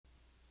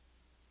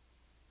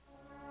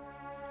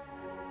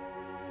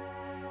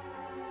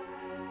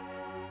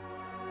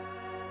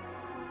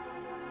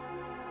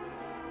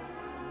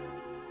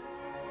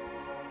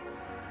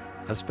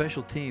A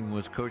special team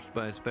was coached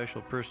by a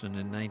special person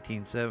in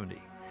 1970.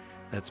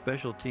 That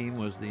special team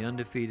was the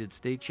undefeated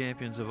state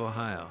champions of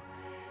Ohio,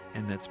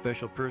 and that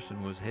special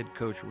person was head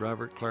coach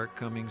Robert Clark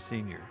Cummings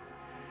Sr.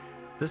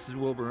 This is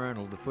Wilbur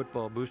Arnold, the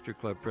Football Booster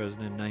Club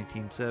president in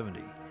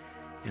 1970.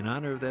 In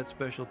honor of that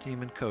special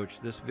team and coach,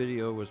 this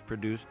video was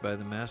produced by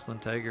the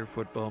Massillon Tiger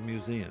Football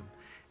Museum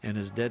and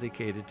is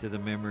dedicated to the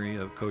memory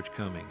of Coach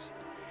Cummings.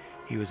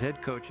 He was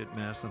head coach at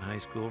Massillon High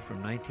School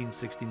from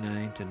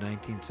 1969 to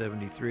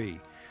 1973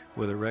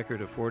 with a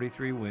record of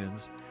 43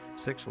 wins,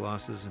 6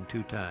 losses, and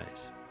 2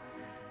 ties.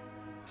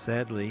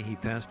 Sadly, he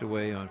passed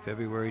away on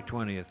February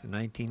 20th,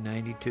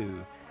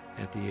 1992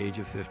 at the age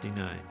of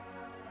 59.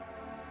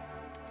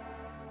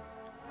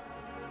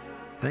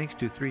 Thanks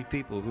to 3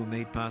 people who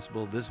made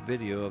possible this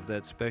video of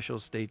that special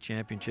state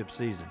championship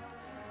season.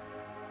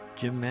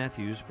 Jim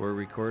Matthews for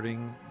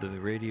recording the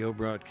radio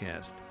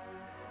broadcast.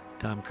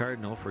 Tom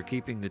Cardinal for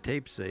keeping the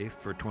tape safe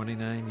for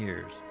 29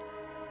 years.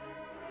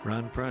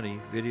 Ron Prunty,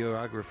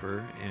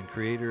 videographer and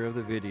creator of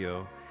the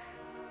video.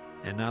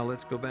 And now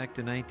let's go back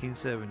to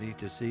 1970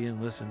 to see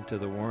and listen to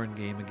the Warren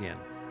game again.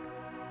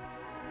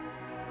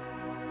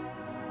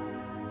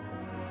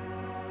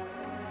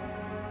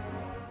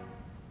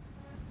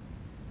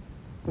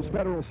 This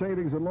Federal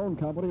Savings and Loan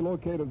Company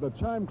located at the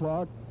Chime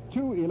Clock,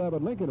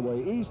 211 Lincoln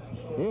Way East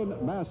in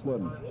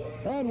Massillon.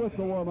 And with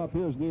the warm-up,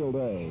 here's Neil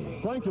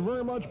Day. Thank you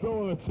very much,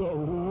 Bill. It's a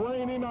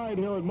rainy night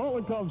here at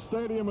Mollenkopf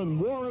Stadium in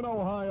Warren,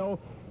 Ohio,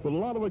 with a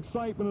lot of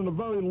excitement and a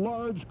very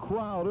large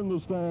crowd in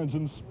the stands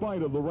in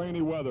spite of the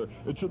rainy weather.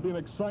 It should be an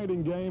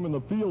exciting game, and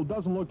the field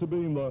doesn't look to be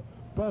in the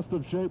best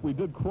of shape. We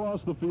did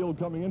cross the field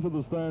coming into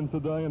the stands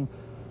today,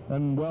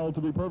 and well,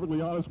 to be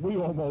perfectly honest, we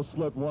almost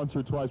slipped once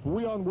or twice, but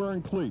we aren't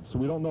wearing cleats, so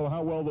we don't know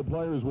how well the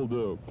players will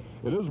do.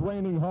 It is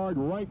raining hard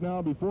right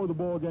now before the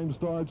ball game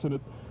starts, and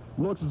it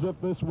looks as if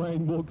this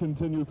rain will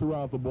continue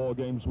throughout the ball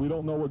games. We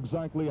don't know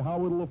exactly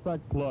how it'll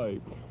affect play.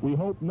 We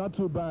hope not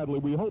too badly.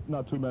 We hope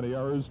not too many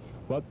errors,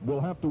 but we'll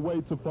have to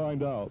wait to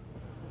find out.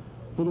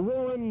 For the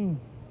Warren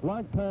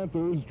Black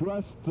Panthers,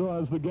 dressed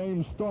as the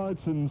game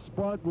starts in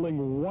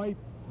sparkling white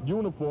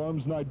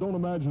uniforms, and I don't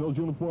imagine those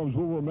uniforms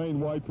will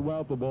remain white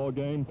throughout the ball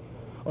game.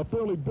 A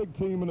fairly big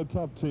team and a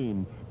tough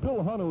team.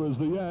 Bill Hunter is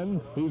the end.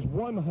 He's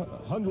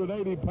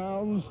 180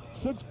 pounds,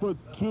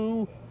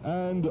 6'2",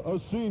 and a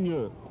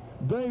senior.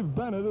 Dave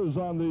Bennett is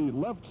on the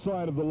left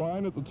side of the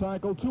line at the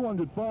tackle,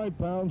 205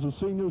 pounds, a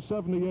senior,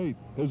 78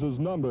 is his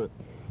number.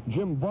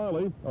 Jim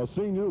Varley, a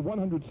senior,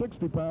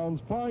 160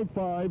 pounds,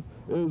 5'5",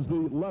 is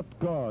the left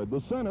guard.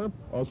 The center,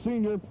 a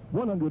senior,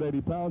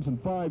 180 pounds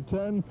and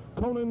 5'10",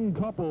 Conan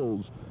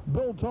Couples.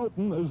 Bill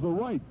Toten is the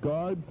right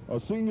guard, a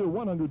senior,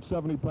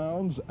 170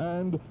 pounds,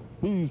 and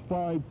he's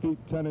 5 feet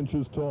 10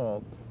 inches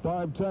tall.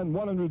 5'10",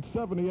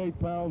 178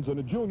 pounds, and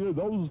a junior.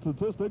 Those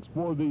statistics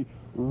for the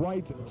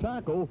right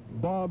tackle,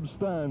 Bob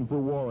Stan for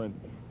Warren.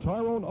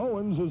 Tyrone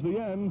Owens is the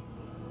end,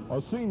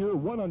 a senior,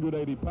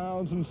 180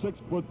 pounds and 6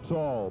 foot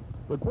tall.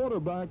 The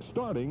quarterback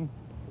starting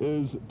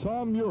is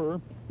Tom Muir.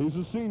 He's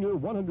a senior,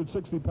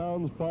 160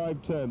 pounds,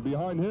 5'10".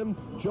 Behind him,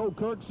 Joe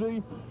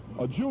Kirksey,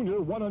 a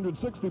junior,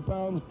 160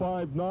 pounds,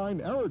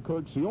 5'9". Eric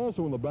Kirksey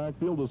also in the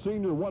backfield, a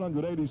senior,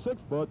 186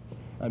 foot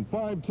and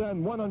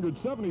 5'10",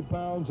 170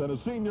 pounds, and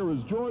a senior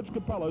is George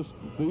Capellas,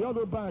 the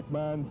other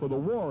backman for the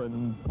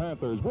Warren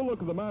Panthers. We'll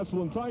look at the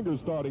Massillon Tigers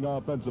starting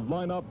offensive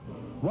lineup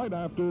right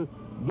after.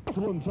 The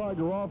Massillon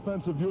Tiger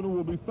offensive unit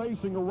will be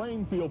facing a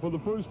rain field for the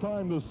first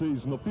time this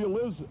season. The field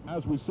is,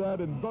 as we said,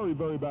 in very,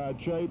 very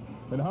bad shape,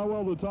 and how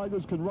well the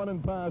Tigers can run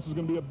and pass is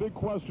going to be a big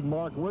question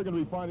mark. We're going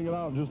to be finding it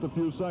out in just a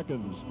few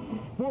seconds.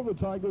 For the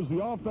Tigers,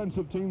 the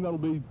offensive team that'll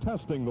be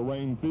testing the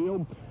rain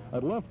field.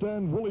 At left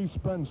end, Willie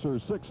Spencer,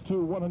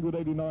 6'2",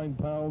 189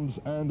 pounds,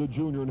 and a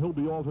junior, and he'll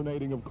be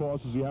alternating, of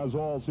course, as he has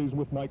all season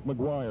with Mike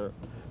McGuire.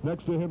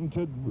 Next to him,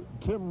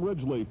 Tim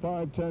Ridgely,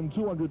 5'10",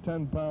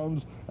 210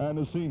 pounds, and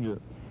a senior.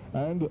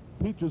 And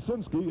Pete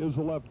Jasinski is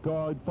the left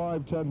guard,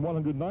 5'10",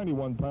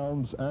 191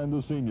 pounds, and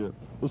a senior.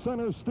 The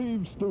center,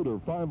 Steve Studer,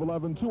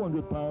 5'11",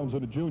 200 pounds,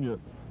 and a junior.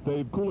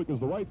 Dave Kulik is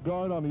the right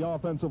guard on the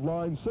offensive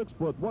line, 6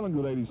 foot,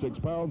 186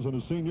 pounds,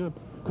 and a senior.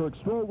 Kirk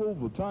Strogel,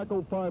 the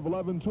tackle,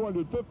 5'11",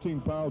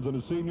 215 pounds, and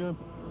a senior.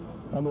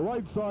 On the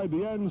right side,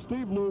 the end,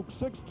 Steve Luke,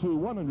 6'2",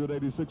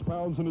 186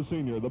 pounds, and a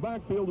senior. The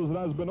backfield, as it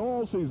has been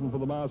all season for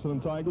the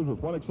Massillon Tigers, with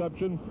one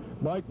exception,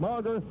 Mike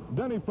Marger,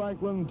 Denny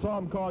Franklin,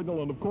 Tom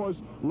Cardinal, and, of course,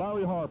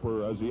 Larry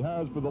Harper, as he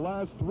has for the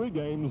last 3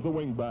 games, the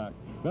wingback.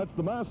 That's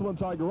the Massillon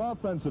Tiger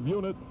offensive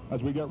unit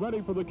as we get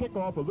ready for the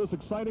kickoff of this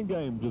exciting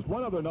game. Just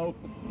one other note,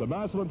 the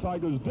Massillon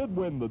Tigers did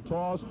win the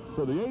toss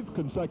for the 8th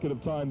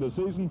consecutive time this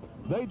season.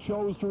 They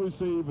chose to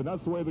receive, and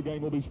that's the way the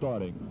game will be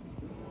starting.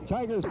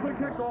 Tigers. The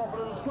kickoff,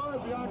 and to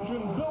describe the action,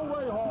 Bill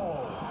Ray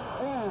Hall.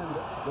 And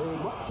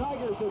the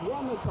Tigers have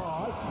won the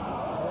toss,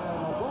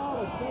 and the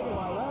ball is taken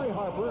by Larry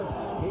Harper.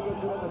 He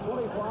gets it at the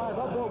 25,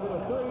 up over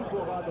the 30 to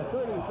about the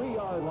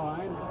 33-yard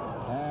line.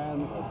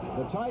 And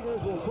the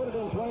Tigers will put it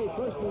in play,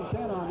 1st and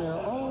 10 on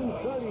their own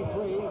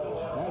 33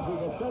 as we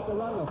get set to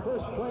run the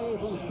first play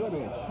from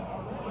scrimmage.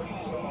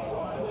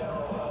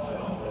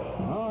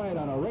 All right,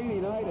 on a rainy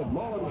night.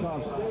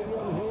 Molenkoff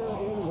Stadium here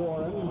in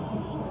Warren.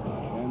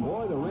 And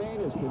boy, the rain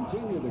has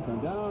continued to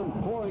come down,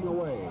 pouring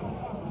away.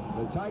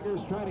 The Tigers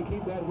trying to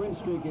keep that win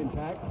streak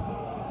intact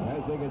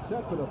as they get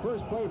set for the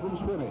first play from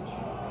scrimmage.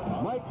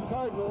 Mike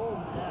Cardinal,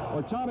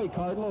 or Tommy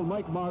Cardinal, and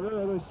Mike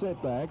Marger are the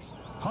setbacks.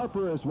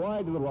 Harper is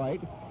wide to the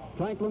right.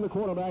 Franklin, the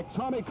quarterback.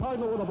 Tommy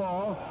Cardinal with the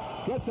ball.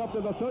 Gets up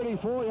to the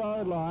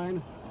 34-yard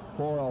line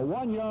for a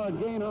 1-yard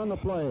gain on the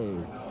play.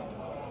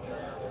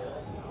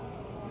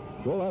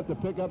 We'll have to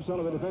pick up some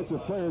of the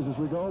defensive players as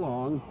we go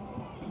along.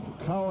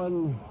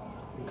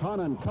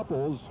 Conan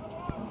Couples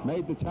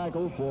made the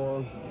tackle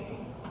for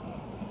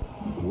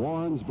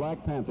Warren's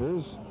Black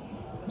Panthers.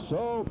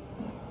 So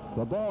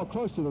the ball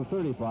close to the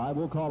 35.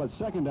 We'll call it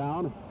second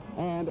down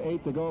and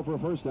 8 to go for a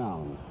first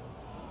down.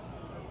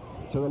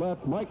 To the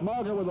left, Mike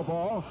Marger with the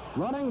ball,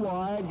 running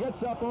wide,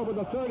 gets up over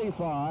the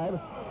 35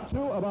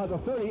 to about the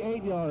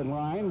 38-yard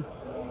line.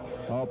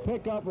 A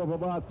pickup of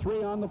about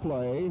 3 on the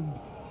play.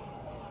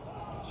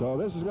 So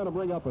this is going to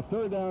bring up a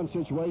third down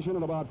situation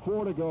and about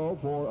 4 to go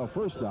for a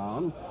first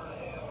down.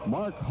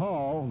 Mark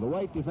Hall, the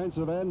right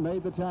defensive end,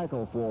 made the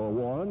tackle for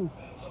Warren.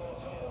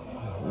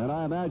 And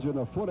I imagine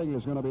the footing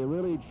is going to be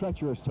really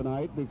treacherous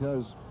tonight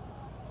because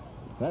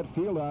that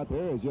field out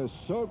there is just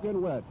soaking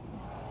wet.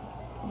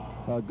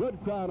 A good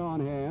crowd on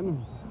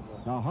hand.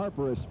 Now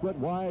Harper is split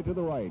wide to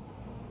the right.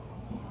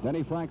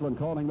 Denny Franklin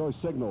calling those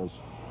signals.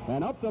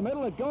 And up the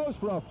middle it goes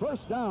for a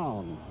first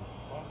down.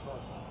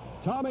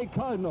 Tommy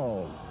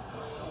Cardinal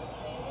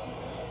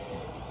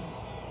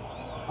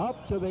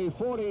up to the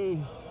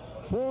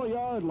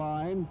 44-yard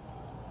line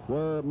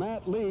where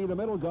Matt Lee, the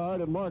middle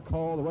guard, and Mark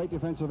Hall, the right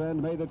defensive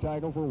end, made the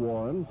tackle for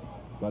Warren,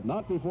 but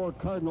not before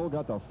Cardinal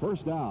got the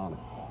first down.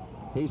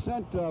 He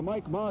sent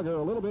Mike Marger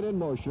a little bit in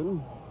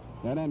motion,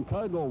 and then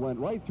Cardinal went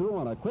right through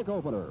on a quick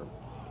opener.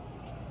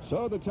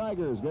 So the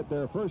Tigers get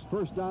their first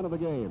down of the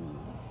game.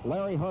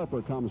 Larry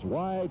Harper comes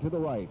wide to the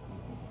right.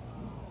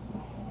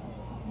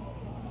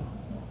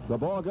 The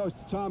ball goes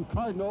to Tom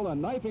Cardinal,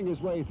 and knifing his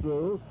way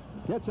through,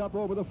 gets up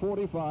over the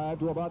 45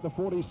 to about the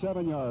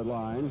 47-yard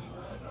line.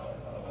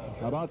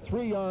 About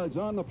 3 yards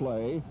on the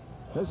play.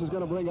 This is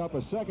going to bring up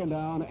a second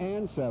down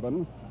and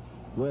 7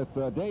 with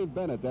Dave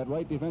Bennett, that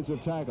right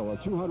defensive tackle, a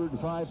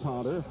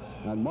 205-pounder,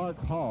 and Mark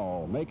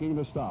Hall making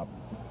the stop.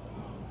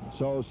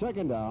 So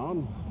second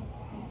down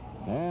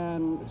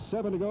and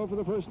 7 to go for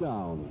the first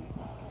down.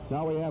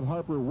 Now we have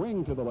Harper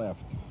wing to the left.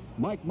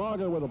 Mike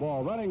Marger with the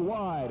ball, running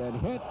wide and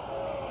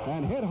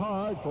hit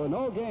hard for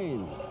no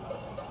gain.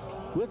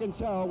 You can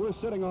tell we're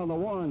sitting on the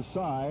Warren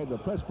side. The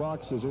press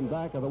box is in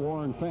back of the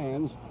Warren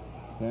fans.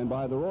 And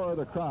by the roar of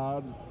the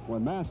crowd,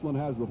 when Massillon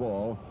has the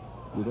ball,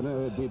 you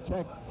can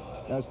detect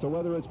as to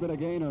whether it's been a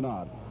gain or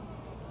not.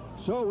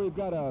 So we've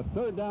got a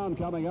third down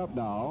coming up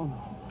now,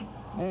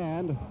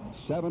 and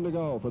 7 to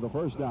go for the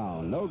first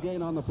down. No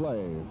gain on the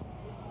play.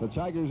 The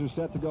Tigers are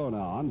set to go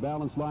now.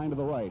 Unbalanced line to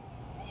the right.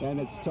 And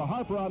it's to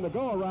Harper on the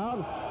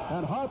go-around,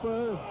 and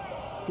Harper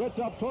gets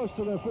up close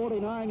to the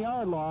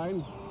 49-yard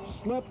line,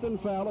 slipped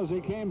and fell as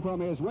he came from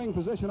his wing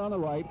position on the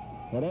right,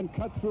 and then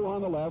cut through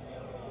on the left.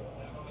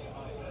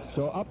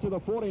 So up to the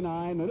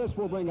 49, and this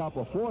will bring up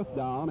a fourth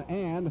down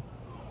and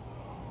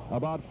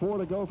about 4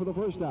 to go for the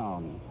first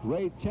down.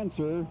 Ray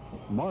Tenser,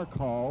 Mark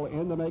Hall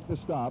in to make the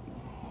stop.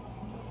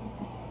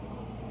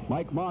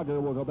 Mike Marger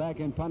will go back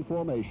in punt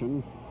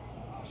formation,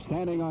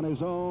 standing on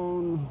his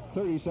own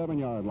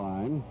 37-yard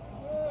line.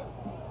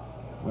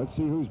 Let's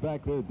see who's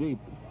back there deep.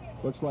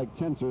 Looks like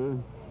Tenser,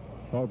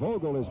 or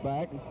Vogel is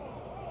back.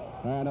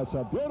 And it's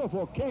a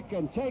beautiful kick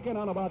and taken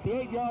on about the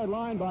 8-yard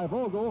line by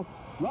Vogel.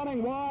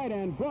 Running wide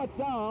and brought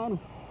down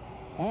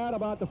at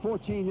about the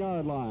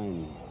 14-yard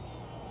line.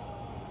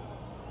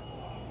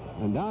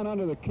 And down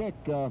under the kick,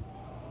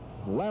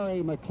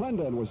 Larry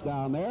McClendon was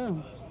down there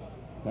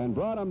and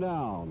brought him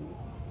down.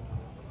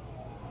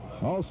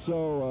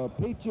 Also,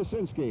 Pete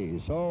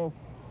Jasinski. So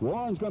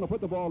Warren's going to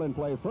put the ball in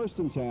play, 1st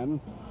and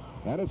 10,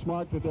 and it's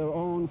marked at their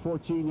own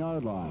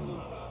 14-yard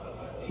line.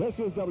 This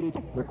is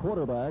the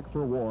quarterback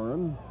for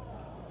Warren.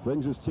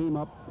 Brings his team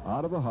up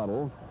out of the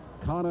huddle.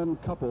 Conan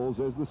Couples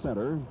is the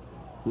center.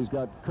 He's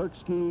got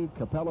Kirksey,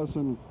 Capellas,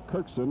 and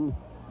Kirkson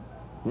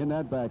in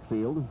that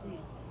backfield.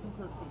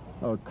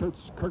 Or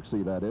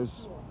Kirksey, that is.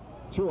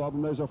 2 of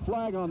them. There's a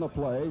flag on the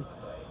play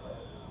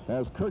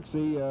as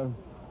Kirksey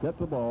get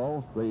the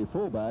ball, the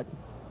fullback,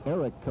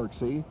 Eric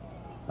Kirksey,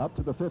 up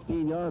to the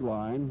 15-yard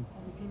line.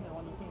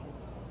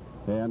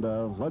 And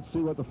let's see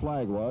what the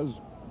flag was.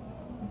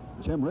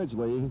 Tim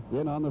Ridgely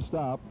in on the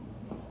stop.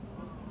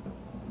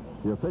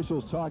 The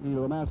officials talking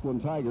to the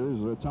Massillon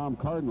Tigers, Tom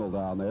Cardinal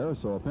down there.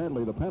 So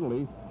apparently the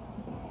penalty,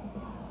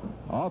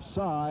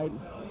 offside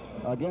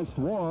against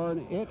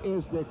Warren, it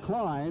is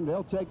declined.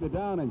 They'll take the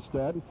down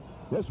instead.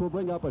 This will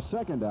bring up a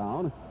second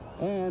down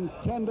and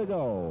 10 to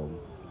go.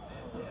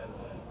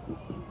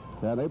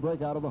 And they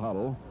break out of the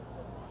huddle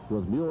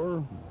with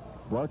Muir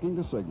barking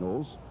the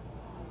signals.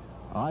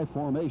 I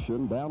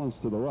formation,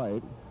 balanced to the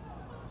right.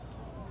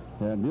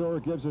 And Muir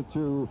gives it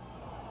to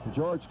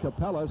George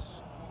Capellas,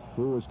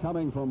 who was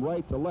coming from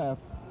right to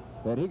left.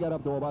 and he got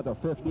up to about the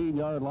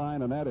 15-yard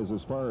line, and that is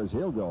as far as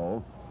he'll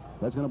go.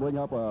 That's going to bring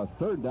up a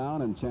 3rd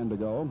down and 10 to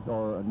go,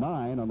 or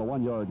 9 on the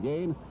 1-yard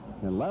gain.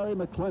 And Larry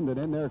McClendon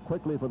in there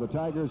quickly for the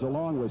Tigers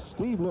along with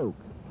Steve Luke.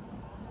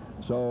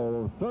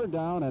 So 3rd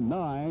down and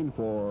 9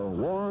 for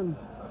Warren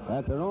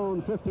at their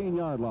own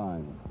 15-yard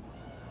line.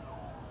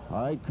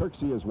 All right,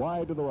 Kirksey is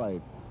wide to the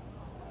right.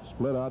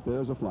 Split out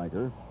there as a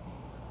flanker.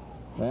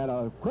 And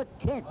a quick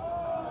kick,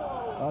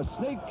 a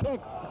sneak kick,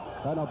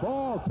 and a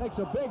ball takes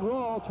a big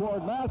roll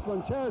toward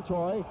Massillon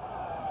territory.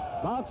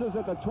 Bounces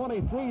at the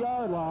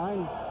 23-yard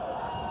line,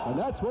 and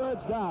that's where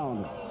it's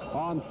down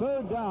on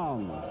 3rd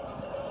down.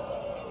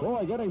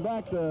 Boy, getting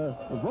back to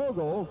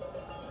Vogel,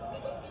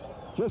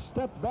 just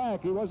stepped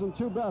back. He wasn't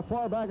too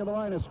far back of the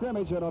line of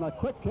scrimmage, and on a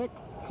quick kick,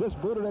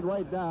 just booted it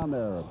right down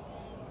there.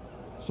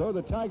 So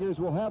the Tigers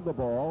will have the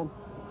ball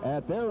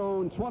at their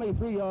own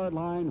 23-yard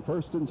line,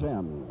 1st and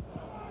 10.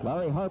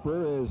 Larry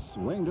Harper is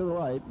wing to the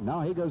right.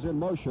 Now he goes in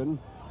motion,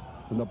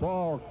 and the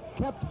ball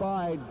kept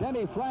by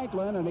Denny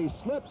Franklin, and he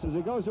slips as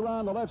he goes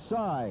around the left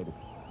side.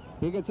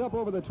 He gets up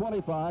over the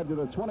 25 to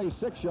the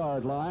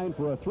 26-yard line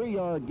for a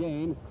 3-yard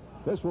gain.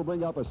 This will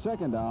bring up a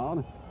 2nd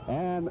down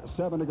and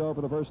 7 to go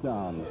for the 1st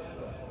down.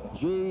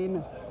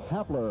 Gene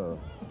Hapler,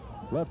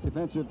 left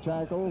defensive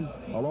tackle,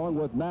 along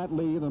with Matt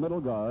Lee, the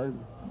middle guard,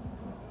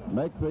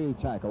 make the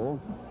tackle.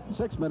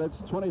 6 minutes,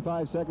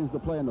 25 seconds to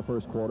play in the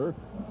 1st quarter.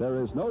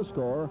 There is no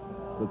score.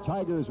 The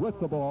Tigers with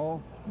the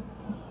ball.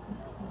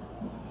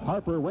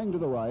 Harper wing to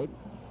the right.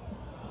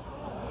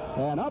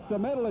 And up the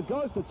middle it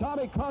goes to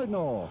Tommy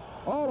Cardinal.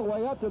 All the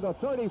way up to the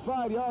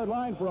 35-yard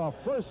line for a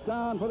 1st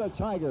down for the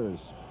Tigers.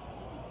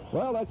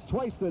 Well, that's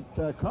twice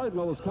that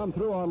Cardinal has come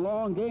through on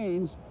long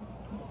gains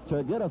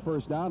to get a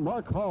 1st down.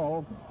 Mark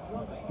Hall,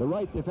 the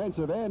right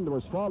defensive end,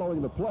 was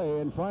following the play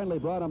and finally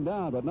brought him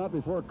down, but not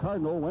before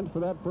Cardinal went for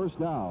that 1st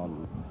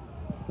down.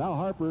 Now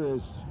Harper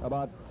is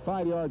about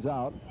 5 yards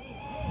out,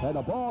 and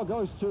the ball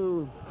goes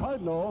to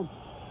Cardinal,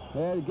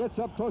 and gets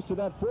up close to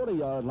that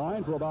 40-yard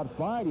line for about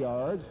 5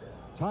 yards.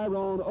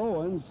 Tyrone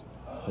Owens,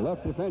 the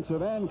left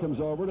defensive end, comes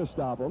over to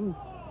stop him,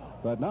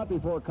 but not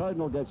before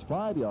Cardinal gets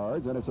 5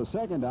 yards, and it's a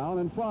 2nd down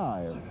and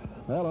 5.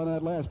 Well, on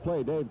that last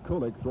play, Dave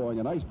Kulik throwing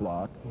a nice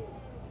block.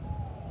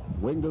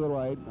 Wing to the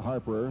right,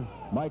 Harper.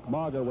 Mike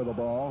Mauger with the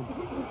ball.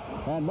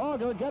 And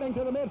Mauger getting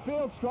to the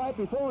midfield stripe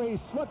before he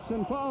slips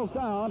and falls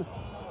down.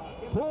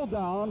 Pulled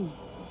down.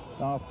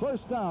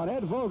 1st down.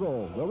 Ed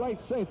Vogel, the right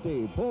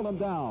safety, pulled him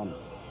down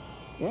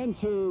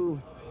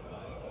into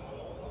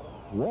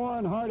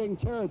Warren Harding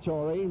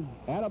territory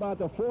at about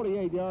the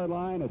 48-yard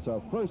line. It's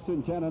a 1st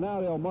and 10, and now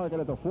they'll mark it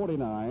at the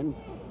 49.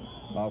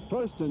 A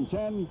 1st and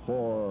 10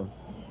 for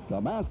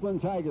the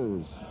Massillon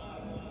Tigers.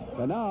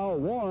 And now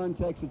Warren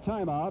takes a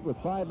timeout with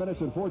 5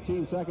 minutes and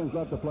 14 seconds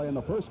left to play in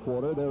the 1st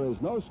quarter. There is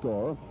no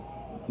score.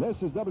 This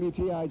is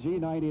WTIG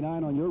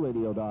 99 on your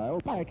radio dial.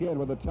 Back in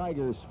with the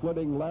Tigers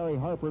splitting Larry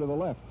Harper to the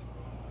left.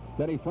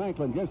 Denny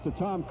Franklin gives to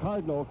Tom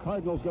Cardinal.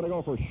 Cardinal's going to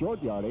go for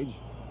short yardage.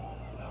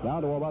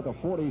 Down to about the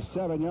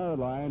 47-yard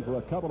line for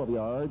a couple of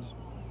yards.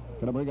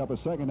 Going to bring up a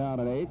 2nd down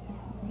and 8.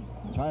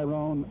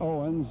 Tyrone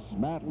Owens,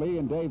 Matt Lee,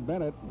 and Dave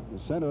Bennett, the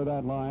center of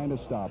that line, to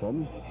stop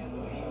him.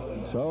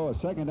 So a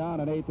 2nd down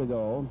and 8 to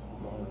go.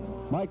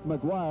 Mike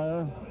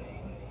McGuire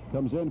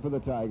comes in for the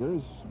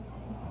Tigers.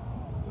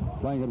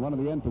 Playing at one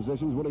of the end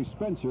positions. Willie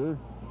Spencer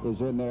is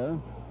in there.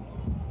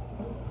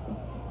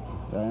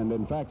 And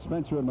in fact,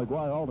 Spencer and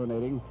McGuire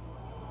alternating.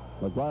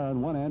 McGuire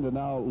on one end, and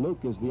now Luke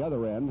is the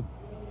other end.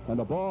 And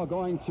the ball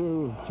going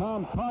to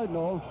Tom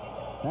Cardinal,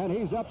 and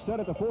he's upset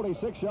at the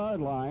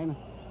 46-yard line.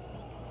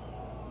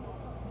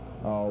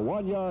 A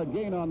 1-yard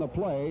gain on the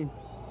play.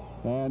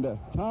 And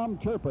Tom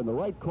Turpin, the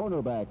right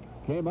cornerback,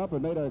 came up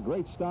and made a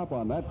great stop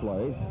on that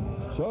play.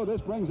 So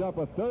this brings up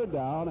a 3rd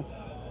down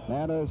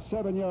and a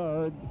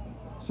 7-yard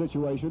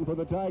situation for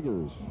the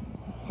Tigers.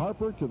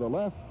 Harper to the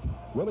left,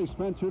 Willie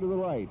Spencer to the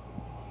right.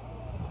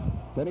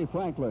 Denny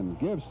Franklin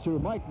gives to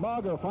Mike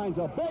Mauger, finds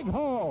a big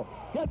hole,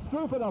 gets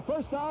through for the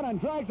 1st down and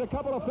drags a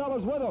couple of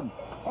fellas with him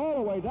all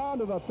the way down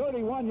to the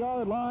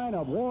 31-yard line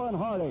of Warren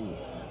Harding.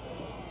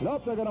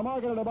 Nope, they're going to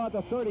mark it at about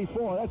the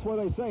 34. That's where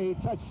they say he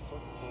touched.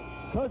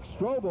 Kirk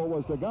Strobel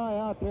was the guy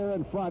out there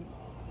in front,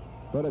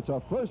 but it's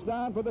a 1st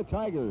down for the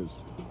Tigers.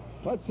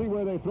 Let's see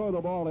where they throw the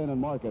ball in and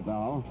mark it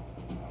now.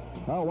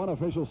 Now one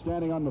official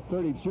standing on the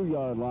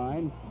 32-yard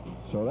line,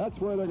 so that's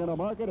where they're going to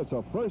mark it. It's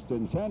a 1st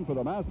and 10 for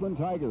the Massillon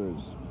Tigers.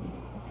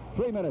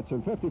 3 minutes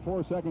and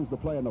 54 seconds to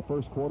play in the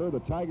 1st quarter. The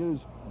Tigers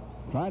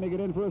trying to get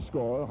in for a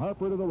score.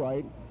 Harper to the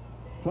right.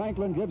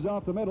 Franklin gives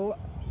off the middle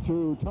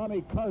to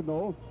Tommy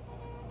Cardinal.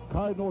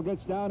 Cardinal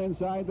gets down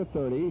inside the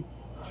 30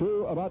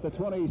 to about the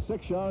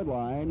 26-yard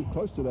line,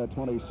 close to that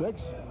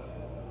 26.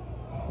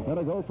 Going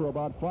to go for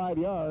about 5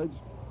 yards.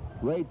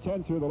 Ray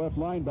Tenser, the left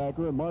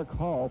linebacker, and Mark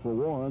Hall for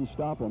Warren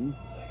stop him.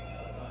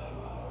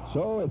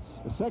 So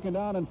it's a 2nd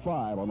down and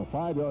 5 on the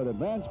 5-yard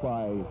advance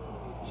by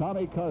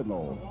Tommy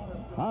Cardinal.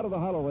 Out of the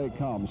huddle they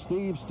come.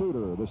 Steve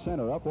Studer, the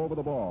center, up over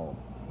the ball.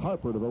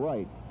 Harper to the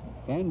right.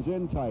 Ends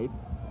in tight.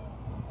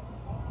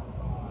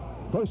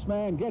 First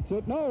man gets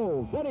it.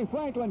 No. Denny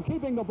Franklin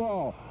keeping the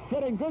ball.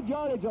 Getting good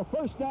yardage, a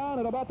first down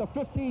at about the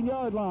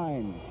 15-yard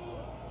line.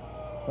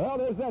 Well,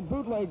 there's that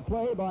bootleg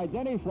play by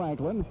Denny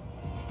Franklin.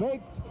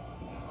 Faked.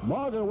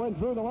 Mauger went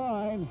through the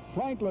line.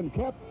 Franklin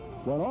kept.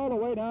 Went all the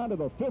way down to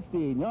the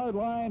 15-yard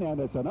line, and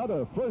it's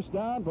another first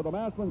down for the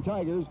Massillon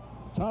Tigers.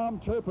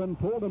 Tom Turpin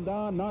pulled him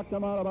down, knocked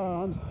him out of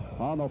bounds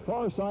on the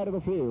far side of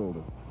the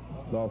field.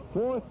 The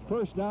fourth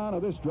first down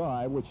of this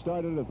drive, which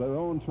started at their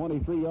own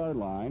 23-yard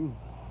line.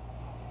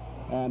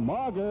 And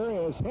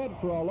Mauger is hit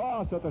for a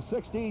loss at the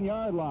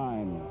 16-yard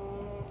line.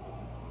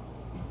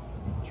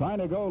 Trying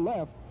to go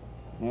left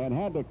and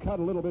had to cut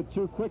a little bit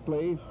too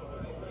quickly.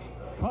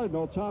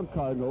 Tom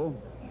Cardinal.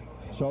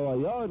 So a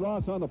yard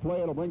loss on the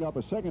play. It'll bring up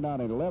a second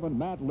down and 11.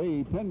 Matt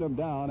Lee pinned him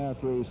down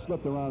after he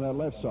slipped around that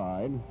left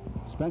side.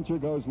 Spencer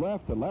goes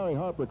left, and Larry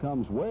Harper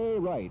comes way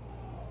right.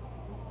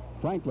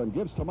 Franklin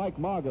gives to Mike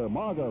Mauger.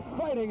 Mauger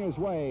fighting his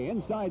way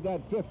inside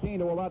that 15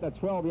 to about the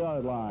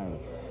 12-yard line.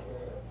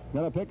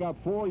 Going to pick up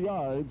 4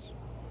 yards.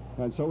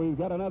 And so we've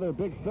got another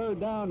big third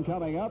down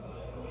coming up.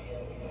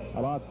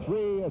 About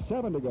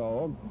 7 to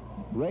go.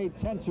 Ray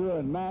Tenser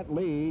and Matt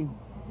Lee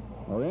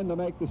are in to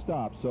make the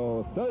stop.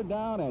 So third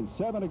down and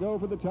 7 to go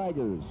for the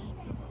Tigers.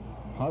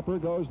 Harper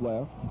goes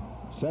left.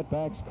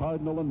 Setbacks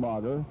Cardinal and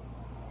Mauger.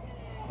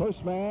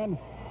 First man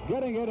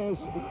getting it is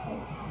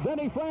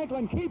Denny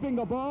Franklin keeping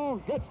the ball.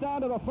 Gets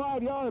down to the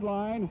 5-yard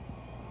line.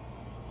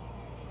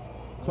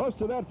 Close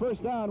to that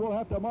first down. We'll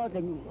have to mark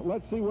and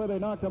let's see where they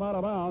knocked him out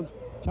of bounds.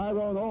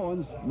 Tyrone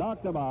Owens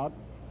knocked him out.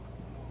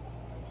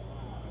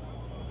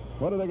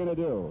 What are they going to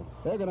do?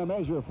 They're going to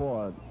measure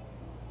for it.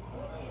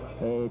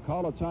 They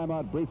call a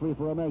timeout briefly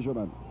for a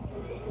measurement.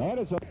 And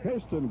it's a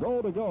first and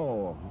goal to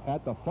go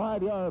at the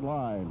 5-yard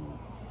line.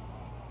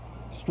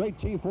 Straight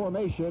T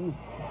formation.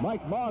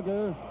 Mike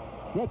Mauger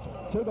gets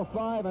to the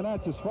 5, and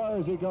that's as far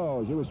as he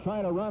goes. He was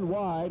trying to run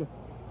wide.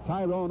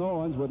 Tyrone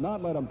Owens would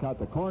not let him cut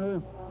the corner.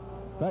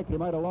 In fact, he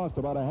might have lost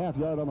about a half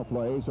yard on the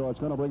play, so it's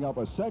going to bring up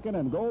a second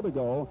and goal to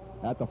go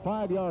at the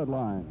 5-yard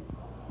line.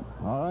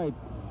 All right.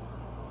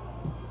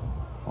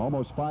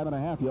 Almost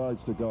 5.5 yards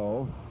to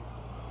go.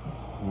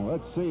 Well,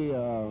 let's see.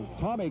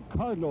 Tommy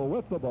Cardinal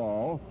with the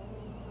ball.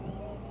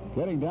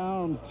 Getting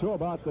down to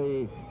about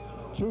the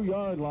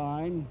 2-yard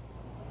line.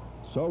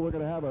 So we're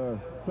going to have a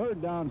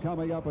third down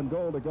coming up and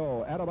goal to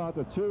go. At about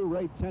the 2,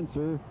 Ray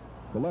Tenser,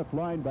 the left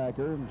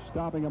linebacker,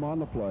 stopping him on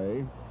the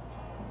play.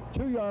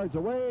 2 yards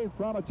away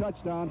from a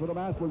touchdown for the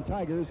Massillon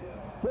Tigers.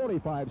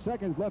 45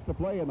 seconds left to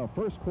play in the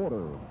first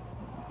quarter.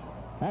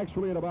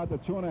 Actually, at about the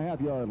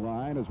 2.5-yard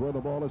line is where the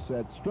ball is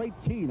set. Straight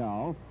T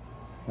now.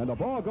 And the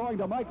ball going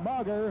to Mike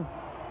Mauger.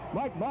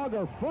 Mike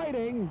Mauger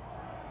fighting.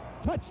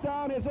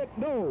 Touchdown, is it?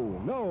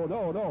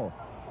 No.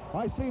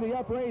 I see the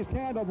upraised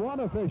hand of one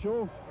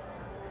official,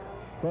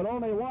 but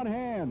only one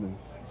hand.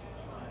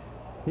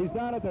 He's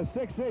down at the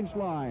 6-inch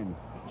line.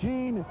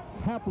 Gene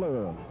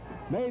Hapler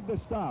made the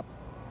stop.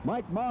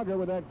 Mike Mauger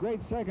with that great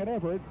second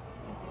effort.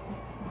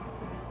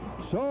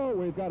 So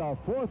we've got a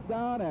fourth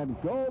down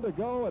and goal to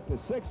go at the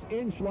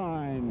 6-inch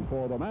line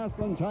for the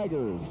Massillon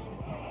Tigers.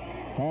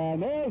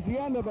 And there's the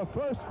end of the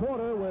first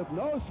quarter with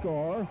no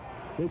score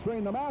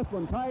between the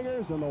Massillon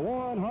Tigers and the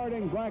Warren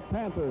Harding Black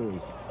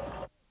Panthers.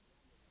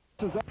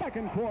 This is the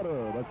second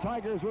quarter. The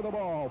Tigers with the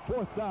ball.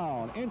 Fourth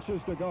down,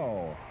 inches to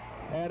go.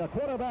 And a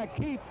quarterback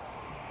keep.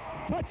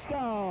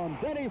 Touchdown.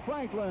 Denny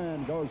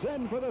Franklin goes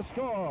in for the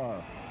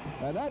score.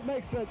 And that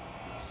makes it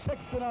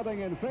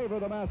 6-0 in favor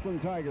of the Massillon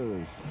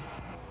Tigers.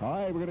 All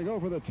right, we're going to go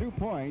for the 2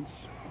 points.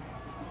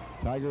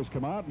 Tigers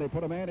come out and they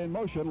put a man in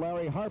motion,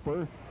 Larry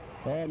Harper.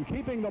 And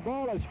keeping the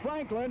ball is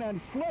Franklin, and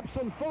slips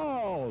and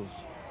falls.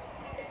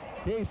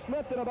 He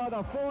slipped at about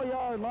the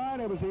 4-yard line.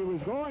 He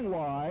was going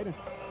wide.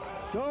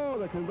 So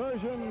the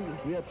conversion,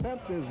 the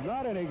attempt is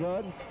not any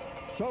good.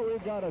 So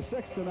we've got a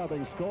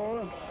 6-0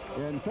 score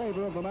in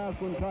favor of the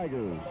Massillon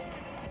Tigers.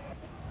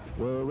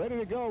 We're ready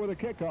to go with a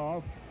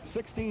kickoff.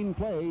 16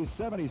 plays,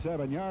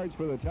 77 yards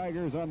for the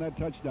Tigers on that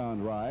touchdown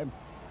drive.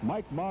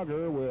 Mike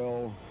Mauger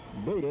will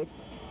boot it.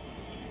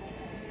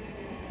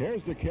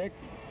 Here's the kick.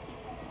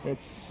 It's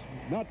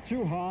not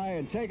too high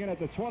and taken at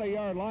the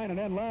 20-yard line and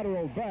then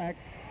lateral back.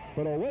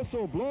 But a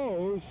whistle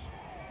blows.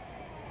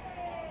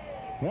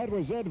 That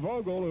was Ed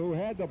Vogel who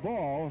had the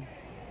ball.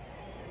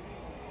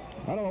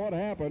 I don't know what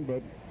happened,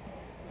 but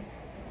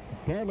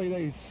apparently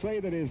they say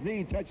that his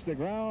knee touched the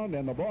ground,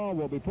 and the ball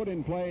will be put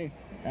in play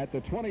at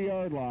the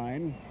 20-yard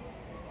line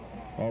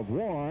of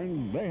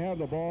Warren. They have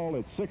the ball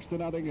at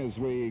 6-0 as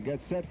we get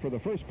set for the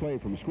first play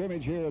from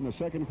scrimmage here in the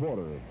second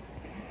quarter.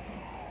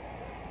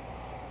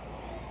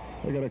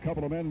 They got a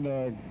couple of men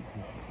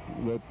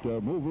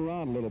that move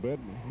around a little bit,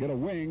 get a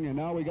wing, and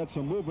now we got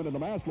some movement in the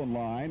Massillon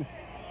line.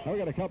 Now we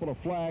got a couple of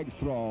flags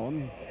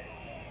thrown.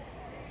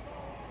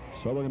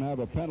 So we're going to have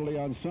a penalty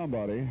on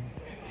somebody.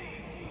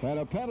 And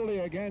a penalty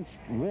against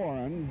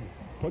Warren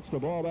puts the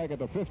ball back at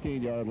the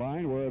 15-yard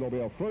line, where it'll be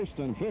a 1st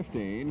and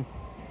 15.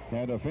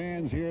 And the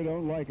fans here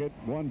don't like it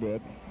one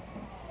bit,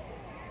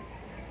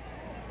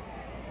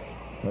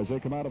 as they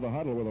come out of the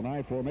huddle with an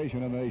I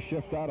formation and they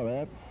shift out of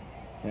that.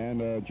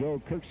 and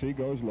Joe Kirksey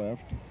goes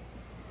left.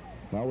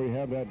 Now we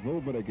have that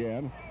movement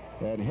again,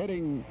 and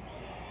hitting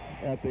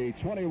at the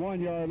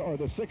 21-yard or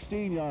the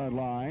 16-yard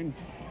line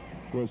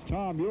was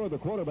Tom Muir, the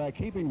quarterback,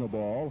 keeping the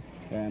ball,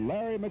 and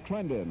Larry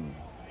McClendon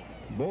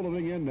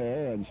bulleting in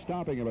there and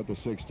stopping him at the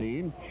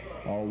 16.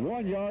 A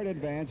 1-yard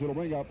advance. It'll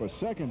bring up a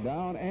second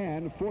down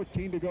and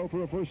 14 to go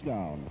for a first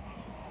down.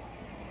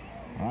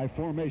 High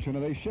formation,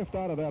 and they shift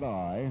out of that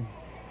eye.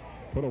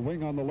 Put a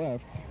wing on the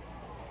left.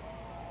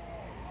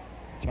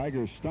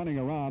 Tigers stunning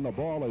around. The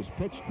ball is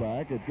pitched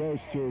back. It goes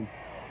to,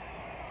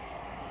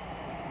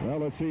 well,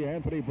 let's see,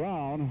 Anthony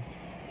Brown.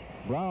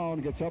 Brown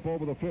gets up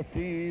over the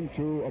 15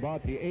 to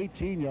about the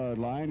 18-yard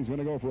line. He's going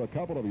to go for a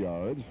couple of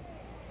yards.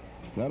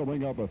 That'll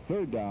bring up a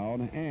third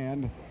down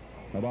and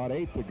about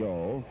 8 to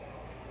go.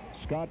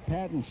 Scott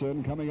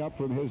Pattinson coming up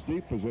from his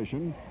deep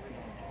position.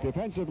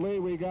 Defensively,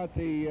 we got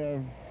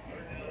the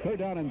third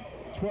down and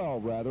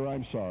 12, rather.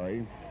 I'm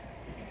sorry.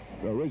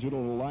 The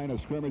original line of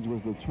scrimmage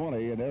was the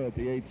 20, and they're at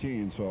the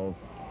 18, so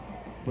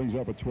brings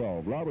up a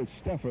 12. Robert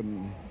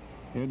Steffen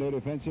in there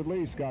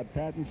defensively. Scott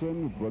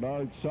Pattinson,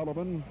 Bernard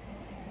Sullivan,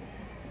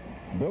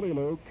 Billy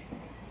Luke.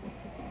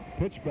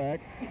 Pitch back,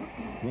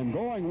 and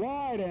going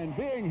wide and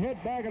being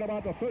hit back at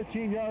about the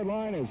 13-yard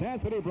line is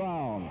Anthony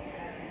Brown.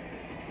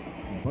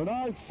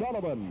 Bernard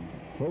Sullivan,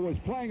 who was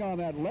playing on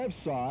that left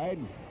side,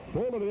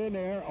 pulled it in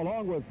there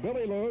along with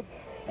Billy Luke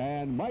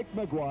and Mike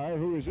McGuire,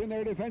 who is in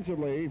there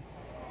defensively.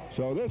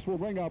 So this will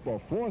bring up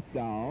a fourth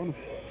down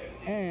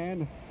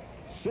and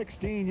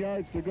 16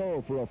 yards to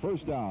go for a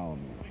first down.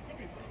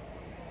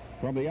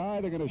 From the eye,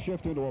 they're going to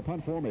shift into a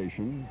punt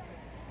formation.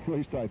 At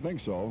least I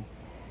think so.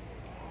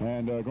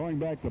 And going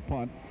back to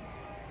punt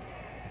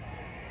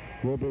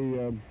will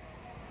be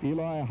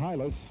Eli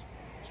Hylas,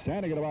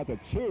 standing at about the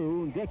 2,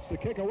 and gets the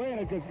kick away,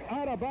 and it goes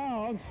out of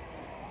bounds.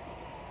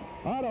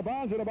 Out of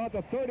bounds at about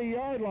the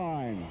 30-yard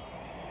line.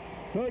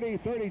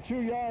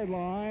 32-yard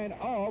line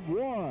of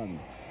Warren.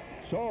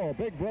 So a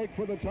big break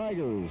for the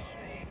Tigers.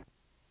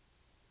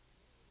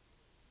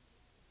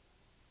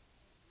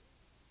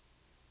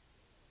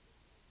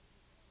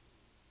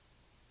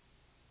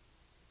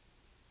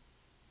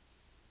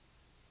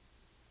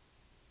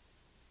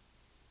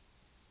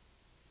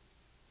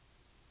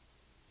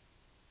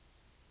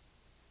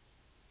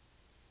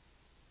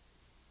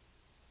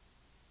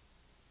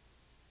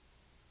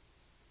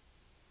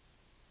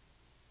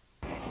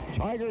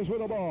 Tigers with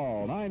the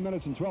ball. 9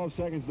 minutes and 12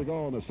 seconds to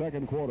go in the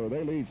second quarter.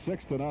 They lead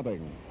 6-0.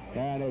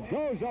 And it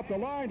goes up the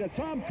line to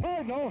Tom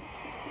Cardinal.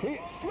 He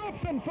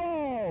slips and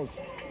falls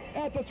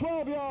at the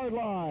 12-yard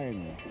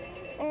line.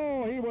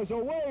 Oh, he was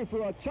away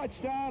for a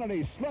touchdown, and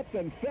he slipped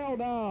and fell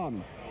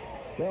down.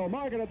 They'll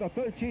mark it at the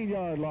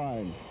 13-yard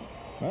line.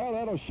 Well,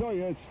 that'll show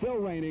you it's still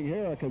raining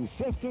here. A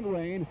consistent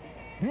rain.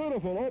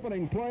 Beautiful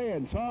opening play,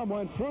 and Tom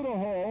went through the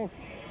hole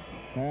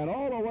and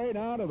all the way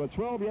down to the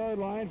 12-yard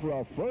line for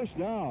a first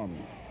down.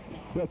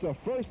 That's a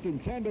 1st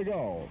and 10 to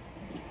go.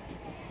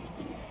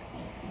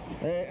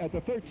 At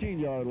the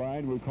 13-yard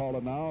line, we call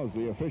it now, as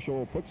the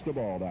official puts the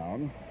ball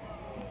down.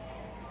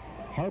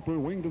 Harper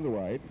wing to the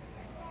right.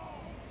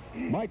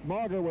 Mike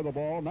Mauger with the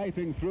ball,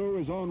 knifing through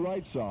his own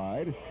right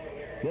side.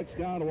 Gets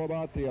down to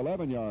about the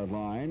 11-yard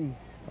line.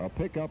 A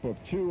pickup of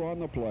 2 on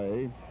the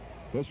play.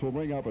 This will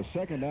bring up a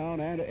second down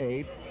and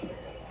 8.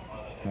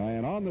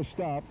 And on the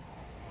stop,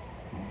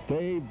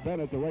 Dave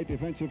Bennett, the right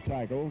defensive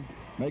tackle,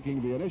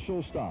 making the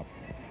initial stop.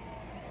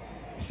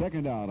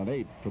 Second down and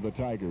 8 for the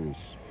Tigers.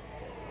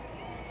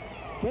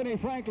 Finney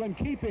Franklin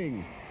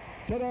keeping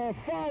to the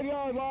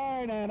 5-yard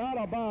line and out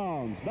of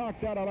bounds.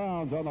 Knocked out of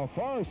bounds on the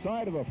far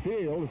side of the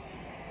field.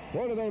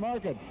 Where do they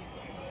mark it?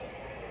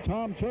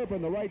 Tom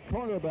Turpin, the right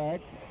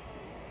cornerback,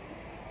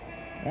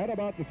 at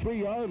about the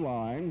 3-yard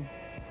line.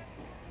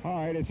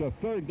 All right, it's a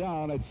third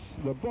down.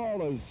 The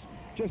ball is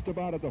just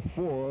about at the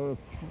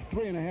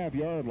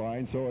 3.5-yard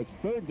line, so it's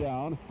third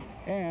down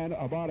and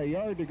about a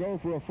yard to go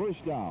for a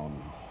first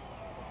down.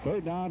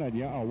 Third down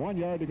and 1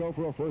 yard to go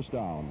for a first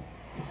down.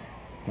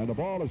 And the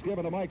ball is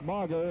given to Mike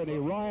Mauger, and he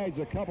rides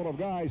a couple of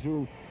guys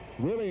who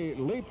really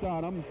leaped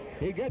on him.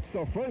 He gets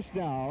the first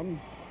down.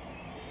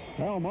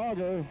 Al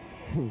Mauger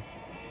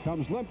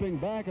comes limping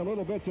back a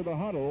little bit to the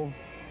huddle.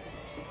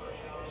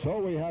 So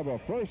we have a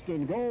 1st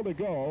and goal to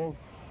go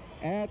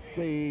at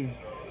the,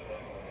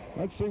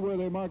 let's see where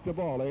they mark the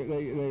ball.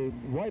 They're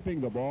wiping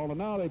the ball, and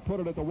now they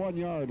put it at the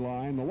 1-yard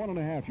line, the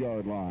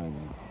 1.5-yard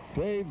line.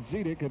 Dave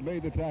Zedek had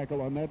made the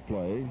tackle on that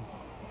play.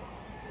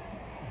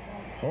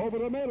 Over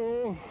the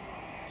middle,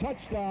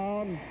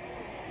 touchdown,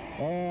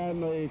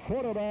 and the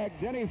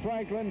quarterback, Denny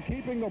Franklin,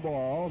 keeping the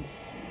ball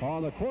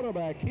on the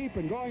quarterback keep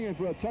and going in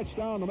for a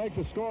touchdown to make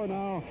the score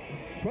now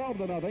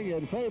 12-0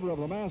 in favor of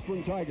the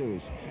Massillon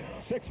Tigers.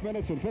 6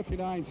 minutes and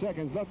 59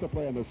 seconds left to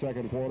play in the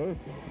second quarter.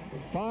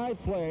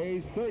 5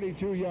 plays,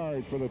 32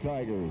 yards for the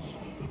Tigers.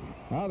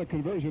 Now the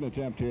conversion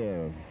attempt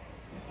here.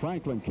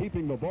 Franklin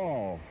keeping the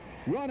ball.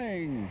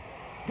 Running,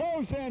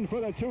 goes in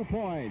for the 2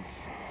 points.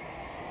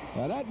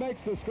 And that makes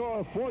the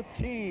score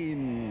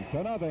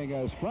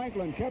 14-0 as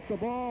Franklin kept the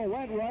ball,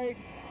 went right,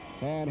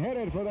 and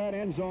headed for that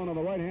end zone on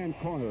the right-hand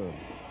corner.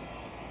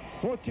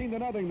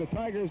 14-0, the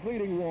Tigers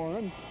leading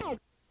Warren.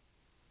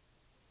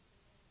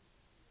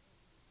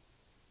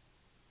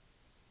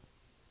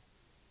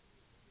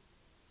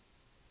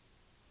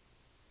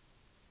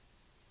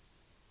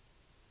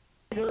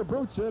 Tiger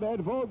boots it.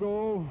 Ed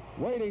Vogel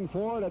waiting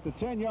for it at the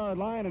 10-yard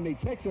line, and he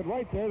takes it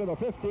right there to the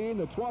 15,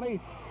 the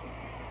 20,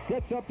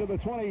 gets up to the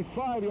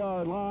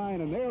 25-yard line,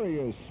 and there he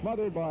is,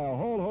 smothered by a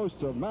whole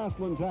host of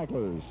Massillon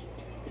tacklers.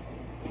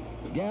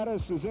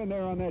 Gaddis is in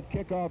there on that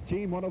kickoff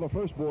team, one of the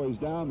first boys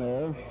down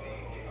there.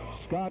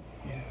 Scott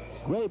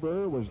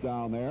Graber was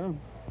down there.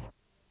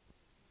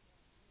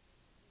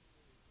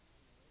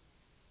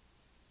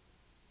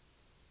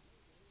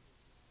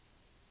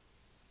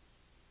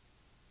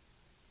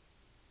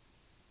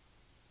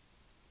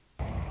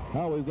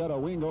 Now we've got a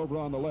wing over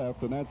on the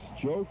left, and that's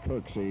Joe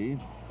Kirksey.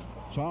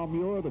 Tom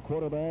Muir, the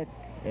quarterback.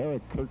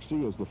 Eric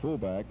Kirksey is the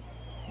fullback.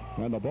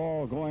 And the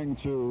ball going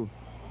to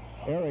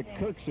Eric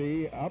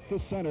Kirksey up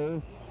the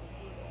center.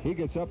 He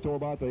gets up to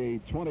about the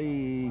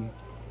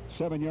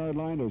 27-yard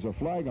line. There's a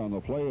flag on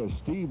the play as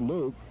Steve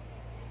Luke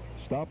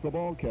stopped the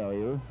ball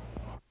carrier.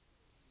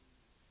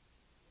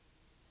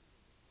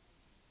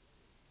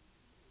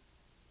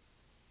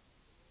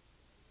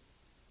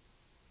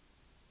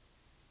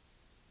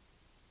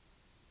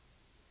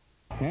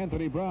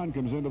 Anthony Brown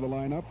comes into the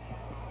lineup,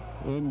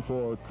 in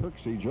for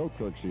Kirksey, Joe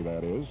Kirksey,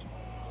 that is.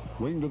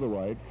 Wing to the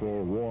right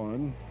for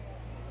Warren.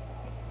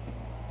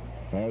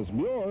 As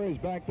Muir is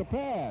back to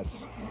pass.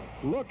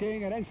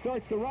 Looking, and then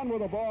starts to run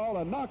with the ball,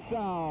 and knocked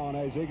down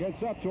as he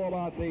gets up to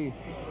about the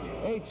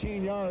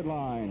 18-yard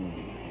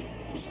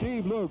line.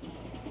 Steve Luke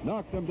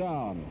knocked him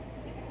down.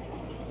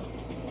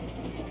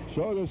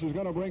 So this is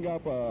going to bring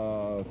up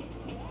a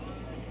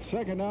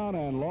second down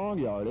and long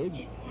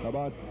yardage.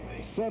 About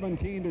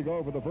 17 to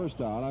go for the first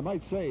down. I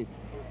might say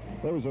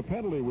there was a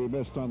penalty we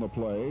missed on the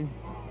play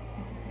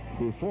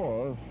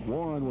before.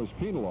 Warren was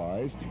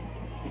penalized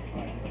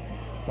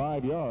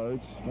 5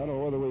 yards. I don't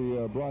know whether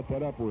we brought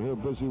that up. We're here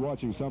busy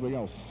watching something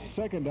else.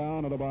 Second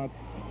down and about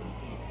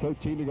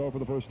 13 to go for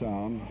the first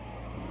down.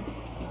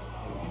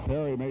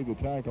 Perry made the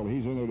tackle.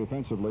 He's in there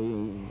defensively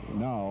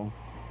now.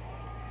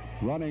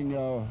 Running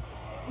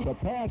the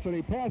pass, and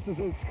he passes.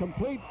 It's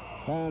complete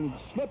and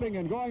slipping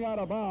and going out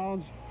of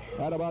bounds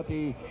at about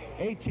the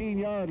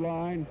 18-yard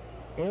line.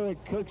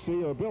 Eric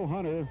Kirksey, or Bill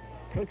Hunter,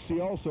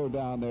 Kirksey also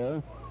down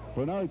there.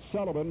 Bernard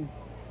Sullivan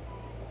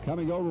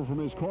coming over from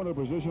his corner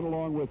position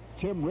along with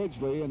Tim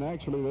Ridgely, and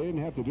actually they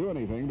didn't have to do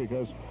anything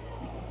because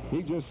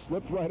he just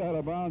slipped right out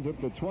of bounds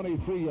at the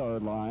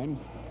 23-yard line.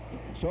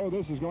 So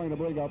this is going to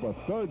bring up a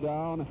third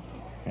down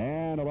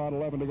and about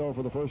 11 to go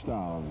for the first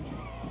down.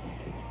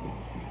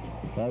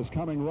 As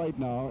coming right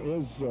now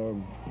is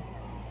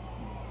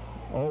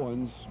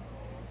Owens.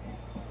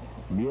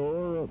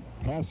 Muir,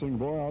 passing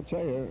boy, I'll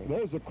tell you.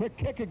 There's a quick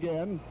kick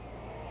again.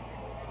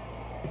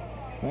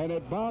 And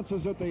it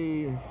bounces at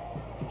the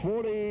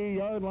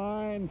 40-yard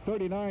line,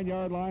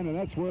 39-yard line, and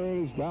that's where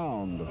it is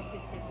downed.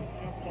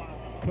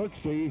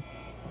 Kirksey,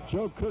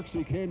 Joe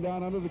Kirksey came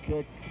down under the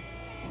kick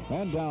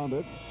and downed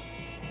it.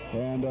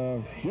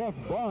 And Jeff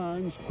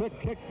Barnes quick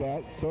kicked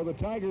that, so the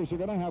Tigers are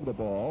going to have the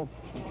ball.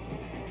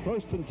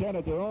 First and 10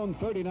 at their own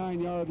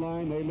 39-yard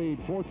line. They lead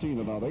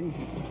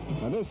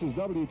 14-0. And this is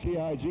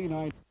WTIG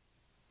 9.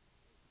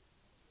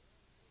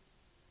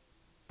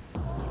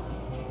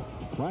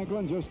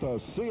 Franklin, just a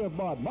sea of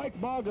mud. Mike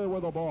Bogger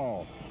with the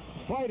ball,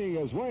 fighting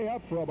his way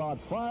up for about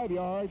 5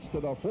 yards to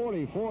the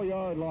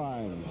 44-yard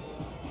line,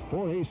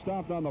 before he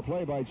stopped on the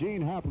play by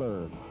Gene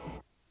Hapler.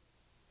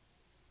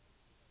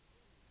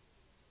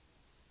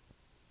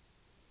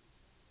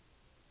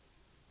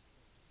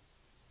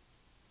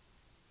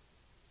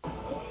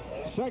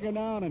 Second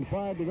down and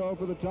 5 to go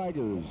for the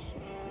Tigers.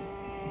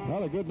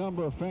 Not a good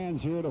number of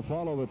fans here to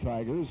follow the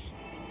Tigers.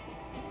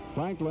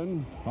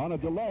 Franklin on a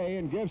delay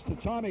and gives to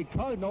Tommy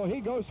Cardinal.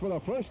 He goes for the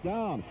first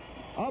down.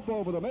 Up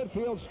over the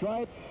midfield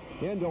stripe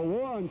into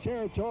Warren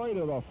territory to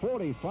the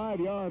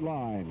 45-yard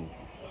line.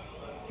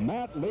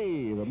 Matt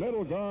Lee, the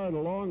middle guard,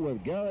 along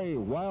with Gary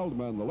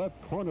Wildman, the left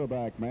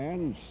cornerback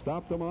man,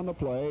 stopped him on the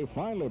play,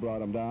 finally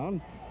brought him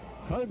down.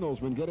 Cardinal's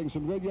been getting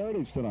some good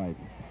yardage tonight.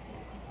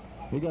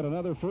 He got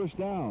another first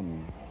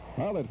down.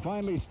 Well, it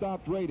finally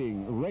stopped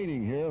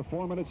raining here.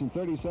 4 minutes and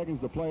 30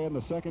 seconds to play in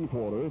the second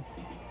quarter.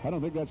 I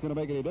don't think that's going to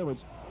make any difference.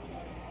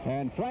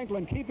 And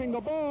Franklin keeping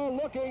the ball,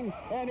 looking,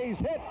 and he's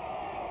hit.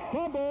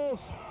 Fumbles.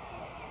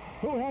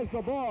 Who has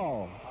the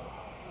ball?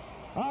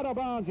 Out of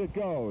bounds it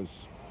goes.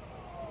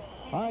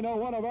 I know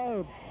one of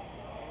our,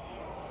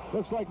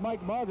 looks like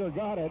Mike Marger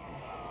got it.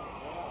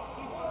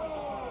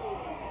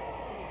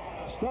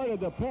 Started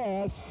the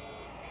pass.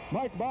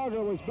 Mike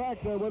Marger was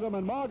back there with him,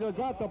 and Marger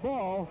got the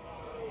ball.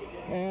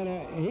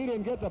 And he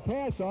didn't get the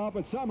pass off,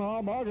 but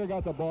somehow Marger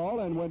got the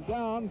ball and went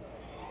down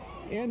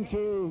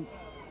into,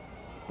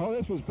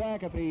 this was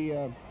back at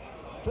the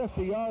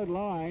 50-yard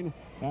line,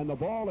 and the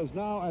ball is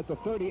now at the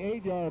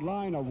 38-yard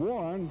line of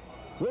Warren.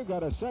 We've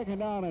got a second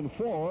down and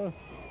 4,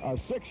 a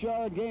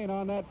 6-yard gain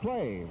on that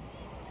play.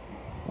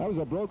 That was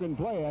a broken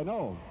play, I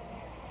know.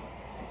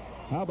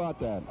 How about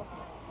that?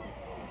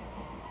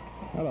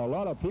 Had a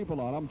lot of people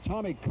on him.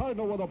 Tommy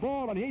Cardinal with the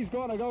ball, and he's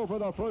going to go for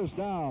the first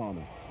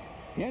down.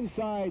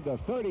 Inside the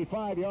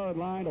 35-yard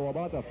line to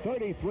about the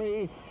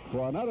 33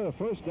 for another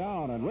first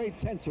down, and Ray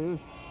Tenser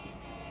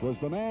was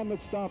the man that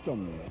stopped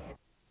him.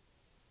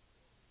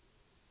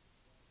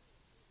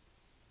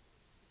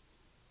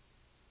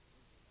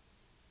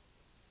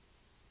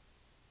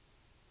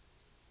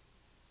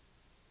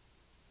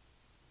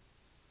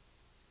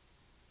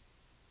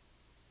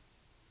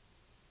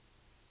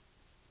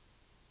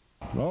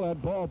 Well,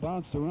 that ball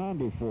bounced around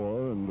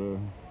before,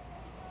 and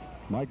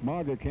Mike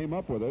Marger came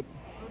up with it.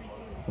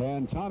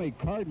 And Tommy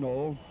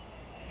Cardinal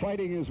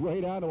fighting his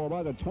way down to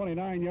about the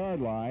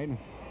 29-yard line.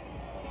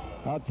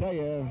 I'll tell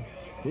you,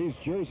 these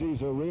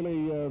jerseys are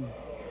really,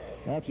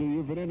 after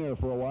you've been in there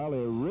for a while, they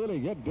really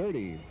get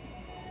dirty.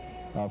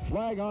 A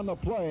flag on the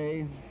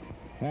play,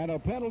 and a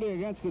penalty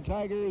against the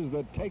Tigers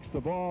that takes the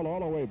ball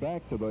all the way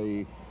back to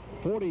the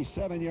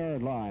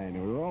 47-yard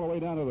line. We're all the way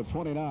down to the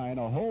 29,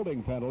 a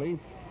holding penalty.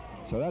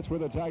 So that's where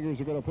the Tigers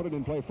are going to put it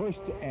in play. First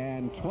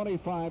and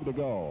 25 to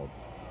go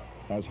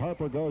as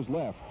Harper goes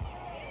left.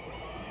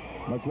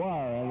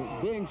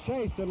 McGuire being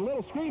chased, and a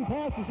little screen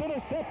pass is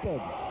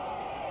intercepted.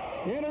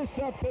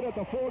 Intercepted at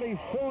the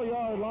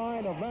 44-yard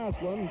line of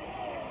Massillon.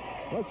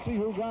 Let's see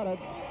who got it.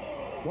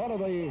 One of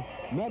the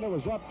men that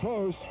was up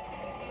close,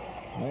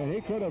 and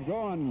he could have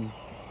gone,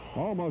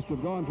 almost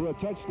have gone for a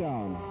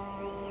touchdown.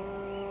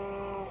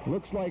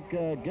 Looks like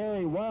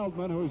Gary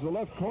Wildman, who's the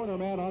left corner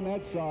man on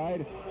that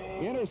side,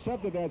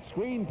 intercepted that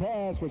screen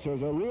pass, which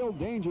was a real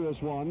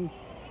dangerous one.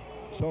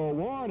 So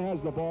Warren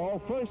has the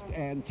ball, first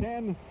and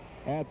 10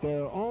 at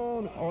their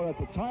own, or at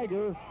the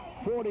Tiger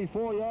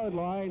 44-yard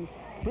line.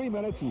 3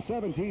 minutes and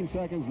 17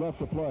 seconds left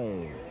to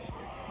play.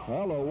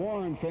 Well, the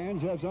Warren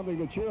fans have something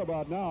to cheer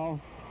about now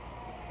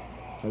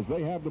as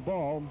they have the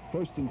ball,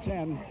 first and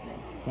 10,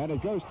 and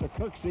it goes to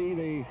Kirksey,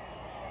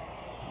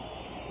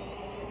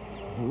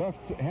 the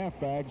left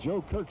halfback,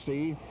 Joe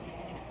Kirksey,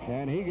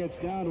 and he gets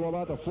down to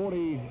about the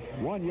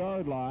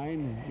 41-yard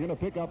line. Going to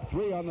pick up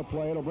 3 on the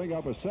play. It'll bring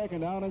up a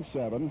second down and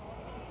 7.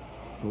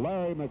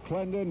 Larry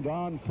McClendon,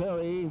 Don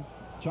Perry,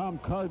 Tom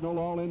Cardinal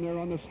all in there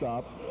on the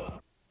stop.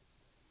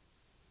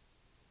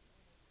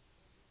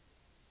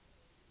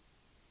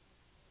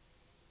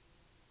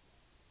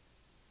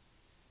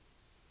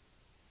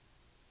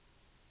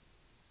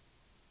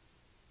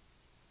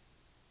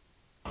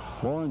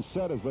 Warren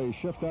set as they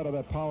shift out of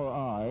that power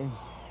I,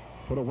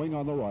 put a wing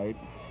on the right.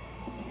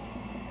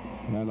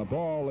 And the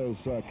ball is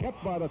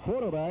kept by the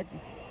quarterback.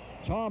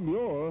 Tom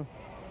Muir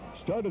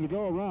started to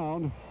go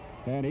around,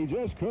 and he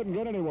just couldn't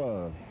get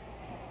anywhere.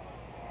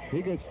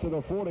 He gets to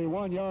the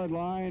 41-yard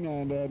line,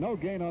 and no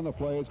gain on the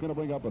play. It's going to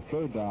bring up a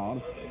third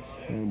down.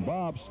 And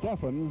Bob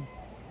Steffen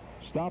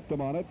stopped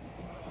him on it,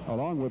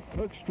 along with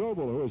Kirk Strobel,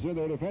 who is in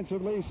there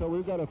defensively. So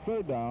we've got a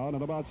third down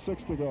and about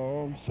 7 to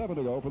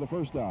go for the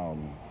first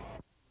down.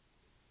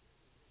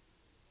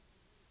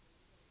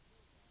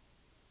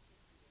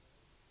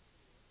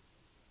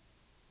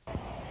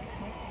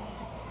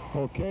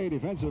 Okay,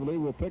 defensively,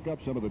 we'll pick up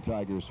some of the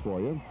Tigers for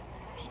you.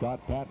 Scott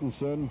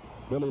Pattinson,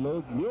 Billy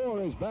Luke.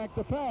 Muir is back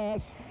to pass,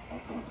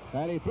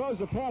 and he throws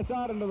the pass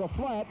out into the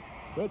flat.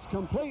 It's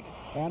complete,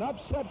 and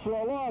upset for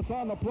a loss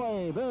on the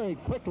play very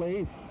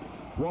quickly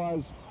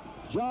was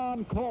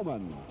John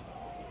Coleman.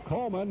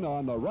 Coleman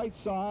on the right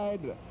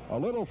side, a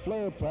little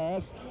flare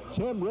pass.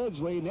 Tim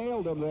Ridgely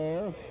nailed him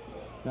there,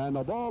 and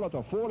the ball at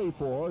the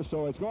 44,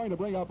 so it's going to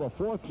bring up a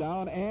fourth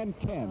down and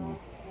 10.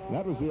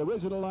 That was the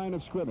original line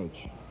of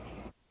scrimmage.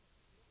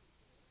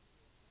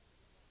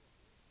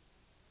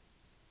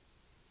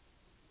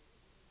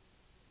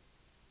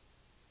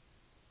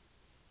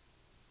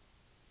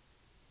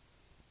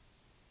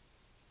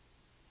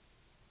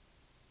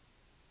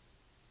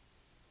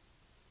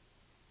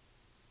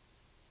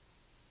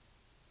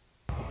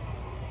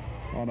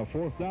 On a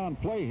fourth down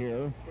play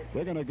here,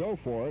 they're going to go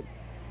for it.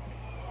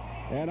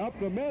 And up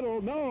the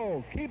middle,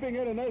 no, keeping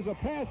it, and there's a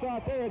pass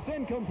out there. It's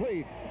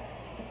incomplete.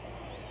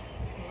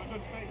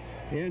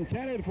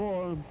 Intended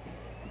for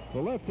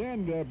the left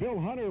end. Bill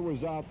Hunter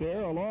was out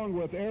there along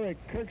with Eric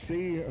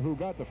Kirksey, who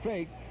got the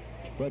fake.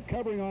 But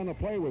covering on the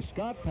play was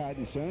Scott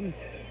Pattinson.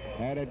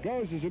 And it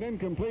goes as an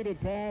incompleted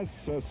pass.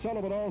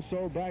 Sullivan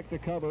also back to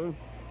cover.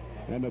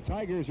 And the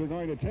Tigers are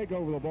going to take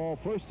over the ball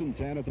first and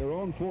 10 at their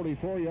own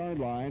 44-yard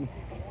line,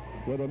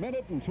 with 1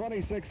 minute and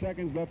 26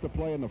 seconds left to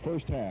play in the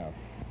first half.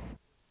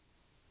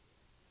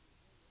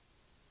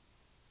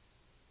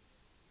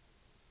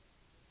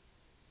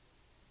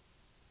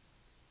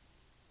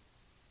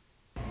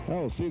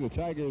 Well, we'll see the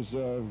Tigers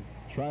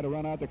try to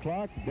run out the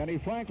clock. Denny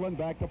Franklin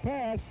back to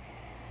pass.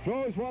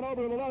 Throws one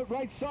over to the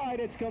right side.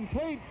 It's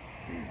complete.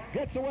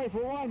 Gets away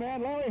for one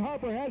man. Larry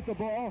Harper has the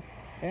ball.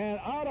 And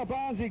out of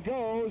bounds he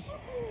goes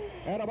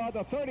at about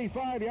the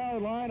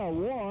 35-yard line of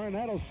Warren.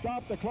 That'll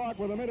stop the clock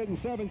with 1 minute and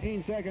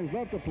 17 seconds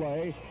left to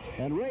play.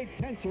 And Ray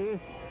Tenser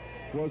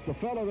was the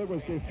fellow that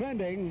was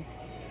defending.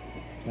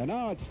 And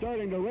now it's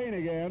starting to rain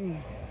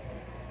again.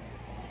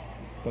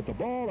 But the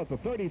ball at the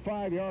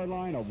 35-yard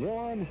line of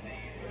Warren,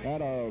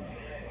 And a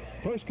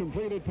first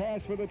completed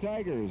pass for the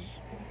Tigers.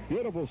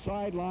 Beautiful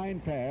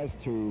sideline pass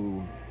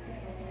to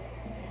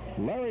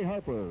Larry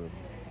Harper.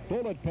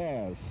 Bullet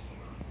pass.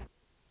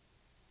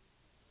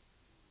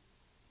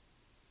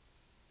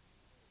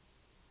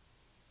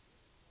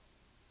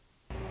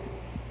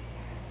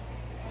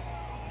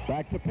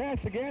 Back to pass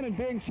again, and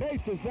being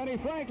chased is Denny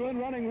Franklin,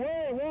 running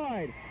way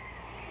wide.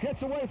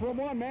 Gets away from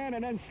one man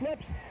and then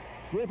slips,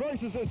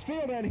 reverses his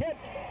field and hit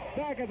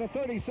back at the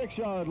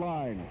 36-yard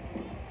line.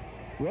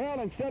 Well,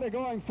 instead of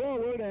going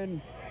forward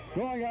and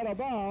going out of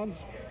bounds,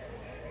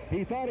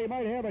 he thought he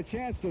might have a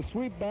chance to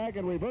sweep back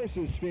and reverse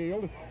his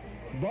field,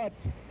 but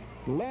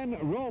Len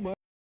Roman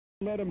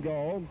let him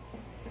go.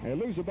 They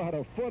lose about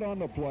a foot on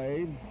the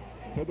play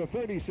to the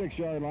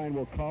 36-yard line,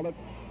 we'll call it.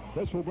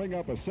 This will bring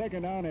up a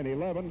 2nd down and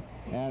 11,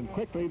 and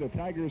quickly the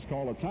Tigers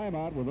call a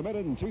timeout with 1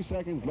 minute and 2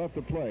 seconds left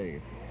to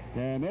play.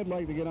 And they'd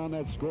like to get on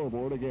that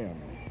scoreboard again.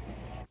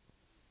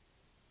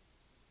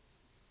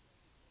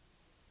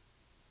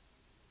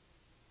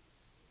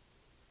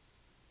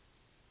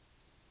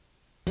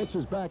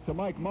 Pitches back to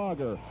Mike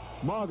Mauger.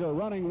 Mauger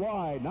running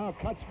wide, now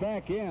cuts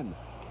back in,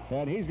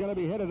 and he's going to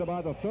be hit at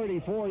about the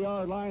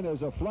 34-yard line.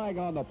 There's a flag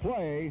on the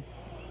play.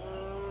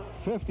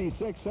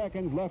 56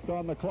 seconds left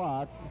on the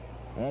clock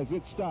as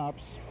it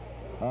stops.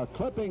 A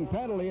clipping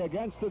penalty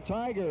against the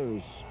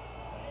Tigers.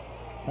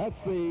 That's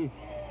the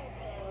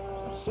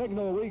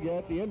signal we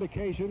get, the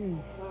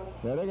indication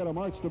that they're going to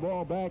march the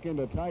ball back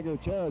into Tiger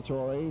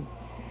territory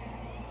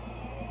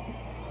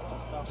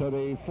to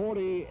the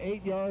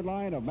 48-yard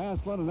line of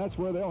Massillon, and that's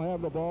where they'll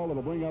have the ball.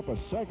 It'll bring up a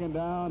 2nd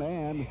down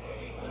and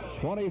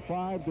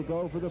 25 to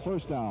go for the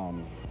 1st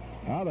down.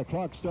 Now the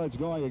clock starts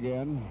going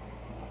again.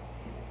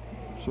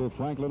 So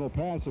Franklin will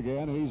pass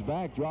again, and he's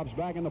back, drops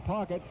back in the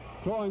pocket,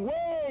 throwing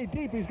way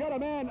deep. He's got a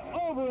man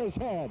over his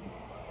head.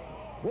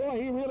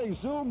 Boy, he really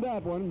zoomed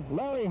that one.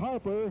 Larry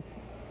Harper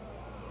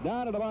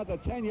down at about the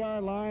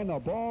 10-yard line. The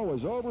ball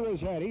was over his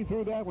head. He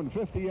threw that one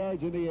 50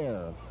 yards in the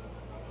air.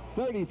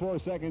 34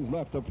 seconds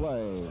left to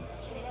play.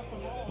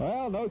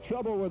 Well, no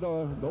trouble with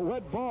the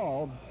wet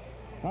ball.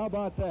 How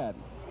about that?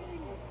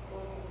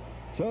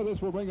 So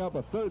this will bring up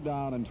a 3rd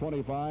down and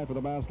 25 for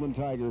the Massillon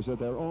Tigers at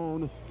their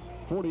own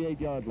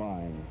 48-yard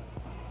line.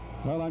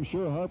 Well, I'm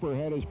sure Harper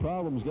had his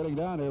problems getting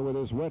down there with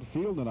this wet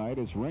field tonight.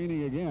 It's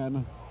raining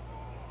again.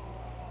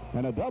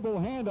 And a double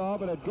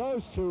handoff, and it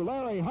goes to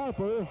Larry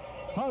Harper.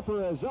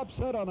 Harper is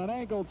upset on an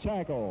ankle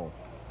tackle.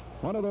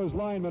 One of those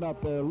linemen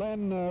up there,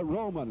 Len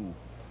Roman,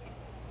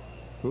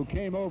 who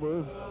came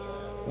over.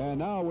 And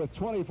now with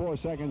 24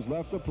 seconds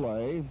left to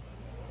play,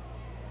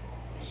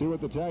 see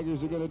what the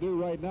Tigers are going to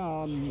do right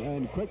now.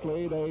 And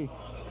quickly they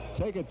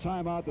take a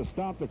timeout to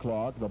stop the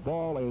clock. The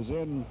ball is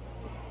in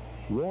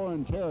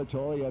Warren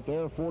territory at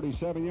their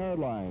 47-yard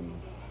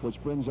line,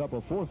 which brings up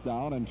a 4th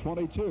down and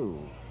 22.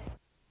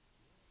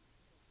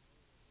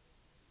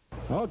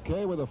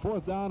 Okay, with a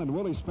 4th down, and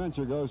Willie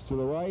Spencer goes to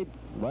the right.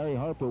 Larry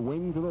Harper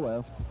wing to the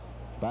left.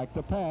 Back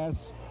to pass.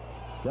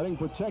 Getting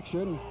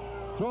protection.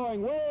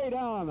 Throwing way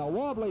down. A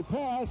wobbly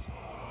pass.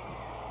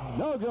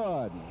 No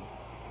good.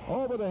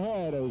 Over the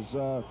head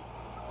as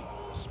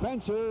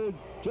Spencer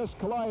just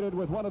collided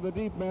with one of the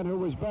deep men who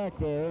was back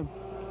there,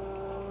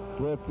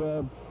 with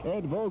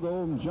Ed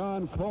Vogel and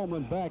John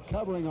Coleman back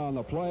covering on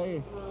the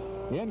play.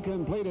 The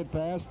incompleted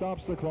pass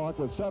stops the clock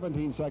with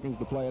 17 seconds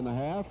to play in the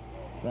half,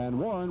 and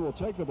Warren will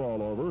take the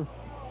ball over.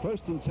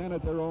 1st and 10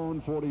 at their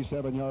own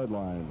 47-yard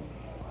line.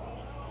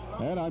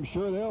 And I'm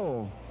sure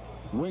they'll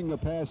wing the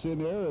pass in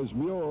there as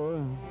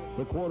Muir,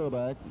 the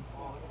quarterback,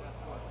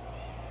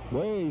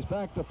 ways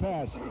back to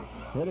pass.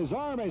 Hit his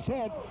arm, his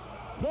head,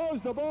 throws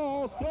the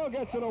ball, still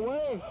gets it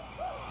away.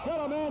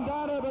 Got a man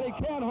down there, but he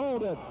can't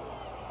hold it.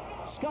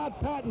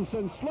 Scott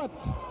Pattinson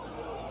slipped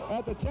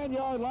at the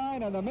 10-yard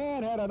line, and the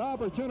man had an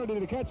opportunity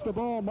to catch the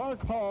ball,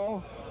 Mark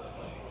Hall,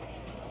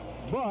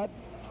 but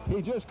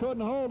he just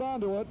couldn't hold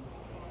on to it,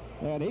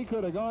 and he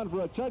could have gone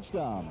for a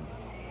touchdown.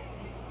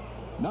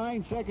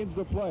 9 seconds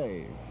to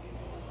play.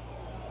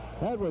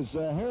 That was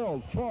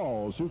Harold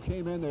Falls, who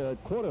came in there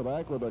at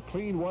quarterback with a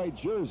clean white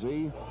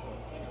jersey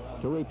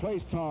to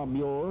replace Tom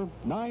Muir.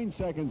 9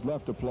 seconds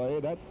left to play.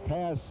 That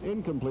pass,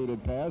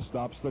 incompleted pass,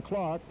 stops the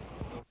clock.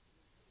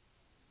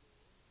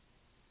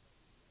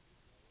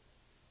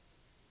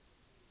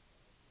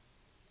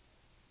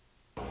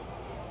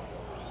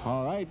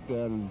 All right,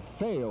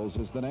 Fails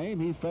is the name.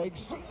 He fakes,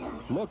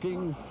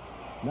 looking,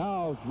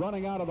 now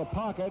running out of the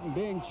pocket and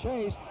being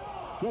chased.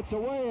 Gets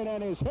away and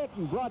then is hit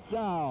and brought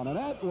down. And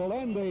that will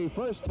end the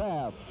 1st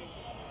half.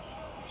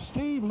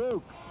 Steve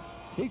Luke,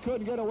 he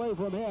couldn't get away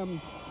from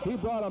him. He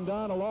brought him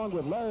down along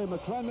with Larry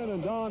McClendon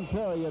and Don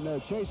Perry in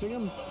there chasing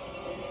him.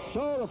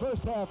 So the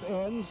 1st half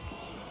ends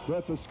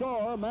with the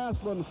score,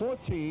 Massillon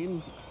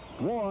 14,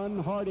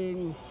 Warren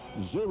Harding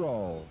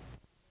 0.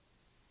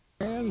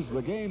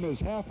 The game is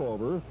half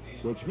over,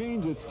 which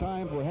means it's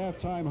time for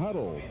halftime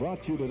huddle.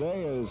 Brought to you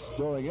today as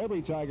during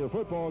every Tiger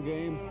football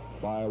game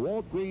by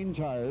Walt Green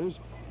Tires,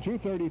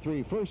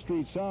 233 1st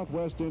Street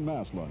Southwest in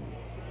Massillon.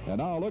 And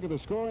now look at the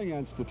scoring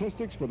and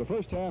statistics for the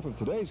first half of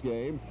today's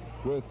game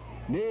with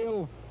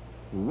Neil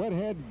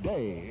Wethead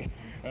Day.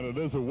 And it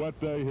is a wet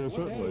day here,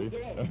 certainly.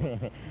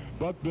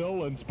 But,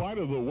 Bill, in spite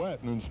of the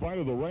wet and in spite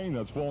of the rain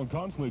that's fallen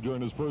constantly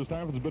during this first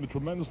half, it's been a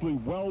tremendously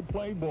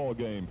well-played ball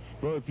game.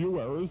 Very few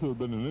errors. There have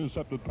been an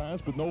intercepted pass,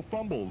 but no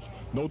fumbles.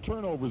 No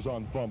turnovers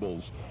on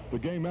fumbles. The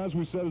game, as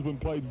we said, has been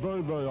played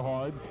very, very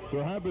hard.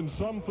 There have been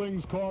some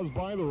things caused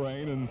by the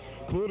rain,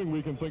 including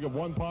we can think of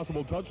one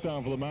possible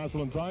touchdown for the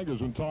Massillon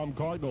Tigers when Tom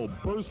Cardinal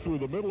burst through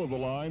the middle of the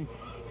line,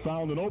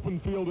 found an open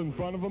field in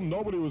front of him.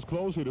 Nobody was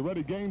close. He'd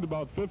already gained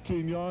about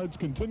 15 yards,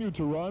 continued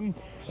to run,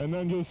 and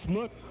then just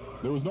slipped.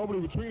 There was nobody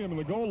between him and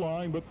the goal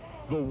line, but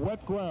the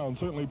wet ground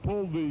certainly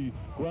pulled the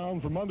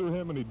ground from under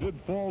him, and he did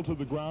fall to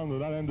the ground,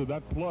 and that ended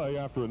that play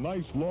after a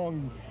nice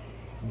long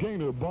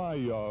gainer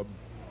by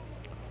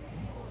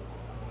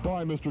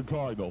Mr.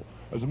 Cardinal.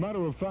 As a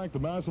matter of fact, the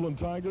Massillon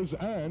Tigers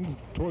and,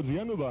 towards the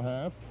end of the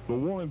half, the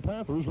Warren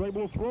Panthers were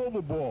able to throw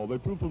the ball. They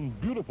threw some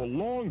beautiful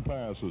long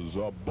passes.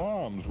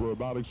 Bombs were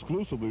about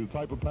exclusively the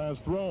type of pass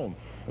thrown,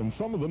 and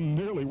some of them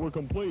nearly were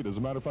complete. As a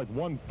matter of fact,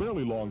 one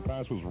fairly long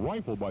pass was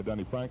rifled by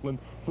Denny Franklin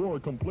for a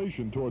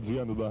completion towards the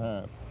end of the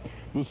half.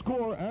 The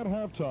score at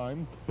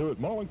halftime here at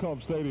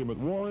Mollenkopf Stadium at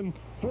Warren,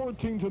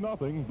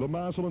 14-0, the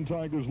Massillon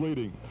Tigers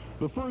leading.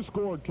 The first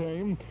score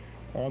came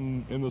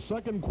in the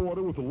second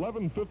quarter with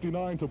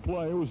 11:59 to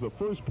play. It was the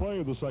first play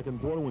of the second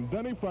quarter when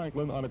Denny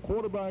Franklin, on a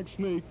quarterback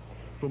sneak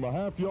from a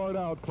half-yard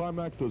out,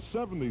 climaxed a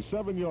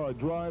 77-yard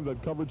drive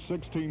that covered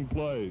 16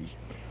 plays.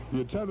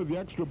 The attempt at the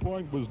extra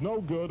point was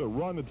no good, a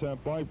run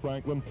attempt by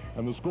Franklin,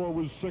 and the score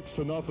was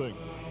 6-0.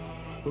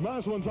 The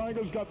Massillon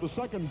Tigers got the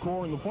second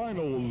score in the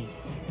final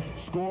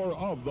score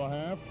of the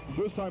half.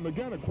 This time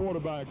again a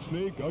quarterback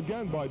sneak,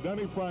 again by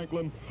Denny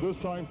Franklin, this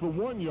time for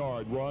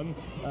 1-yard run,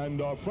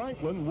 and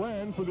Franklin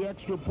ran for the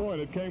extra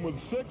point. It came with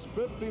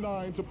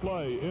 6:59 to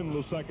play in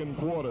the second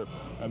quarter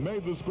and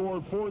made the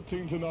score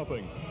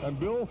 14-0. And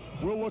Bill,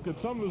 we'll look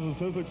at some of the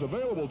statistics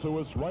available to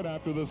us right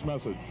after this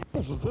message.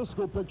 The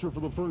statistical picture for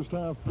the first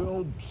half,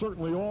 Bill,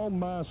 certainly all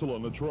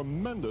Massillon, a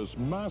tremendous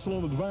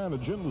Massillon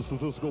advantage in the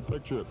statistical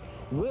picture.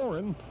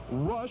 Warren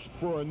rushed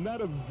for a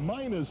net of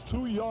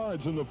 -2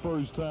 yards in the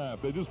first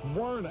half. They just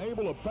weren't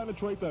able to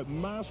penetrate that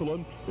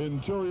Massillon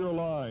interior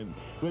line.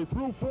 They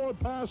threw 4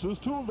 passes,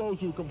 2 of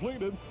those were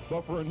completed,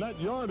 but for a net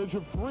yardage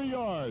of 3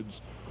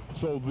 yards.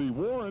 So the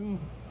Warren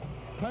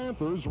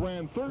Panthers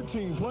ran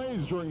 13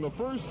 plays during the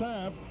first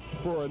half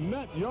for a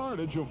net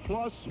yardage of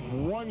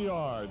 +1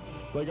 yard.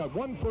 They got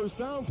 1 first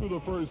down through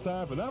the first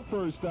half, and that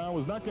first down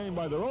was not gained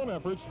by their own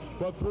efforts,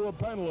 but through a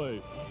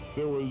penalty.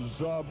 There was,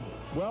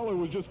 it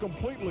was just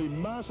completely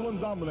Massillon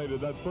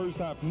dominated that first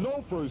half.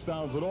 No first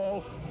downs at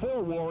all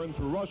for Warren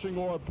through rushing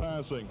or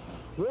passing.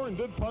 Warren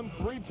did punt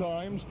 3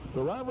 times.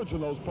 Their average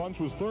in those punts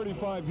was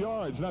 35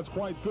 yards, and that's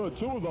quite good.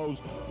 2 of those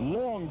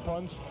long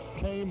punts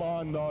came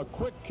on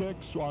quick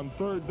kicks on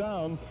 3rd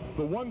down.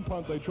 The 1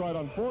 punt they tried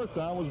on 4th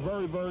down was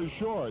very, very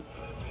short.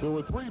 There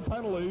were 3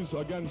 penalties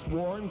against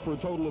Warren for a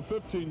total of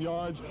 15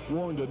 yards.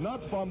 Warren did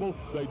not fumble.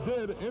 They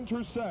did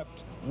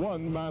intercept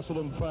 1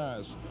 Massillon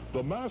pass.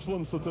 The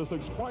Massillon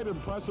statistics quite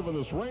impressive in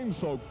this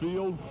rain-soaked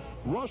field.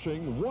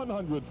 Rushing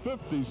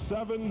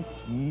 157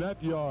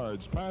 net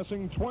yards,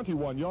 passing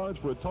 21 yards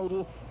for a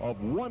total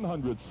of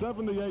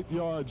 178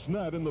 yards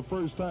net in the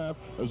first half,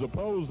 as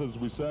opposed, as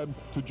we said,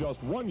 to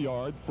just 1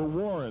 yard for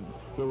Warren.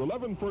 There were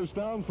 11 first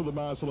downs for the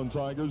Massillon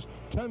Tigers,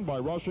 10 by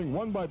rushing,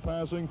 1 by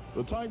passing.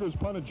 The Tigers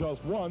punted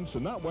just once,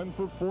 and that went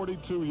for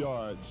 42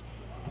 yards.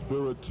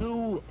 There were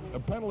 2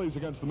 penalties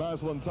against the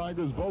Massillon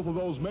Tigers, both of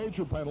those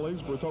major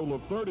penalties for a total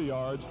of 30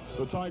 yards.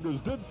 The Tigers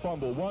did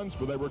fumble once,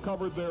 but they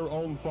recovered their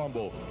own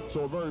fumble.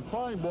 So a very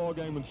fine ball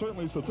game, and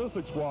certainly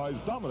statistics-wise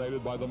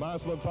dominated by the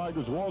Massillon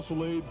Tigers, who also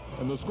lead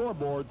in the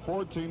scoreboard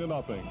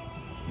 14-0.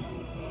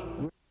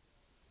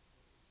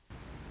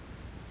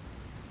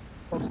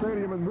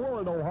 Stadium in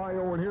Warren,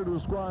 Ohio, and here to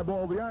describe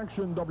all the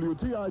action,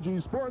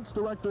 WTIG Sports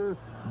Director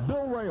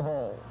Bill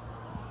Rahal.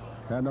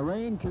 And the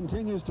rain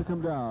continues to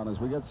come down as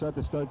we get set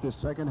to start this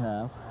second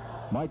half.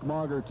 Mike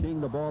Mauger teeing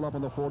the ball up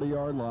on the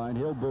 40-yard line.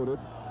 He'll boot it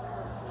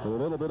with a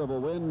little bit of a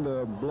wind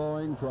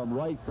blowing from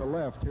right to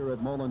left here at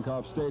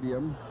Mollenkopf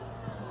Stadium.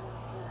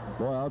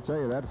 Boy, I'll tell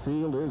you, that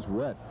field is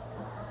wet.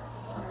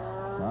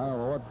 I don't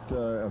know what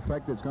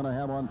effect it's going to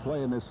have on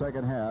play in this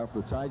second half.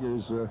 The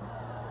Tigers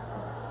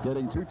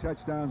getting 2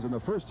 touchdowns in the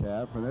first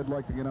half, and they'd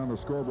like to get on the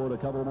scoreboard a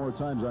couple more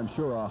times, I'm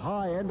sure. A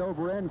high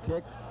end-over-end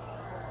kick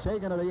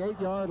taken to the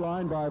 8-yard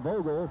line by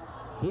Vogel.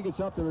 He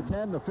gets up to the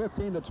 10, the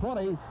 15, the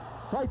 20,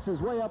 fights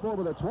his way up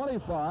over the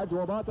 25 to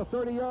about the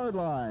 30-yard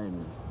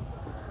line,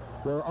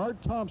 where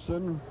Art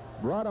Thompson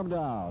brought him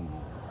down.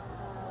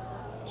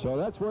 So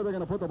that's where they're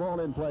going to put the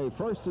ball in play.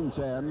 1st and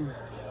 10.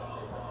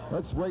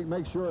 Let's wait,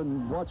 make sure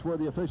and watch where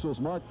the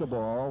officials mark the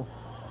ball.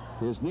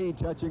 His knee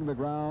touching the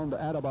ground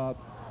at about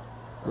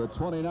the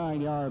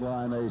 29-yard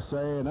line, they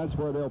say, and that's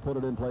where they'll put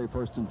it in play.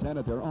 1st and 10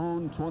 at their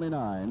own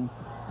 29.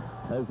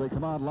 As they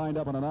come out lined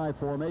up in an I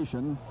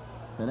formation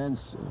and then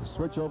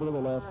switch over to the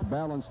left,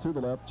 balance to the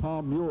left.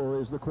 Tom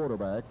Muir is the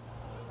quarterback.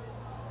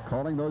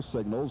 calling those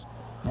signals.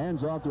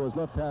 Hands off to his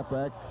left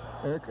halfback,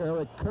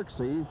 Eric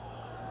Kirksey.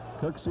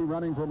 Kirksey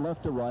running from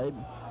left to right.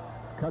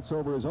 Cuts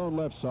over his own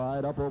left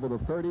side, up over the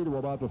 30 to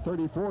about the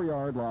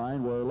 34-yard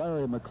line, where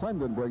Larry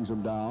McClendon brings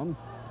him down.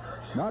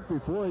 Not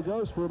before he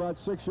goes for about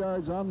 6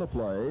 yards on the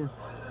play.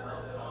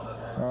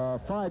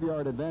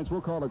 5-yard advance.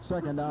 We'll call it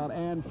second down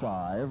and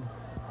 5.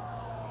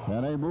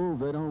 And they move.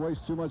 They don't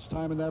waste too much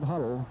time in that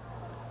huddle.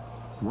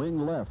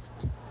 Wing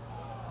left.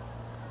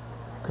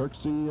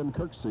 Kirksey and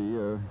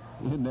Kirksey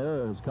in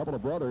there, his couple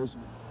of brothers,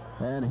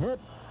 and hit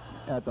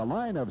at the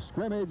line of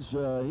scrimmage.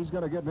 He's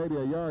going to get maybe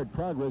a yard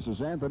progress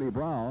as Anthony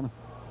Brown,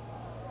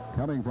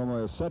 coming from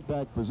a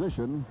setback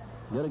position,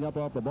 getting up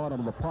off the bottom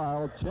of the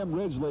pile. Tim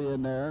Ridgely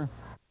in there.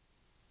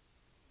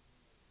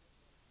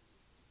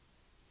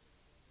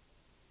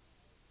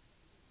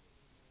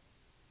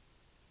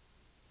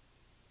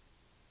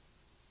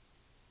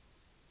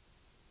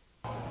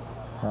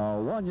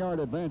 A 1-yard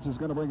advance is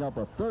going to bring up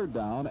a third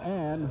down,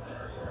 and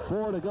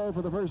 4 to go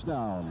for the first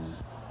down.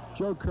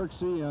 Joe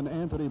Kirksey and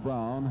Anthony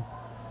Brown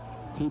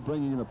keep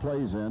bringing the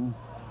plays in.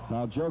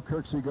 Now Joe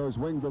Kirksey goes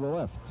wing to the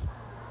left.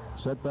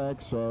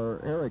 Setbacks are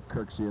Eric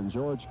Kirksey and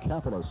George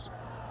Kapelis.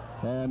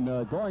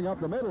 And going up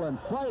the middle and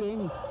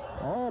fighting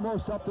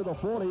almost up to the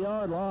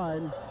 40-yard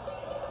line.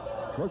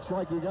 Looks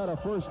like he got a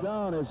first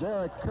down as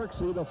Eric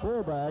Kirksey, the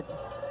fullback.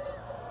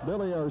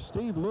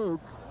 Steve Luke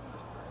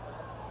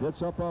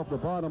gets up off the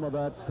bottom of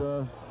that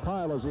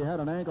pile as he had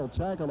an ankle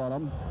tackle on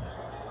him.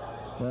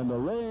 And the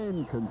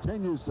rain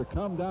continues to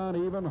come down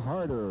even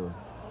harder.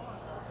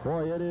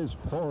 Boy, it is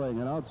pouring,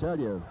 and I'll tell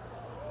you,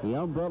 the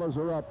umbrellas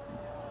are up.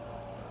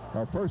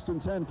 First and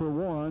 10 for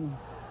Warren.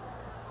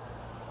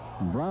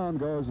 Brown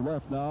goes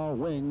left now,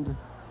 winged.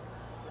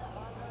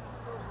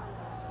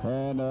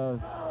 And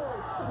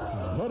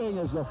hitting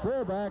is the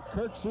fullback,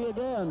 Kirksey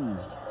again.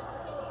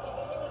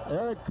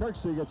 Eric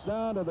Kirksey gets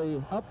down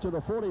to up to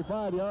the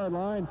 45-yard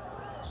line.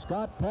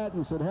 Scott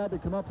Pattinson had to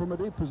come up from a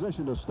deep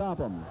position to stop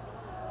him.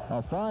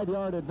 A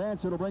 5-yard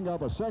advance. It'll bring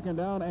up a second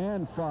down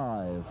and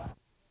 5.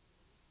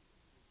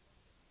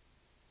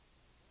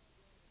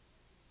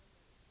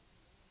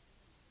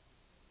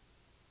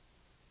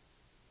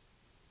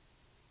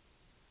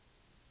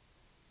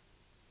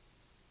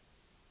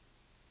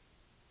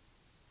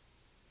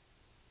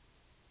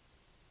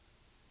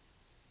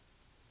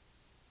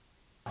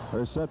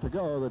 They're set to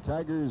go. The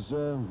Tigers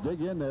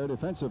dig in there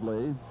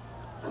defensively.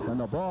 And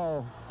the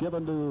ball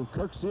given to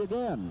Kirksey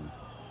again.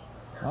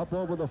 Up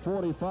over the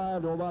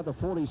 45 to about the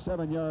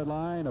 47-yard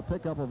line. A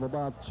pickup of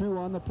about 2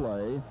 on the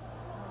play.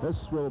 This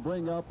will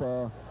bring up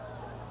a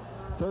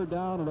third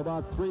down and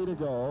about 3 to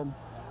go.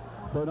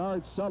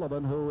 Bernard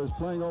Sullivan, who is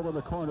playing over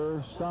the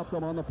corner, stopped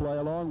them on the play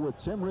along with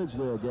Tim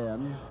Ridgely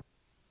again.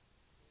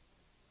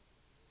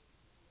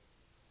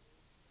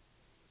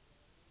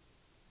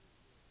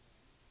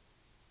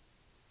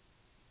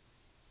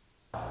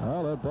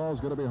 Well, that ball's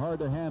going to be hard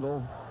to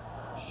handle.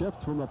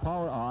 Shift from the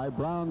power I.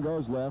 Brown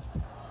goes left.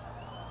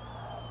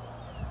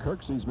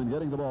 Kirksey's been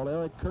getting the ball.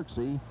 Eric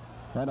Kirksey.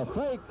 And a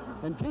fake,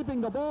 and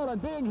keeping the ball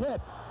and being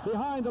hit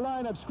behind the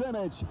line of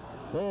scrimmage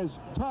is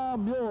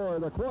Tom Muir,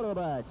 the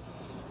quarterback.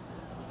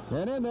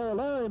 And in there,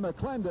 Larry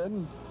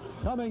McClendon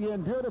coming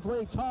in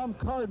beautifully. Tom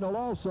Cardinal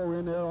also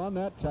in there on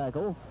that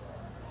tackle.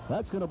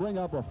 That's going to bring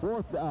up a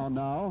 4th down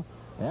now,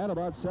 and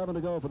about 7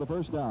 to go for the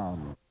first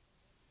down.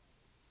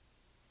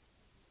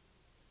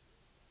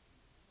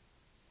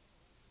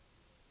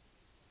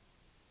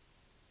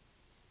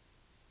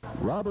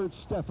 Robert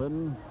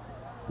Steffen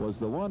was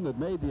the one that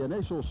made the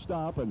initial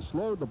stop and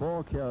slowed the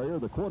ball carrier,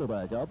 the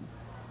quarterback, up.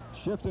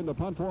 Shift into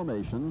punt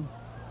formation.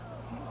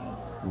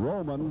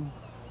 Roman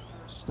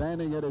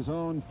standing at his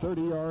own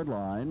 30-yard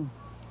line.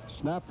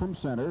 Snap from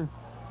center.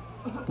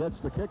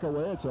 Gets the kick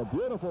away. It's a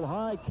beautiful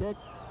high kick.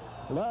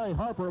 Larry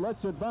Harper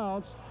lets it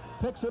bounce.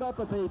 Picks it up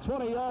at the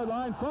 20-yard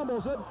line.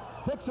 Fumbles it.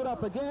 Picks it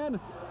up again.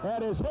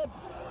 And is hit.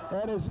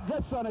 And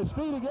gets on his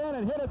feet again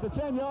and hit at the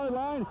 10-yard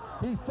line.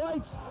 He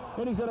fights.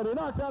 And he's going to be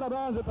knocked out of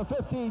bounds at the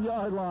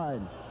 15-yard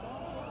line.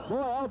 Boy,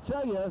 I'll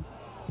tell you,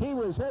 he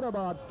was hit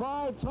about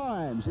 5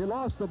 times. He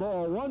lost the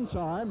ball 1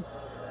 time,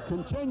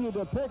 continued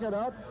to pick it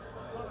up,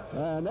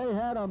 and they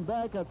had him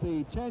back at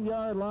the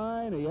 10-yard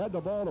line. He had the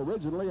ball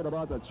originally at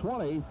about the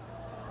 20,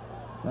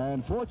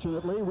 and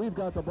fortunately, we've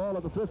got the ball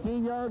at the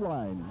 15-yard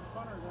line.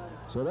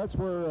 So that's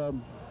where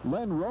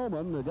Len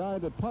Roman, the guy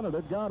that punted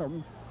it, got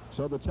him.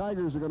 So the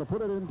Tigers are going to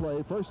put it in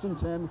play, 1st and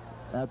 10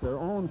 at their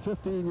own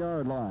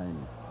 15-yard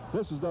line.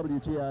 This is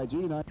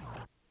WTIG.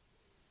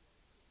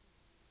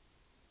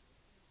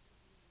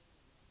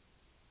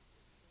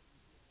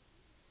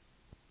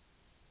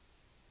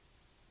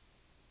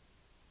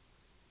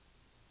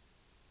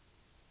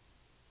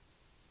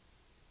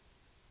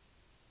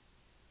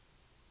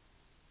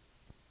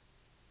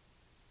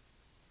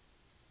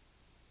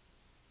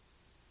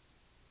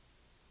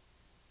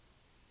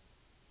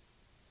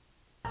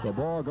 The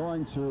ball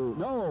going to,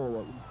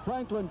 no,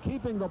 Franklin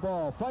keeping the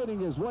ball, fighting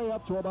his way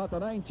up to about the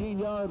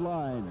 19-yard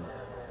line.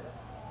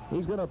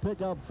 He's going to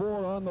pick up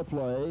 4 on the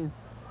play,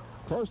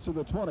 close to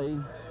the 20.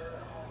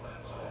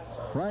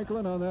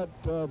 Franklin on that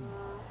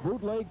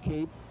bootleg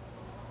keep.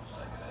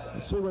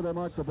 Let's see where they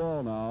mark the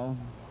ball now.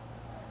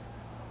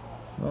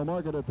 They'll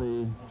mark it at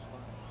the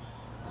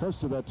close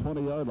to that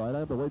 20-yard line. I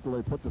have to wait till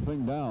they put the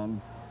thing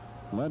down.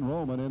 Len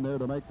Roman in there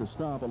to make the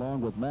stop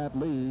along with Matt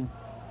Lee.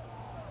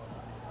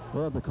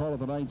 We'll have the call at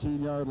the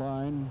 19-yard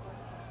line.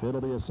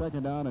 It'll be a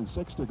 2nd down and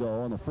 6 to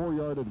go on the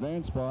 4-yard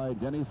advance by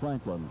Denny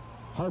Franklin.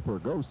 Harper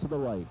goes to the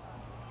right.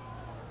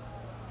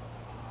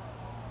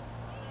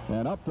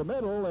 And up the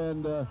middle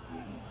and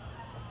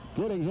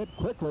getting hit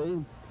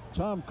quickly.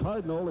 Tom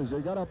Cardinal as they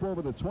got up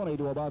over the 20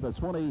 to about the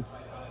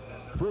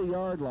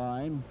 23-yard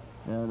line.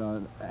 And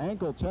an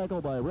ankle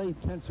tackle by Ray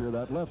Tenser,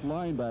 that left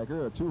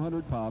linebacker, a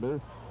 200-pounder.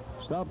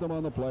 Stopped them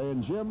on the play,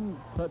 and Jim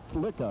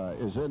Petlicka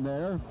is in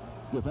there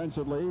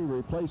defensively,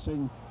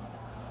 replacing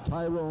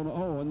Tyrone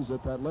Owens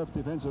at that left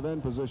defensive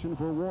end position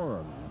for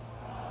Warren.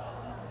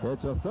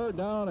 It's a 3rd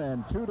down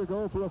and 2 to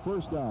go for a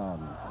 1st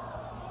down.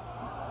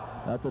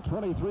 At the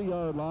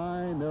 23-yard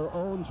line, their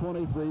own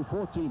 23,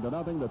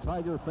 14-0. The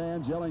Tiger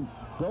fans yelling,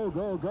 "Go,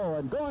 go, go!"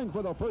 And going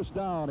for the 1st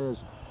down is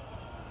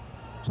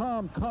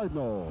Tom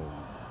Cardinal.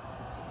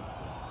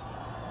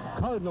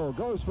 Cardinal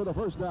goes for the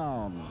 1st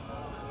down.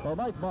 Well,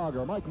 Mike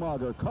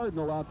Mauger,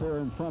 Cardinal out there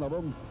in front of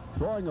him,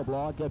 throwing a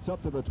block, gets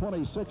up to the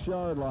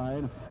 26-yard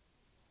line,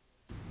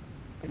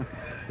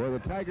 where the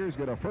Tigers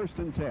get a 1st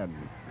and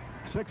 10.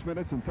 6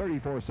 minutes and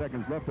 34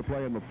 seconds left to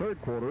play in the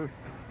 3rd quarter.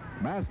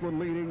 Massillon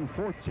leading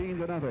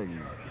 14-0.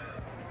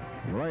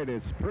 Right,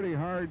 it's pretty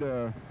hard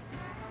to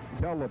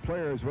tell the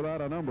players without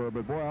a number,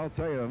 but boy, I'll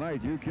tell you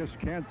tonight, you just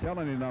can't tell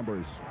any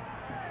numbers.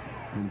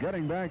 And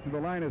getting back to the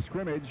line of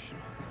scrimmage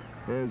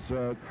is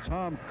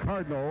Tom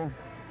Cardinal,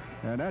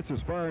 and that's as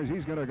far as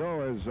he's going to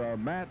go, as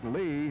Matt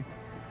Lee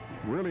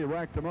really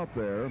racked him up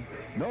there.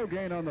 No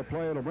gain on the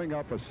play. It'll bring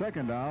up a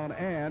 2nd down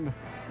and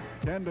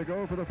 10 to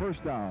go for the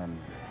 1st down.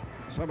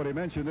 Somebody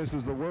mentioned this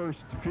is the worst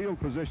field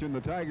position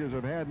the Tigers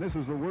have had, and this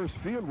is the worst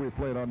field we've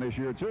played on this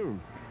year, too.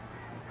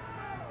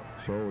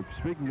 So,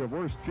 speaking of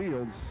worst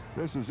fields,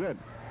 this is it.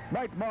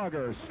 Mike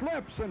Mauger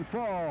slips and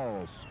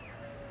falls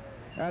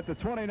at the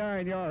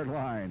 29-yard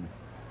line.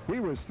 He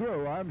was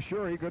through. I'm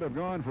sure he could have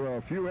gone for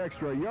a few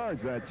extra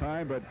yards that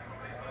time, but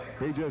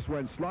he just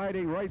went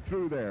sliding right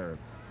through there.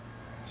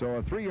 So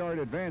a 3-yard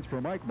advance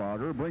for Mike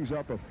Mauger brings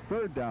up a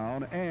 3rd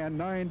down and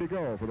 9 to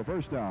go for the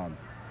 1st down.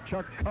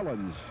 Chuck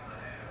Collins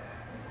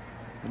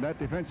in that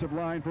defensive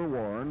line for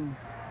Warren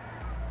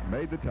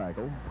made the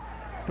tackle.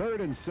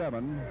 3rd and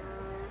 7.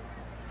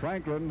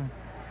 Franklin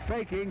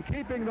faking,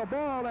 keeping the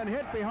ball, and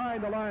hit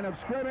behind the line of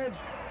scrimmage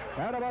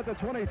at about the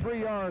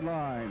 23-yard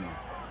line.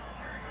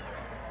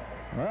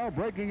 Well,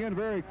 breaking in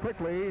very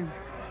quickly.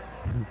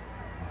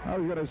 I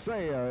was going to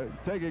say,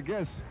 take a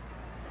guess.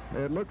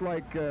 It looked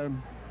like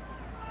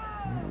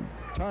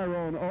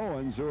Tyrone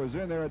Owens, who was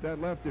in there at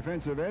that left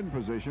defensive end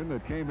position,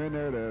 that came in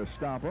there to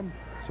stop him.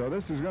 So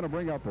this is going to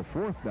bring up a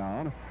 4th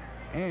down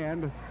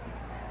and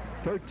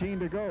 13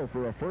 to go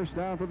for a 1st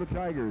down for the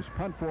Tigers.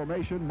 Punt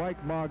formation,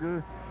 Mike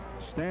Mauger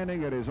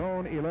standing at his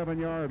own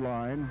 11-yard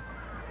line.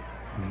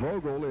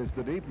 Vogel is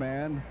the deep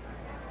man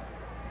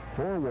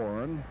for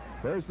Warren.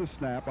 There's the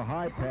snap, a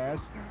high pass,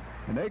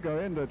 and they go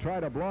in to try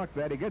to block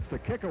that. He gets the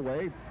kick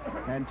away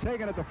and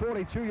taken at the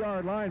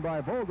 42-yard line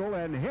by Vogel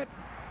and hit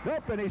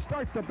up, and he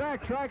starts to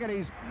backtrack, and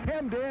he's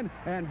hemmed in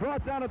and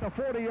brought down at the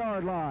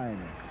 40-yard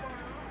line.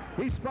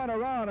 He spun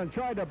around and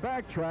tried to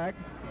backtrack,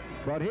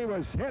 but he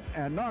was hit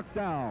and knocked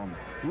down.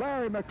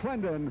 Larry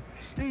McClendon,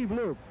 Steve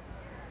Luke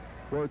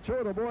were 2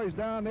 of the boys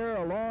down there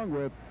along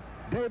with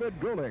David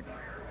Gulick.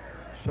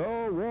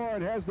 So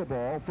Warren has the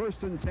ball,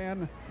 1st and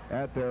 10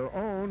 at their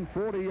own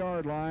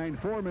 40-yard line.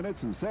 4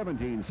 minutes and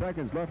 17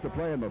 seconds left to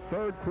play in the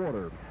 3rd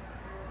quarter.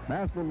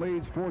 Massillon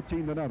leads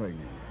 14-0.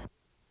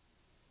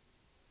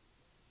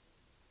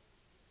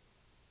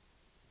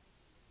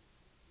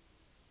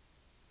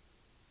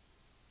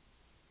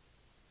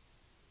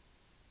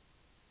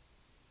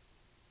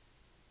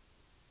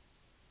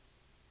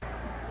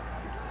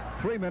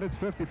 Three minutes,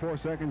 54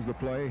 seconds to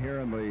play here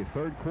in the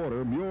 3rd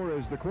quarter. Muir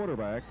is the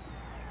quarterback.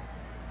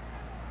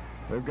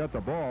 They've got the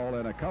ball,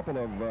 and a couple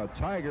of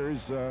Tigers.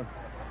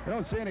 We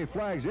don't see any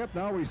flags yet.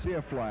 Now we see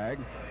a flag.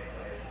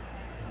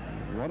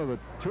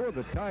 Two of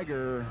the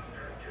Tiger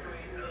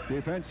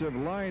defensive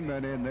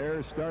linemen in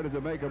there started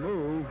to make a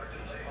move,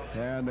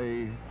 and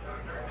the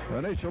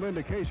initial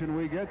indication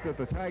we get that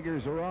the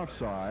Tigers are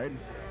offside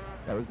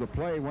as the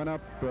play went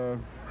up to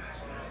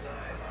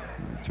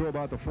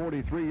about the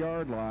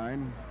 43-yard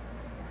line.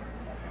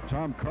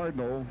 Tom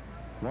Cardinal,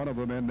 one of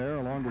them in there,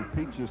 along with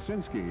Pete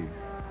Jasinski.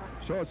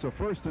 So it's a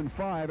 1st and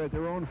 5 at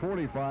their own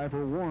 45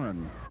 for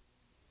Warren.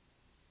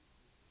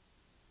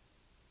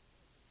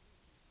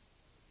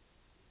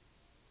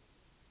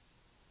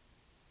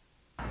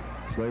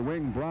 So they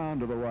wing Brown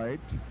to the right.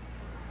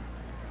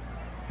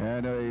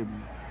 And a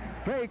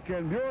fake,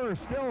 and Muir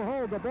still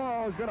holds the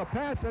ball. He's going to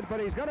pass it, but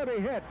he's going to be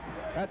hit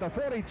at the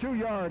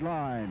 42-yard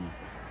line.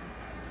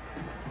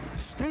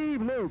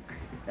 Steve Luke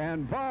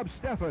and Bob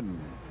Steffen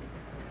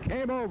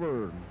came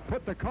over,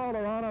 put the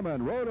collar on him,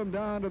 and rode him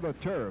down to the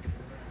turf.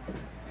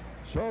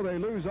 So they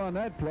lose on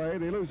that play.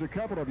 They lose a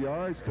couple of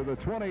yards to the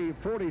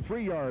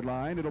 43-yard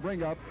line. It'll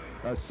bring up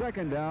a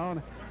second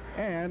down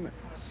and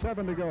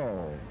 7 to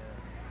go.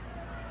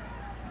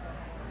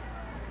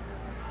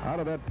 Out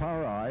of that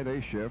power I, they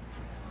shift.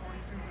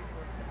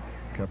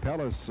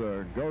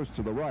 Capellas goes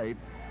to the right.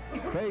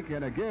 Fake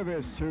and a give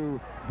is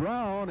to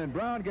Brown, and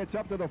Brown gets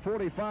up to the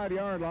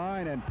 45-yard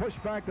line and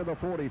pushed back to the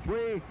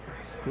 43.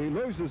 He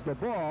loses the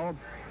ball,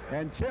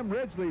 and Tim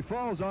Ridgely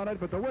falls on it,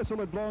 but the whistle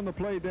had blown the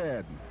play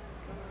dead.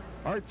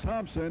 Art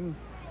Thompson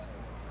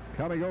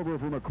coming over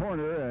from a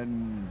corner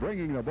and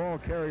bringing the ball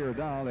carrier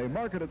down. They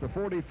mark it at the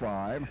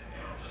 45,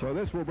 so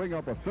this will bring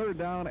up a third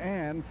down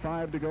and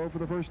 5 to go for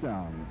the first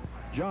down.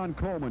 John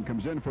Coleman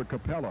comes in for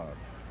Capella.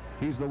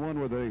 He's the one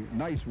with a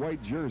nice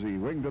white jersey,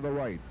 wing to the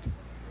right,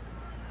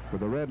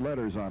 with the red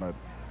letters on it.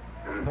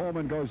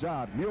 Coleman goes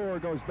out. Muir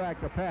goes back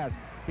to pass.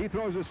 He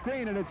throws a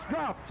screen, and it's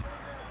dropped.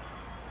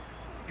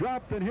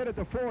 Dropped and hit at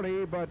the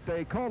 40, but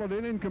they call it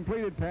an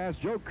incompleted pass.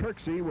 Joe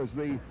Kirksey was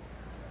the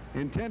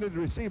intended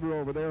receiver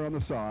over there on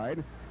the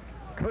side.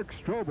 Kirk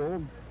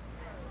Strobel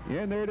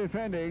in there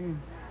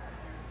defending.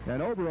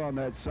 And over on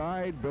that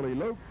side, Billy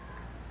Luke,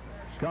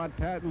 Scott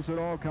Pattinson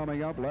all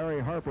coming up.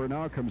 Larry Harper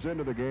now comes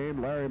into the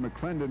game. Larry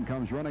McClendon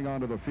comes running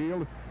onto the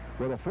field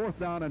with a 4th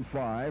down and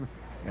 5.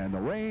 And the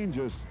rain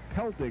just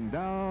pelting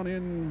down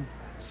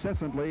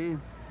incessantly.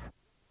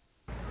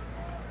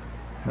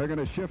 They're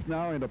going to shift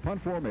now into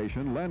punt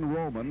formation. Len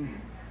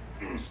Roman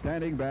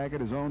standing back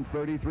at his own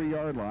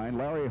 33-yard line.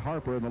 Larry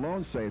Harper, the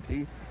lone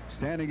safety,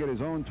 standing at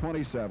his own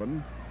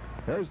 27.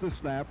 There's the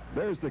snap.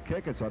 There's the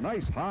kick. It's a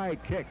nice high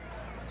kick.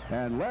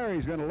 And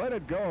Larry's going to let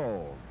it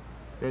go.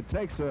 It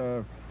takes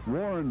a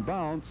Warren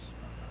bounce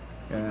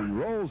and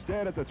rolls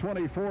dead at the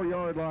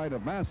 24-yard line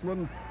of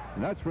Massillon.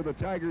 And that's where the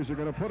Tigers are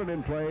going to put it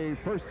in play.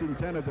 1st and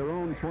 10 at their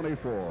own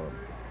 24.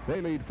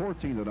 They lead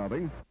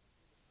 14-0.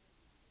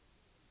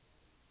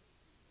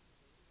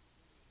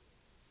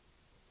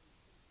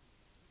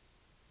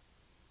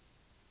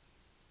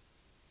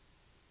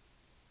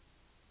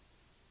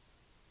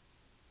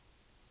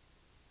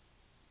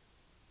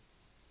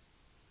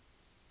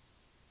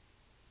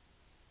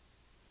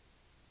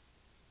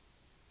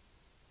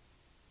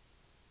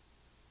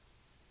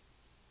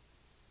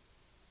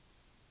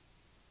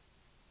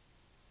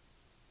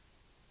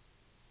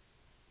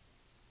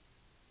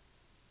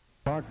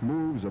 Clock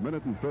moves, 1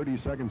 minute and 30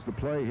 seconds to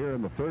play here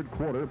in the 3rd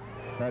quarter.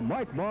 And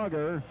Mike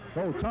Mauger,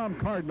 Tom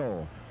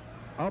Cardinal,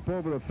 up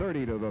over the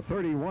 30 to the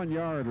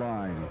 31-yard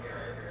line.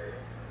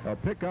 A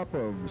pickup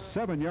of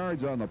 7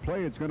 yards on the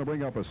play. It's going to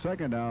bring up a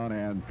second down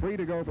and 3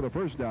 to go for the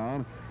first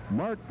down.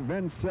 Mark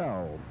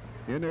Vencel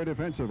in there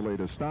defensively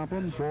to stop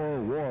him for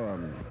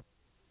Warren.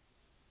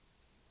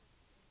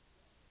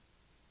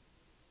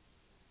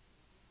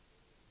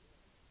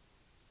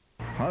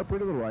 Harper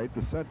to the right,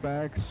 the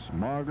setbacks,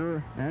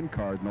 Mauger and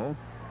Cardinal.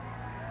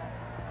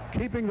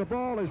 Keeping the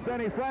ball is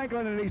Denny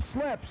Franklin, and he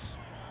slips.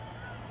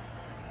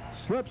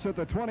 Slips at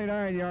the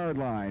 29-yard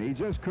line. He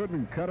just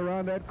couldn't cut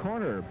around that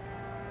corner.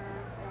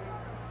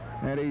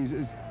 And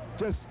he's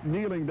just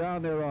kneeling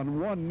down there on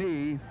one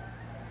knee,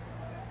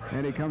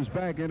 and he comes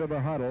back into the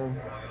huddle.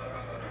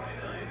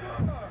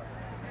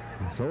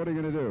 So what are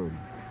you going to do?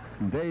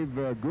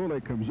 Dave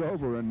Goulet comes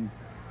over and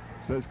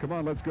says, come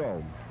on, let's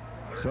go.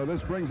 So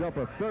this brings up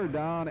a third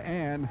down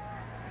and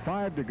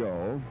 5 to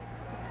go.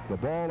 The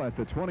ball at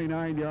the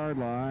 29-yard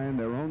line,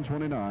 their own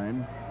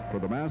 29, for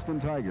the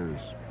Massillon Tigers.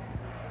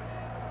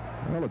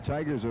 Well, the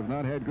Tigers have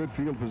not had good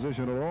field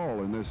position at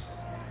all in this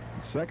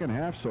second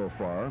half so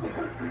far.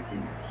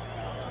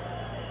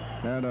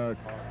 And a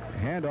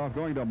handoff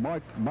going to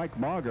Mike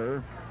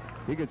Mauger.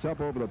 He gets up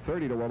over the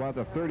 30 to about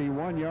the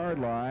 31-yard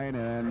line,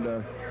 and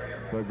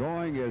the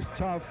going is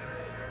tough.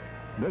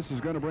 This is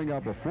going to bring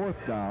up a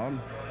 4th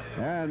down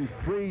and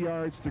 3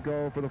 yards to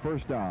go for the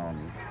first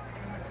down.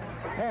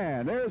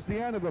 And there's the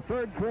end of the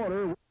 3rd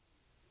quarter.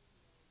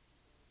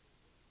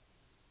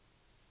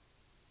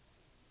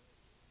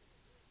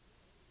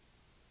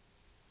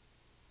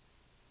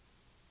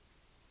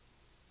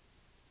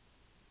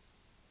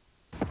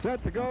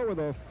 Set to go with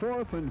a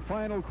 4th and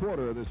final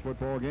quarter of this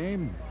football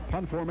game.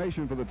 Punt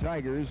formation for the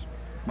Tigers.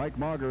 Mike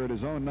Mauger at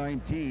his own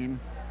 19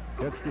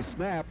 gets the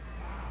snap,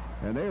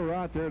 and they were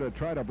out there to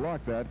try to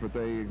block that, but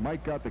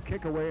Mike got the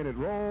kick away, and it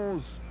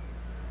rolls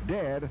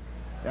dead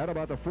at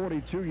about the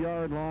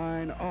 42-yard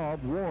line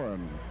of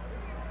Warren.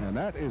 And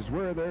that is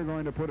where they're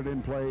going to put it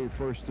in play,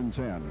 1st and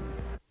 10.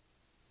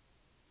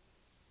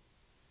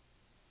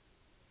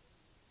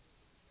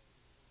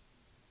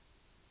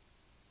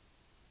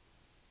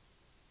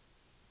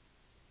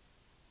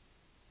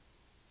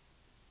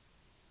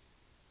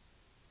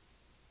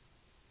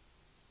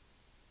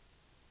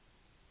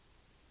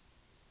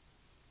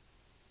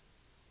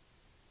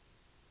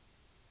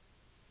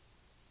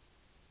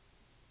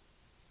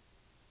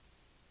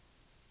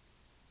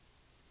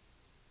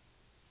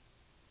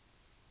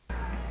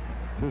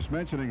 Just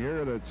mentioning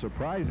here that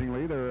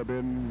surprisingly there have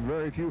been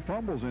very few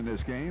fumbles in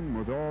this game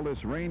with all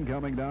this rain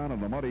coming down on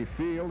the muddy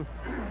field.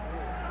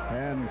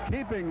 And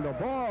keeping the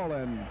ball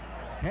and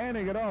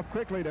handing it off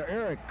quickly to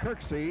Eric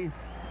Kirksey.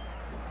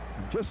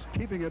 Just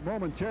keeping it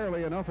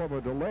momentarily enough of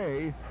a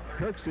delay.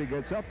 Kirksey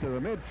gets up to the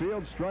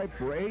midfield stripe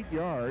for 8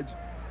 yards,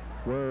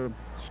 where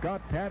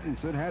Scott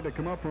Pattinson had to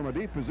come up from a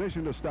deep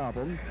position to stop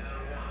him.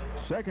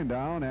 Second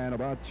down and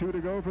about 2 to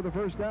go for the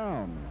first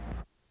down.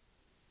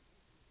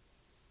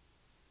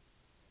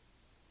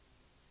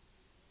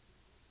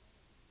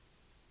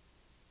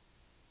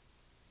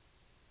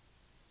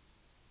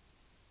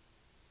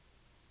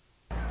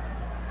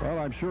 Well,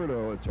 I'm sure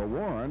to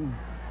Warren,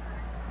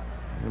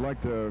 he'd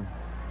like to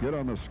get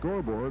on the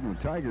scoreboard, and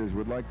the Tigers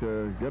would like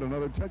to get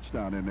another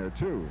touchdown in there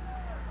too.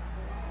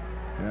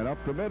 And up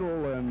the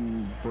middle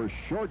and for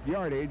short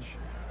yardage,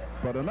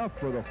 but enough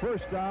for the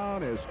first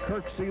down, is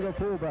Kirksey, the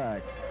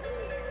fullback.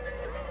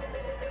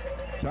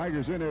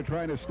 Tigers in there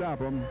trying to stop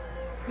him.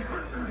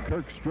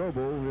 Kirk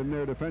Strobel in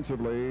there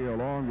defensively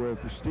along with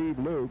Steve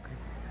Luke.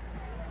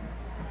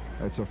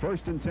 It's a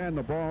 1st and 10,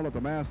 the ball at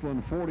the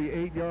Massillon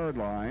 48-yard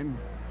line.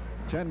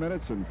 10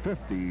 minutes and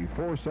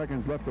 54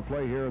 seconds left to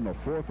play here in the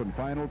 4th and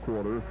final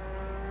quarter.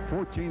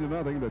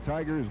 14-0, the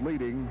Tigers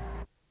leading.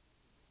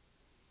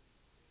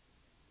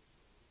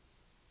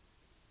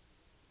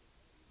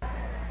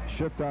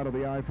 Shift out of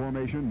the I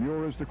formation.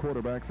 Muir is the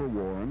quarterback for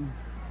Warren.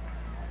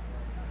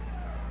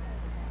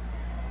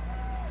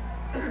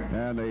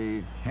 And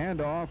the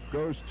handoff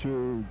goes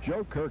to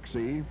Joe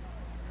Kirksey.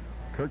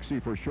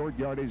 Kirksey for short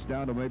yardage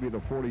down to maybe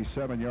the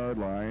 47-yard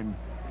line.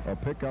 A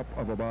pickup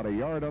of about a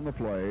yard on the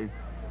play.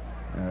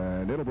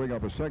 And it'll bring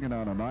up a 2nd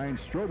down and 9.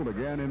 Strobel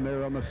again in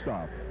there on the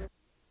stop.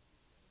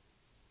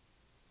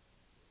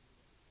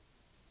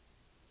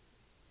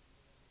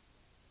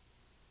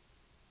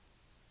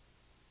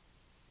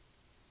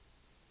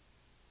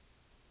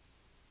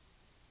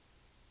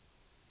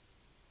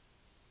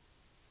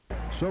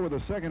 So with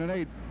the 2nd and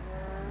 8,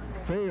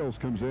 Fales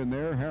comes in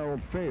there. Harold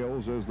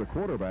Fales is the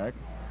quarterback.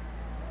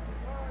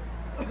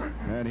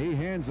 And he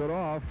hands it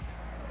off.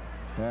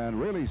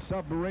 And really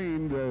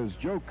submarined as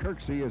Joe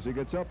Kirksey as he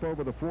gets up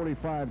over the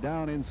 45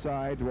 down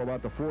inside to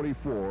about the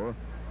 44.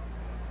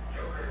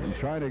 And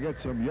trying to get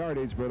some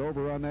yardage, but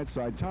over on that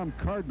side. Tom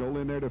Cardinal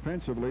in there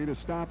defensively to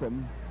stop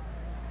him.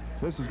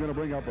 So this is going to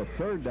bring up a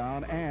 3rd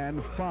down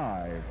and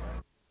 5.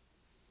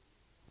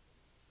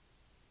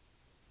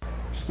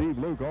 Steve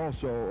Luke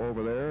also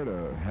over there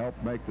to help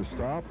make the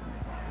stop.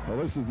 Well,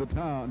 this is the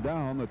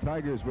down the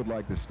Tigers would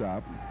like to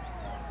stop.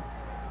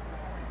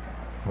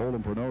 Hold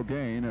him for no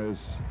gain as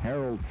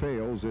Harold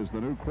Fales is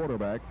the new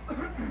quarterback.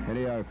 And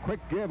a quick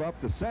give up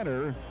the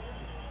center.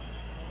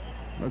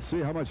 Let's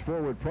see how much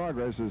forward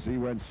progress as he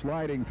went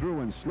sliding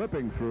through and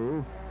slipping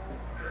through.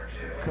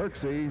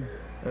 Kirksey,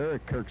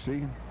 Eric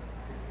Kirksey.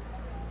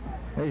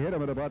 They hit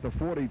him at about the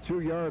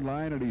 42-yard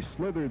line, and he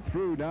slithered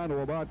through down to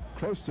about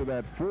close to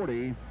that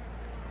 40.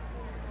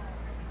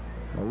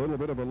 A little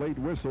bit of a late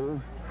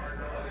whistle.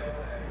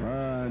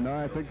 And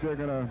I think they're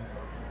going to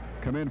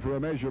come in for a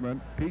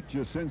measurement. Pete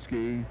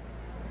Jasinski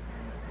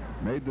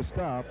made the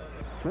stop.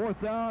 4th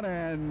down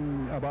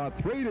and about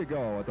 3 to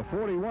go at the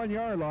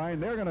 41-yard line.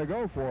 They're going to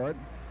go for it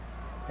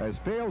as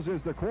Fales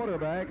is the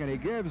quarterback, and he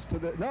gives to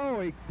the,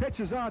 no, he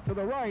pitches out to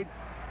the right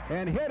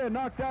and hit and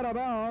knocked out of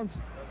bounds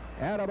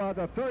at about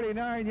the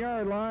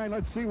 39-yard line.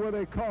 Let's see where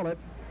they call it.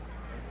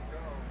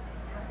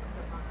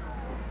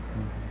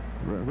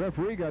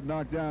 Referee got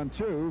knocked down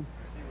too,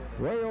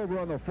 way over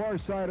on the far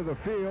side of the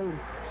field.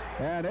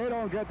 And they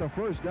don't get the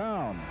first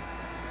down.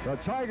 The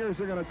Tigers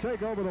are going to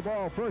take over the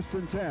ball, 1st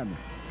and 10.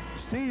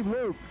 Steve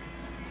Luke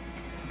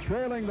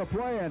trailing the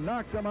play and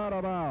knocked them out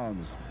of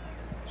bounds.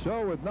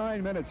 So with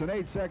 9 minutes and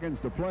 8 seconds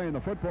to play in the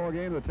football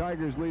game, the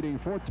Tigers leading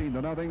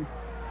 14-0.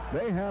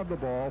 They have the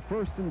ball,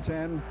 1st and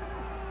 10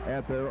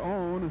 at their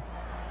own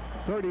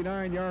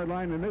 39-yard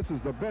line, and this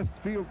is the best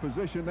field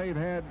position they've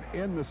had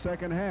in the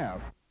second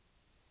half.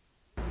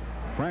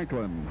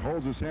 Franklin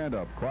holds his hand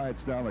up,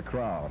 quiets down the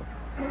crowd.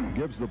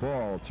 Gives the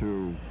ball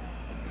to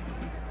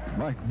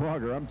Mike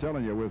Mauger. I'm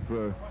telling you, with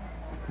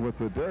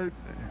the dirt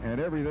and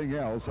everything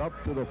else,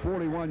 up to the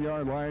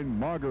 41-yard line,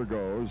 Mauger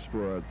goes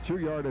for a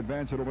 2-yard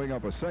advance. It'll bring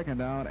up a 2nd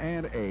down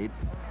and 8.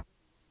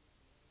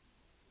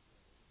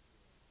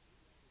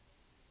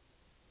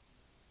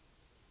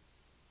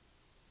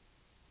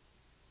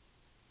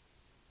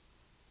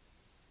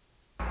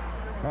 All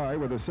right,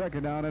 with a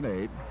 2nd down and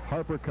 8,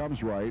 Harper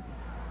comes right.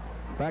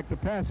 Back to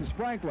pass is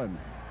Franklin.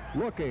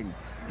 Looking.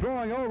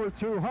 Throwing over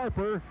to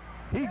Harper.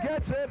 He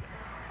gets it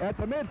at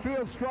the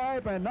midfield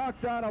stripe and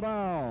knocked out of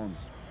bounds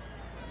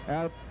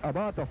at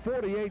about the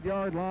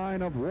 48-yard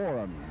line of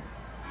Warren.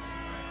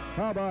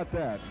 How about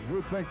that?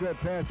 Who'd think that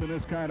pass in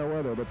this kind of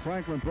weather? But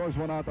Franklin throws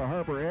one out to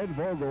Harper. Ed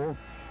Vogel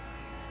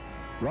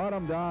brought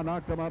him down,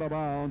 knocked him out of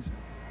bounds.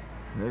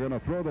 They're going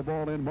to throw the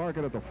ball in, mark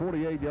it at the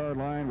 48-yard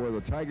line where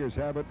the Tigers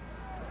have it.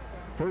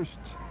 1st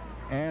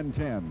and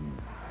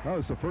 10. Well,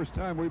 it's the first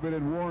time we've been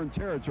in Warren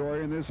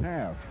territory in this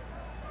half.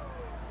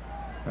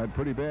 Had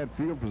pretty bad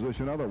field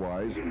position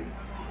otherwise.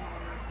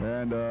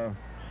 And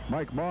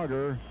Mike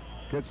Mauger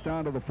gets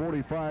down to the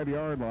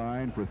 45-yard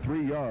line for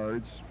 3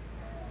 yards.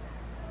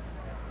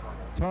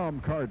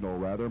 Tom Cardinal,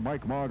 rather.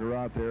 Mike Mauger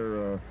out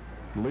there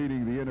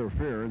leading the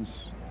interference.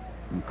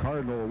 And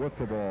Cardinal with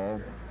the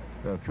ball.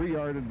 A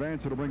 3-yard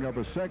advance. It'll bring up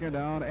a 2nd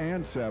down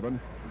and 7.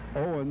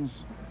 Owens,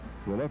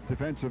 the left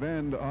defensive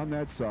end on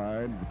that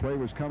side. The play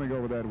was coming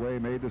over that way,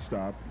 made the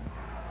stop.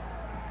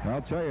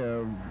 I'll tell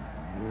you,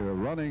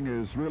 running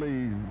is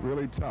really,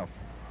 really tough.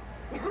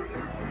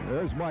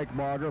 There's Mike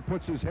Mauger,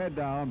 puts his head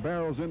down,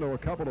 barrels into a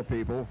couple of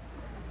people,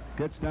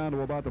 gets down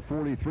to about the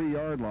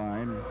 43-yard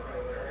line,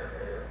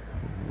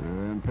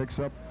 and picks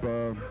up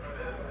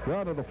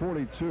down to the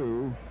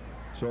 42.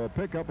 So a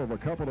pickup of a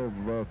couple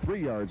of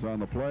 3 yards on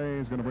the play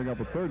is going to bring up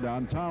a 3rd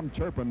down. Tom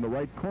Turpin, the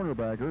right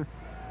cornerbacker,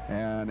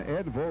 and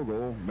Ed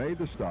Vogel made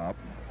the stop.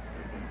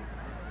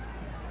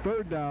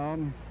 3rd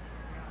down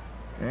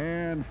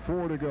and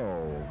 4 to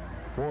go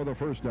for the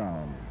 1st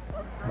down.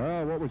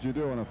 Well, what would you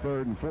do on a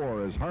 3rd and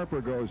 4 as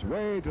Harper goes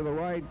way to the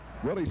right?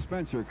 Willie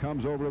Spencer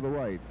comes over to the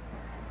right.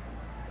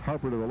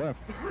 Harper to the left,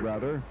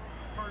 rather.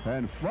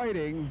 And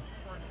fighting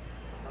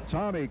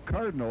Tommy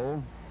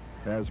Cardinal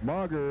as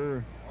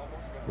Mauger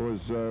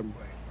was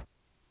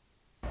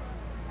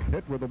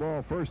hit with the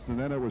ball first, and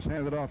then it was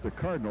handed off to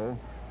Cardinal.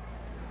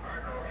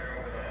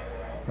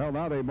 Well,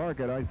 now they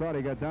mark it. I thought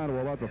he got down to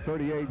about the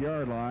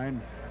 38-yard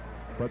line,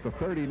 but the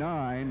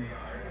 39.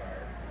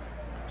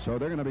 So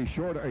they're going to be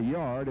short a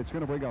yard. It's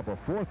going to bring up a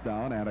 4th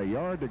down and a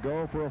yard to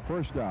go for a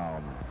 1st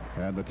down.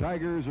 And the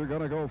Tigers are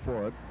going to go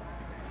for it.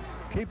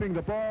 Keeping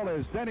the ball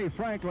is Denny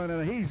Franklin,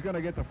 and he's going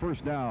to get the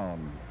 1st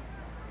down.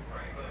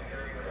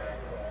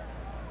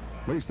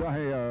 At least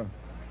I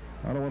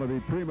don't want to be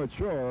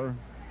premature.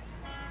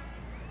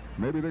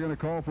 Maybe they're going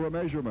to call for a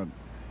measurement.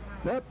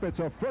 Yep, it's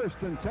a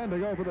 1st and 10 to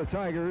go for the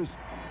Tigers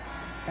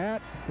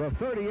at the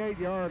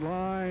 38-yard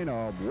line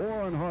of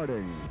Warren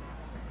Harding.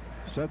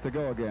 Set to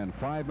go again.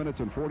 5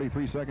 minutes and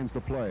 43 seconds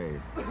to play.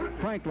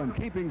 Franklin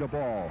keeping the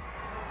ball.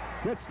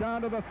 Gets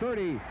down to the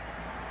 30.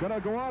 Going to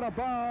go out of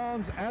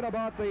bounds at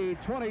about the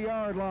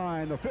 20-yard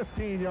line, the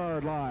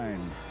 15-yard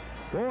line.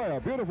 Boy, a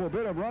beautiful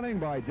bit of running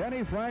by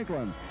Denny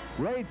Franklin.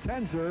 Ray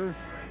Tenzer,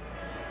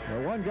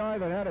 the one guy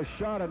that had a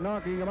shot at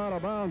knocking him out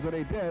of bounds, and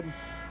he did.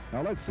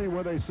 Now let's see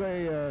where they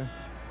say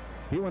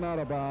he went out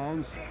of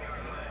bounds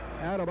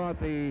at about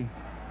the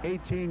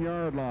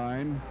 18-yard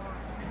line.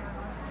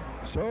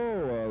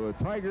 So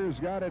the Tigers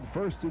got it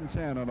 1st and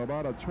 10 on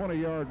about a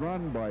 20-yard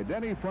run by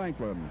Denny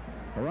Franklin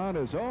around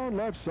his own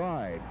left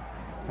side.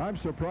 I'm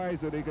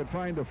surprised that he could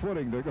find the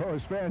footing to go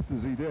as fast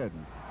as he did.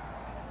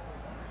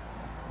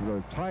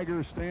 The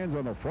Tiger stands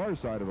on the far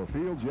side of the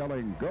field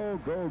yelling, "Go,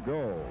 go,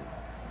 go."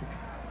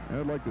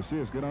 I'd like to see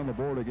us get on the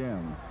board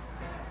again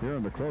here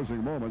in the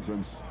closing moments,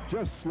 and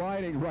just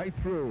sliding right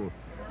through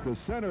the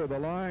center of the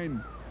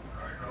line,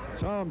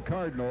 Tom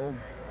Cardinal.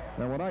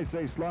 And when I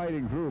say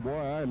sliding through, boy,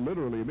 I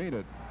literally mean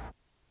it.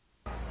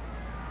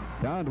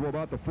 Down to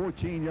about the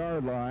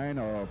 14-yard line,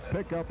 a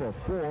pickup of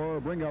 4,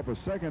 bring up a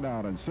 2nd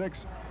down and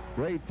 6.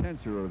 Ray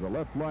Tenzer, the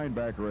left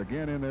linebacker,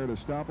 again in there to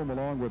stop him,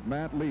 along with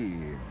Matt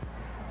Lee.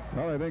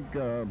 Well, I think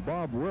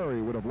Bob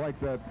Wary would have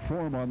liked that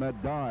form on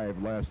that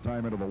dive last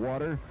time into the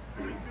water.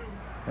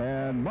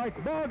 And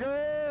Mike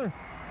Mauger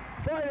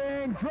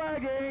fighting,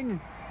 dragging,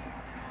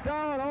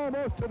 down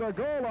almost to the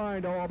goal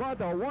line, to about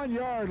the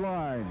 1-yard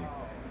line.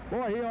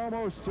 Boy, he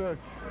almost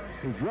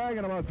is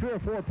dragging about 3 or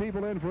 4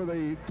 people in for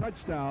the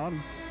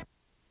touchdown.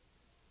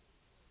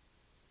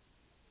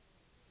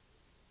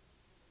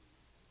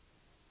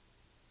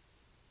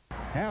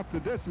 Half the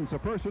distance, a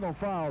personal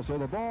foul, so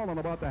the ball on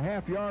about the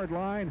half-yard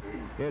line.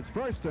 It's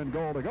 1st and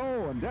goal to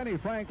go, and Denny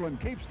Franklin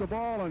keeps the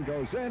ball and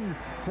goes in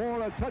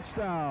for a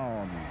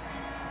touchdown.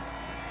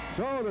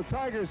 So the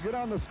Tigers get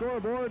on the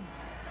scoreboard.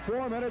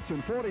 4 minutes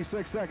and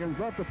 46 seconds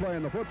left to play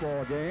in the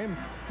football game,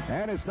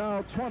 and it's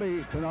now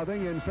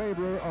 20-0 in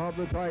favor of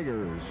the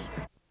Tigers.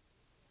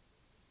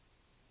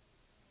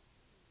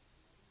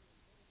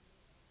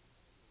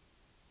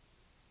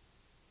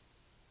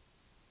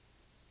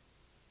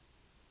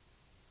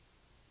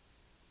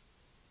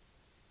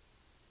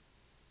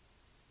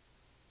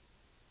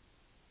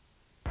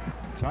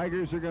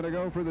 Tigers are going to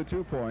go for the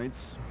 2 points.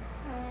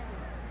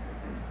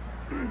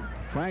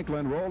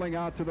 Franklin rolling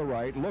out to the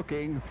right,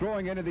 looking,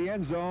 throwing into the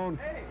end zone.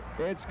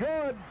 It's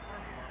good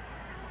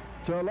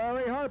to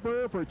Larry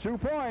Harper for 2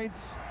 points.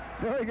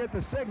 There you get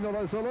the signal.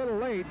 It's a little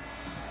late.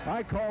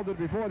 I called it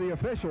before the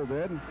official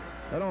did.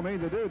 I don't mean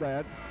to do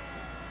that.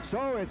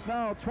 So it's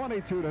now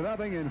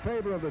 22-0 in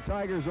favor of the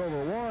Tigers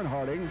over Warren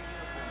Harding,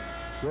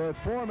 with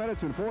 4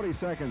 minutes and 40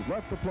 seconds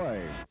left to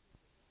play.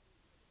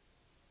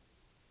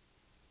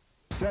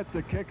 Set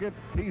to kick it,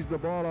 tees the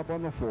ball up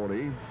on the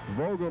 40.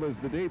 Vogel is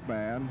the deep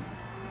man.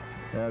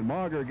 And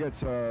Mauger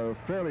gets a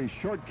fairly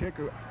short kick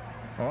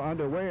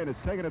underway, and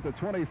it's taken at the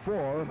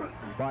 24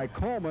 by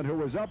Coleman, who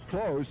was up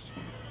close.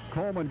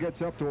 Coleman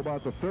gets up to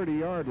about the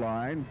 30-yard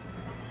line.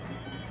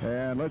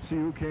 And let's see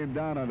who came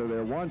down under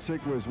there.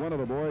 Wansick was one of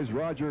the boys,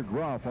 Roger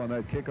Groff, on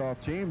that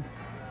kickoff team.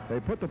 They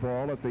put the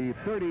ball at the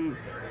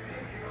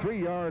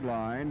 33-yard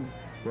line,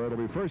 where it'll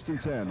be 1st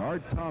and 10.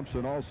 Art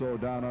Thompson also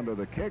down under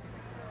the kick.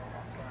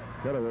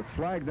 Got a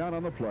flag down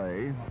on the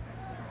play.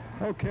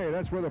 Okay,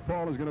 that's where the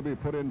ball is going to be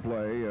put in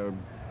play.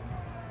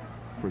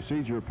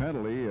 Procedure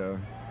penalty.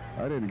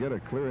 I didn't get a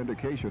clear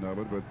indication of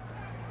it, but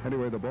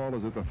anyway, the ball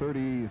is at the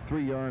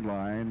 33-yard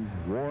line.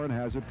 Warren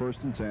has it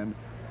 1st and 10.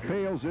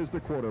 Fales is the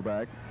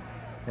quarterback,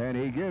 and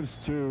he gives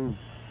to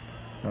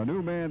a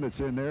new man that's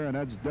in there, and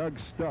that's Doug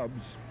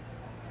Stubbs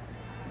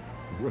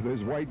with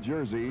his white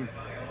jersey.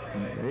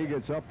 He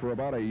gets up for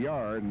about a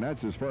yard, and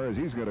that's as far as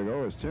he's going to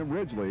go. As Tim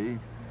Ridgely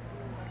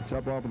gets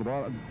up off of the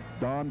bottom.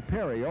 Don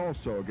Perry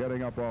also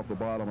getting up off the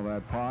bottom of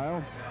that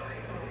pile.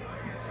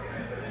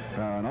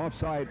 An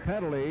offside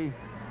penalty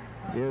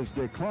is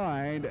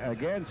declined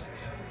against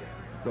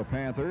the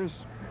Panthers.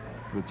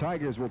 The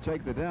Tigers will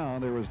take the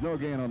down. There was no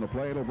gain on the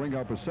play. It'll bring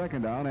up a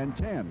 2nd down and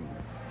 10.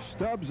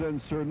 Stubbs and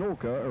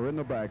Cernulka are in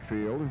the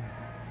backfield.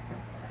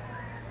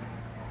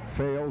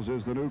 Fales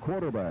is the new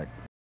quarterback.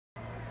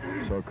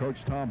 So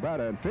Coach Tom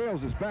Batta, and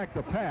Fales is back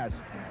to pass.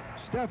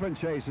 Steffen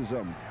chases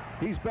him.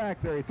 He's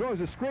back there. He throws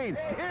a screen.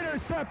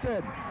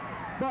 Intercepted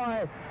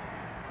by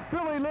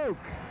Billy Luke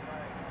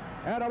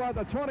at about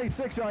the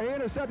 26-yard. He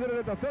intercepted it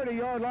at the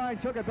 30-yard line,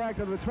 took it back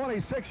to the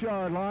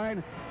 26-yard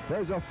line.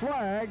 There's a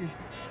flag.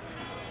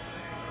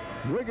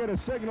 We get a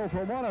signal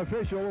from one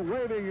official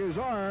waving his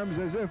arms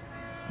as if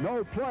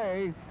no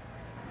play.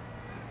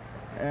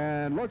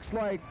 And looks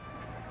like,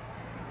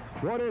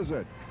 what is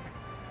it?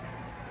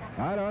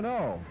 I don't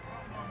know.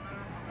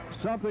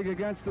 Something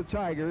against the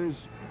Tigers.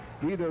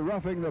 Either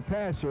roughing the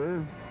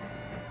passer.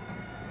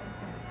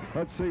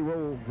 Let's see,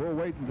 we'll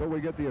wait until we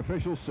get the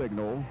official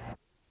signal.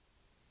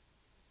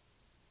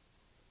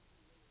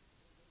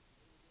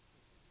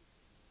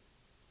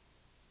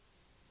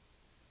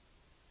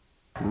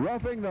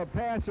 Roughing the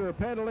passer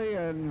penalty,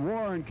 and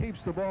Warren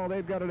keeps the ball.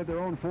 They've got it at their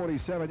own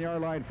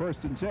 47-yard line,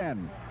 1st and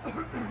 10.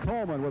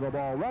 Coleman with the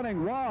ball,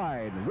 running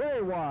wide,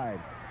 way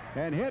wide,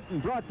 and hit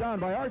and brought down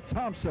by Art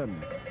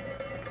Thompson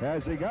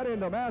as he got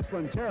into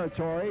Massillon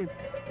territory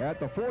at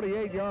the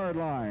 48-yard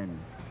line.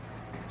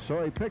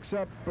 So he picks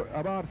up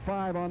about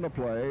 5 on the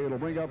play. It'll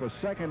bring up a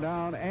 2nd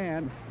down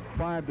and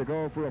 5 to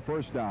go for a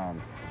 1st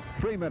down.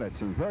 3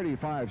 minutes and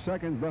 35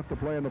 seconds left to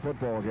play in the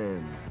football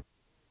game.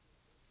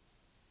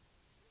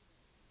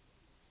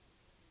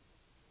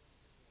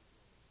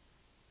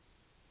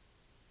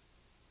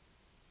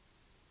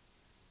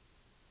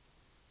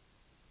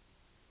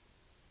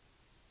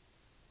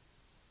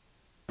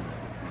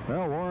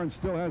 Well, Warren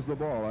still has the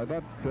ball. I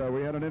thought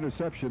we had an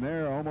interception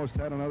there. Almost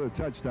had another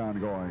touchdown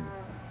going.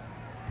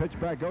 Pitch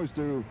back goes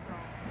to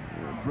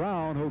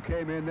Brown, who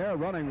came in there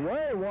running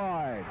way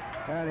wide.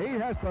 And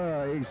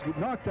he's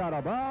knocked out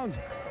of bounds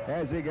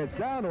as he gets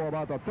down to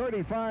about the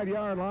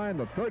 35-yard line,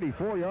 the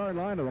 34-yard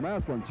line of the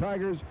Massillon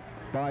Tigers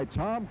by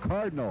Tom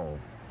Cardinal.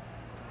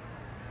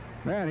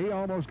 Man, he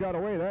almost got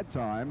away that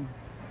time.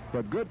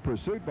 But good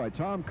pursuit by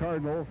Tom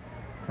Cardinal.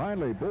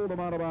 Finally pulled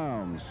him out of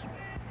bounds.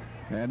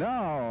 And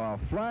now a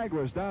flag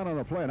was down on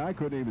the play, and I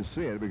couldn't even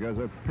see it because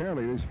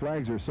apparently these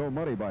flags are so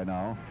muddy by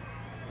now.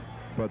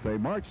 But they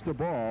marched the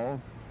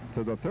ball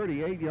to the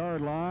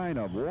 38-yard line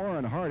of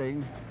Warren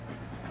Harding.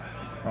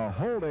 A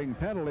holding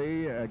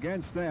penalty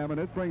against them, and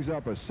it brings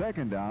up a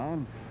 2nd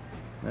down.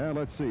 And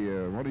let's see,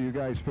 what do you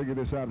guys figure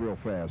this out real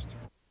fast?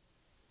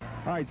 All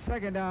right,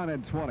 2nd down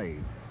and 20.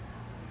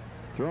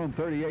 Thrown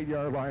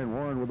 38-yard line,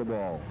 Warren with the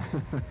ball.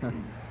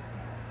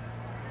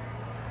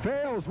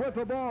 Fales with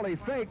the ball, he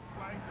faked.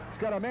 He's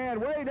got a man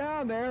way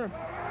down there,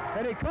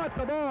 and he caught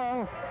the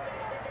ball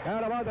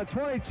at about the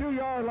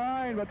 22-yard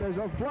line, but there's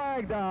a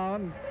flag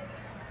down.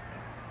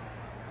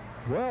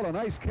 Well, a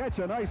nice catch,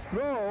 a nice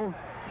throw.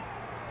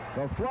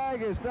 The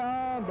flag is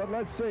down, but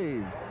let's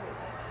see.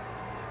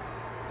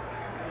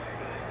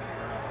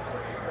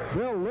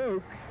 Bill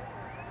Luke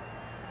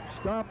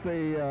stopped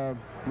the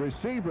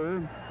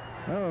receiver.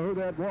 I don't know who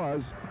that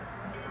was.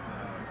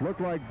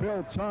 Looked like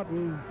Bill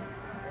Taunton.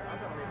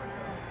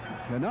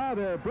 And now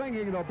they're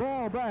bringing the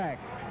ball back.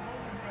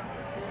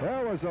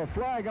 There was a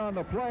flag on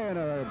the play and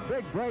a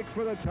big break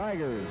for the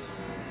Tigers.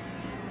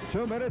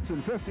 2 minutes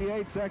and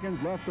 58 seconds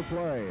left to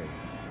play.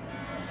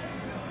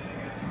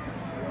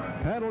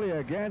 Penalty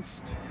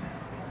against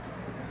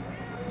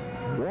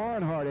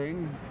Warren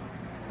Harding.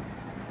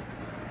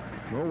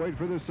 We'll wait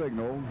for the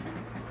signal.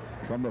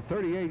 From the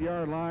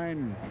 38-yard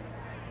line,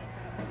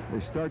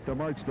 they start to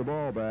march the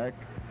ball back.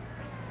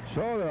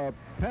 So the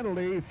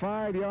penalty,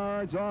 5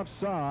 yards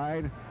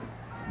offside,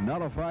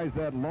 nullifies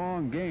that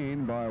long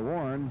gain by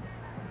Warren.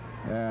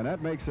 And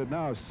that makes it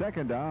now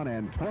 2nd down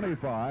and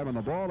 25, and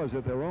the ball is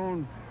at their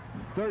own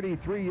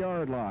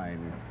 33-yard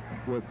line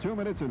with 2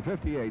 minutes and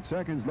 58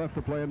 seconds left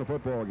to play in the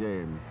football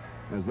game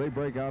as they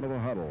break out of the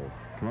huddle,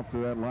 come up to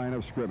that line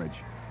of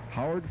scrimmage.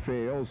 Howard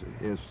Fales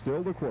is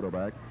still the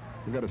quarterback.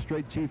 We've got a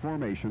straight T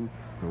formation.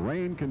 The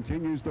rain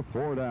continues to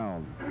pour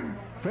down.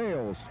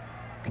 Fales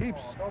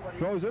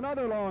throws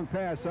another long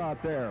pass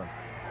out there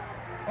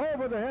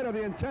over the head of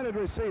the intended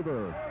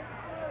receiver.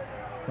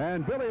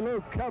 And Billy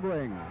Luke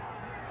covering.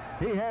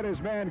 He had his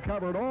man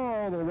covered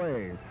all the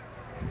way.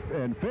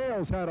 And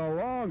Fales had a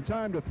long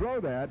time to throw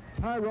that.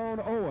 Tyrone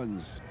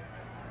Owens,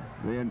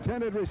 the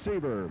intended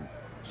receiver,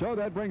 So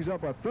that brings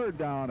up a 3rd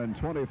down and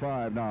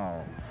 25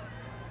 now.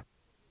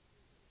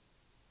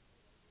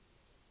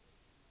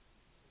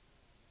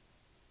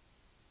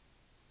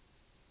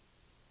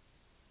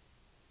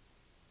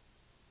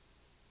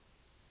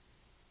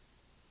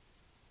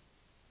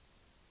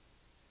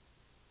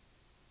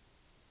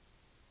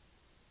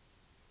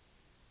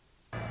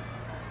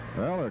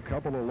 Well, a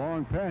couple of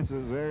long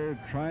passes. They're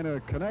trying to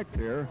connect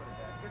here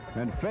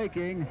and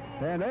faking,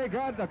 and they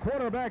got the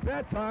quarterback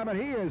that time, and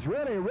he is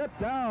really ripped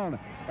down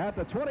at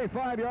the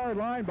 25-yard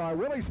line by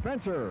Willie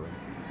Spencer.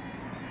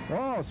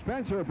 Oh,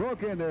 Spencer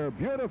broke in there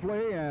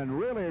beautifully and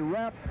really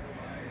wrapped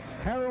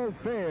Harold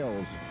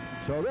Fales.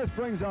 So this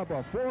brings up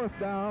a 4th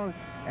down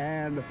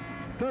and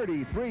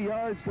 33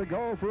 yards to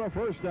go for a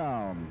 1st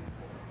down.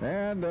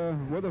 And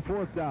with a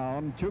 4th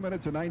down, 2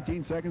 minutes and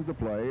 19 seconds to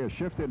play, a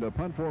shift into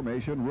punt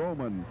formation.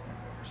 Roman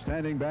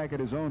standing back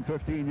at his own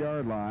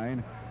 15-yard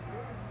line.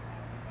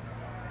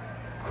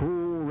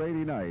 Cool,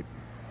 rainy night.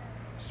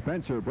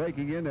 Spencer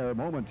breaking in there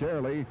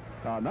momentarily.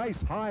 A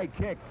nice high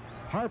kick.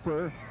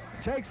 Harper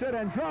takes it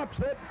and drops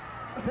it.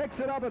 Picks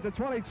it up at the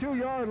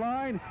 22-yard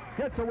line.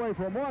 Gets away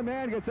from one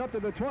man, gets up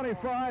to the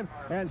 25,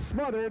 and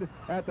smothered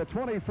at the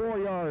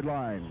 24-yard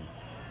line.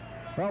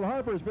 Well,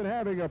 Harper's been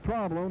having a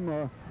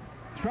problem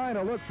trying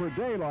to look for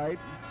daylight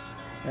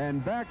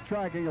and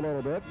backtracking a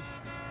little bit.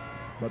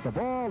 But the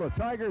ball, the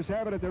Tigers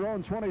have it at their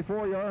own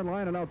 24-yard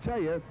line, and I'll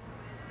tell you,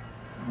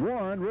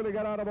 Warren really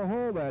got out of a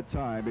hole that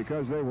time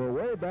because they were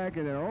way back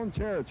in their own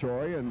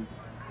territory, and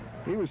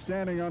he was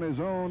standing on his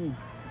own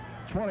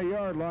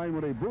 20-yard line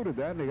when he booted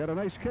that, and he got a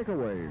nice kick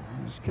away.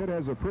 This kid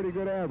has a pretty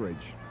good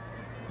average.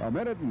 1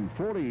 minute and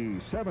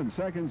 47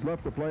 seconds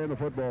left to play in the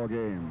football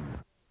game.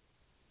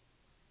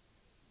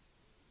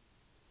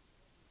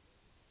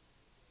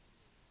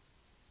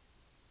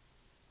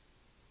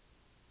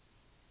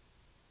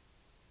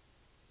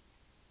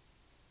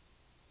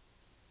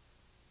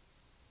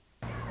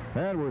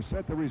 And we're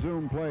set to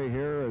resume play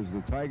here as the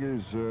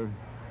Tigers,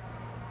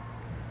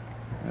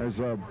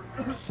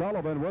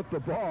 Sullivan with the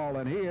ball,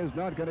 and he is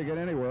not going to get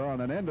anywhere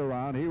on an end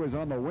around. He was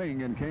on the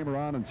wing and came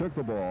around and took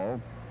the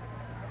ball.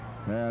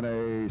 And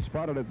they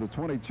spotted at the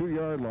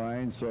 22-yard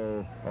line,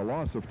 so a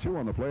loss of 2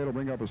 on the play. It'll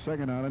bring up a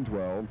 2nd down and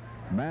 12.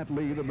 Matt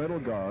Lee, the middle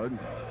guard,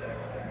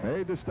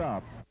 made the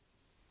stop.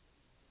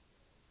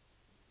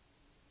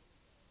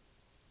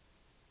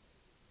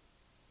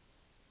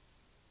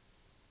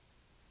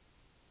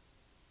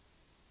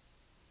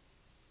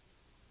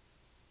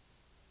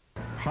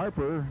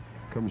 Harper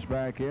comes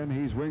back in.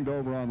 He's winged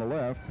over on the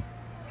left.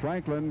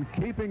 Franklin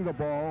keeping the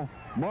ball.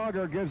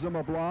 Mauger gives him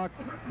a block.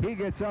 He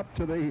gets up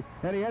to the,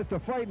 and he has to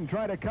fight and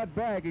try to cut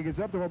back. He gets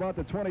up to about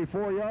the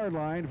 24-yard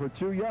line for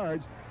 2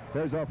 yards.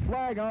 There's a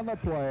flag on the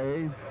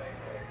play.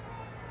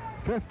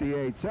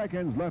 58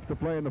 seconds left to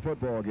play in the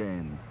football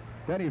game.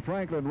 Denny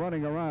Franklin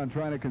running around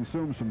trying to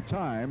consume some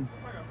time.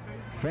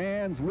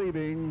 Fans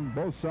leaving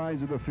both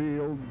sides of the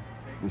field.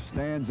 The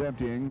stands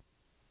emptying.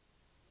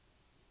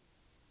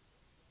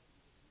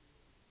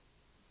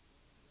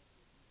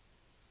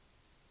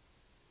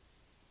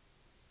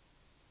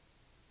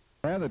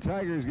 And the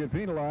Tigers get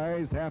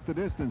penalized half the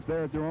distance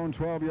there at their own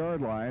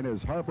 12-yard line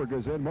as Harper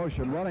goes in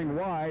motion, running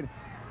wide.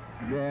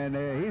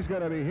 And he's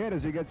going to be hit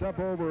as he gets up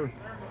over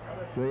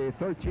the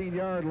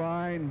 13-yard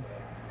line.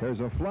 There's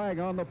a flag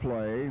on the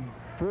play.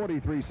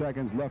 43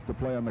 seconds left to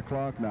play on the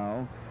clock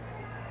now.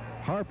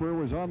 Harper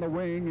was on the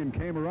wing and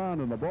came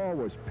around, and the ball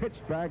was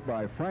pitched back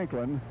by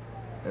Franklin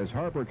as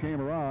Harper came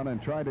around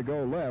and tried to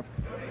go left,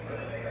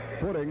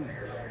 putting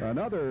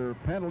another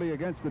penalty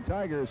against the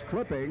Tigers,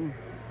 clipping.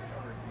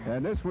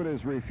 And this one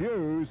is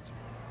refused,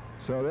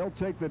 so they'll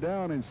take the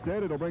down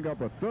instead. It'll bring up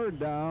a 3rd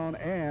down,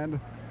 and,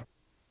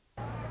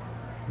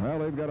 well,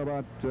 they've got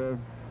about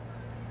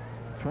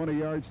 20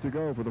 yards to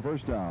go for the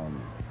 1st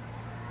down.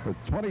 With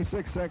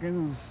 26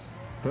 seconds,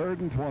 3rd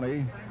and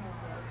 20.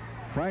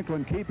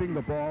 Franklin keeping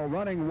the ball,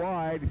 running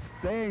wide,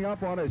 staying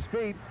up on his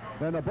feet,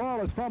 and the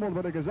ball is fumbled,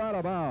 but it goes out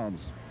of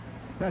bounds.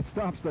 That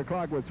stops the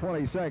clock with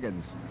 20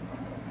 seconds.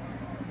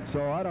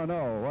 So I don't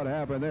know what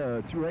happened there.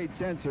 A rate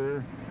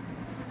sensor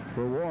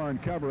for Warren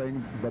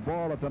covering the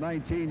ball at the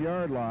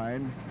 19-yard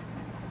line.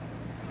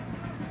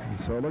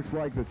 So it looks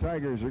like the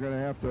Tigers are going to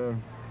have to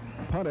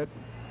punt it.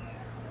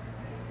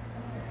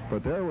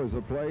 But there was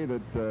a play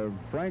that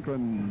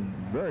Franklin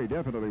very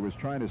definitely was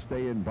trying to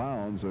stay in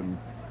bounds and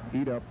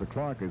eat up the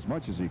clock as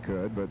much as he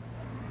could, but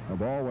the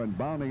ball went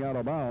bounding out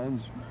of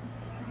bounds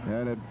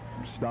and it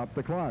stopped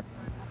the clock.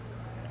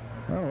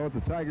 I don't know what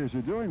the Tigers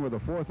are doing with a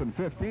 4th and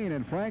 15,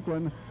 and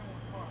Franklin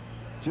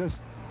just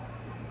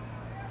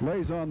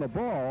lays on the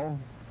ball.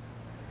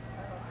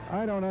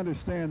 I don't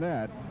understand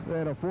that. They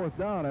had a 4th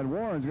down, and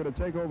Warren's going to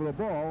take over the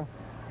ball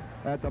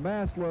at the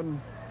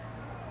Massillon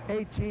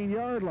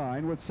 18-yard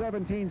line with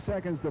 17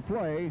 seconds to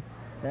play,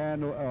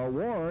 and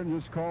Warren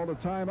just called a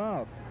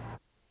timeout.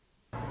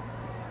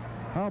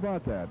 How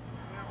about that?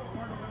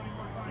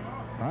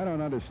 I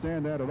don't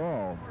understand that at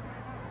all.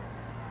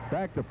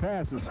 Back to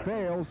passes,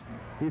 fails.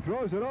 He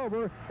throws it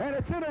over, and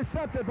it's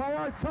intercepted by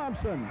Art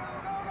Thompson.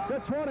 The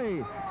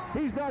 20,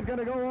 He's not going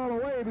to go all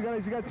the way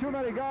because he's got too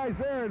many guys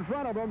there in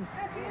front of him.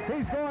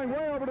 He's going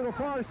way over to the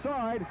far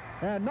side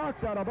and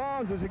knocked out of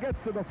bounds as he gets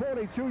to the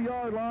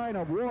 42-yard line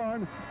of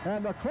Warren,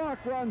 and the clock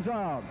runs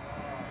out.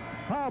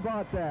 How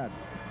about that?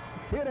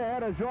 He'd have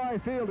had a dry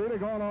field. He'd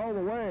have gone all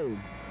the way.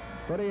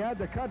 But he had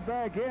to cut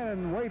back in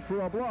and wait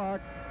for a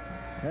block,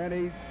 and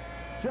he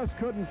just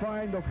couldn't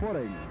find the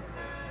footing.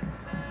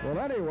 Well,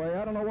 anyway,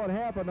 I don't know what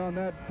happened on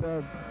that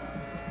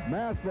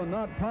Massillon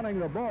not punting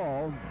the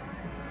ball.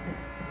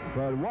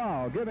 But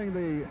wow, giving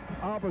the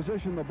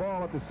opposition the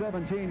ball at the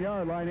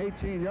 17-yard line,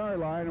 18-yard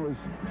line was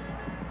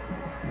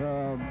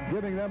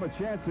giving them a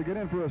chance to get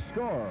in for a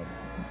score.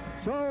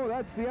 So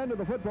that's the end of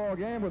the football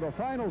game with a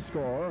final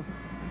score.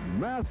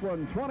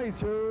 Massillon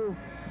 22,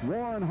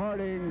 Warren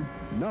Harding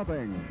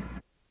nothing.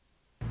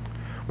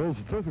 Well,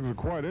 the statistics are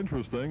quite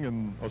interesting,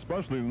 and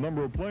especially the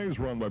number of plays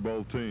run by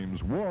both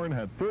teams. Warren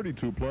had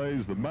 32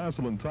 plays, the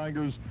Massillon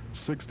Tigers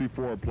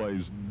 64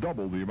 plays,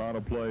 double the amount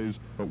of plays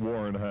that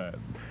Warren had.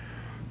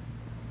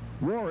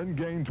 Warren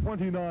gained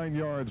 29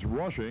 yards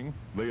rushing.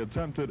 They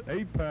attempted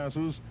 8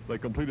 passes. They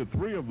completed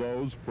 3 of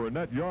those for a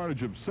net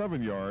yardage of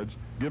 7 yards,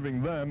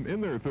 giving them, in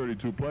their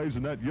 32 plays,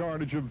 a net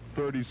yardage of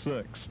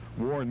 36.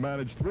 Warren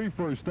managed 3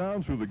 first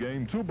downs through the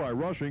game, 2 by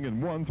rushing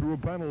and 1 through a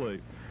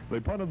penalty. They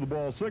punted the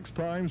ball 6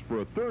 times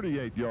for a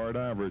 38-yard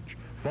average.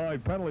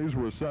 5 penalties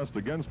were assessed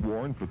against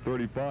Warren for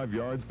 35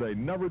 yards. They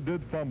never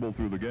did fumble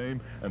through the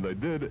game, and they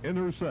did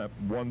intercept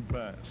 1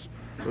 pass.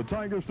 The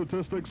Tiger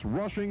statistics: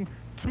 rushing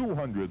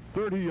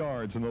 230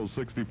 yards in those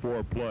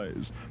 64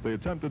 plays. They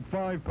attempted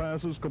 5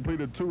 passes,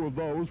 completed 2 of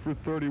those for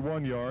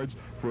 31 yards,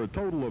 for a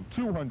total of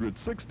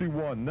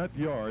 261 net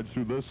yards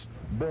through this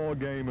ball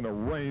game in a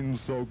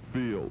rain-soaked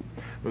field.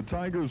 The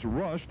Tigers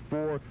rushed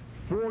for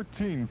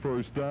 14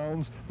 first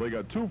downs. They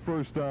got 2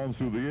 first downs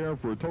through the air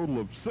for a total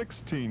of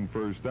 16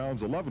 first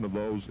downs, 11 of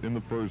those in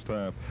the first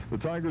half. The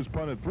Tigers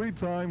punted 3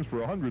 times for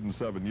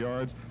 107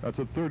 yards. That's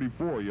a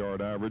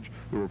 34-yard average.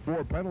 There were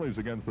 4 penalties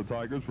against the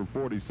Tigers for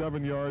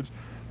 47 yards.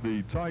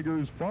 The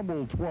Tigers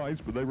fumbled twice,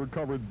 but they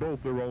recovered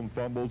both their own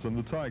fumbles, and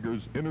the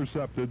Tigers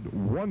intercepted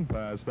 1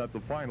 pass. That's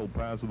the final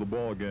pass of the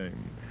ball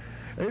game.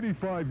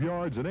 85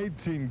 yards and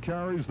 18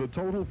 carries, the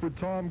total for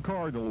Tom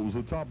Cardinal, who was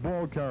the top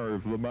ball carrier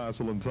for the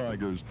Massillon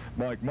Tigers.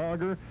 Mike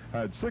Mager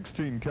had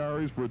 16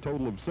 carries for a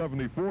total of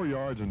 74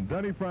 yards, and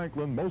Denny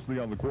Franklin, mostly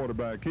on the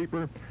quarterback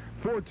keeper,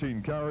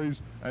 14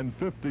 carries and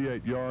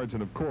 58 yards,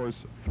 and of course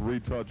 3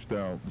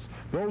 touchdowns.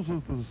 Those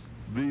are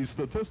the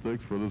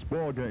statistics for this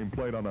ball game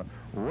played on a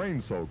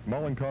rain-soaked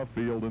Mollenkopf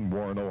Field in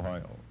Warren,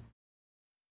 Ohio.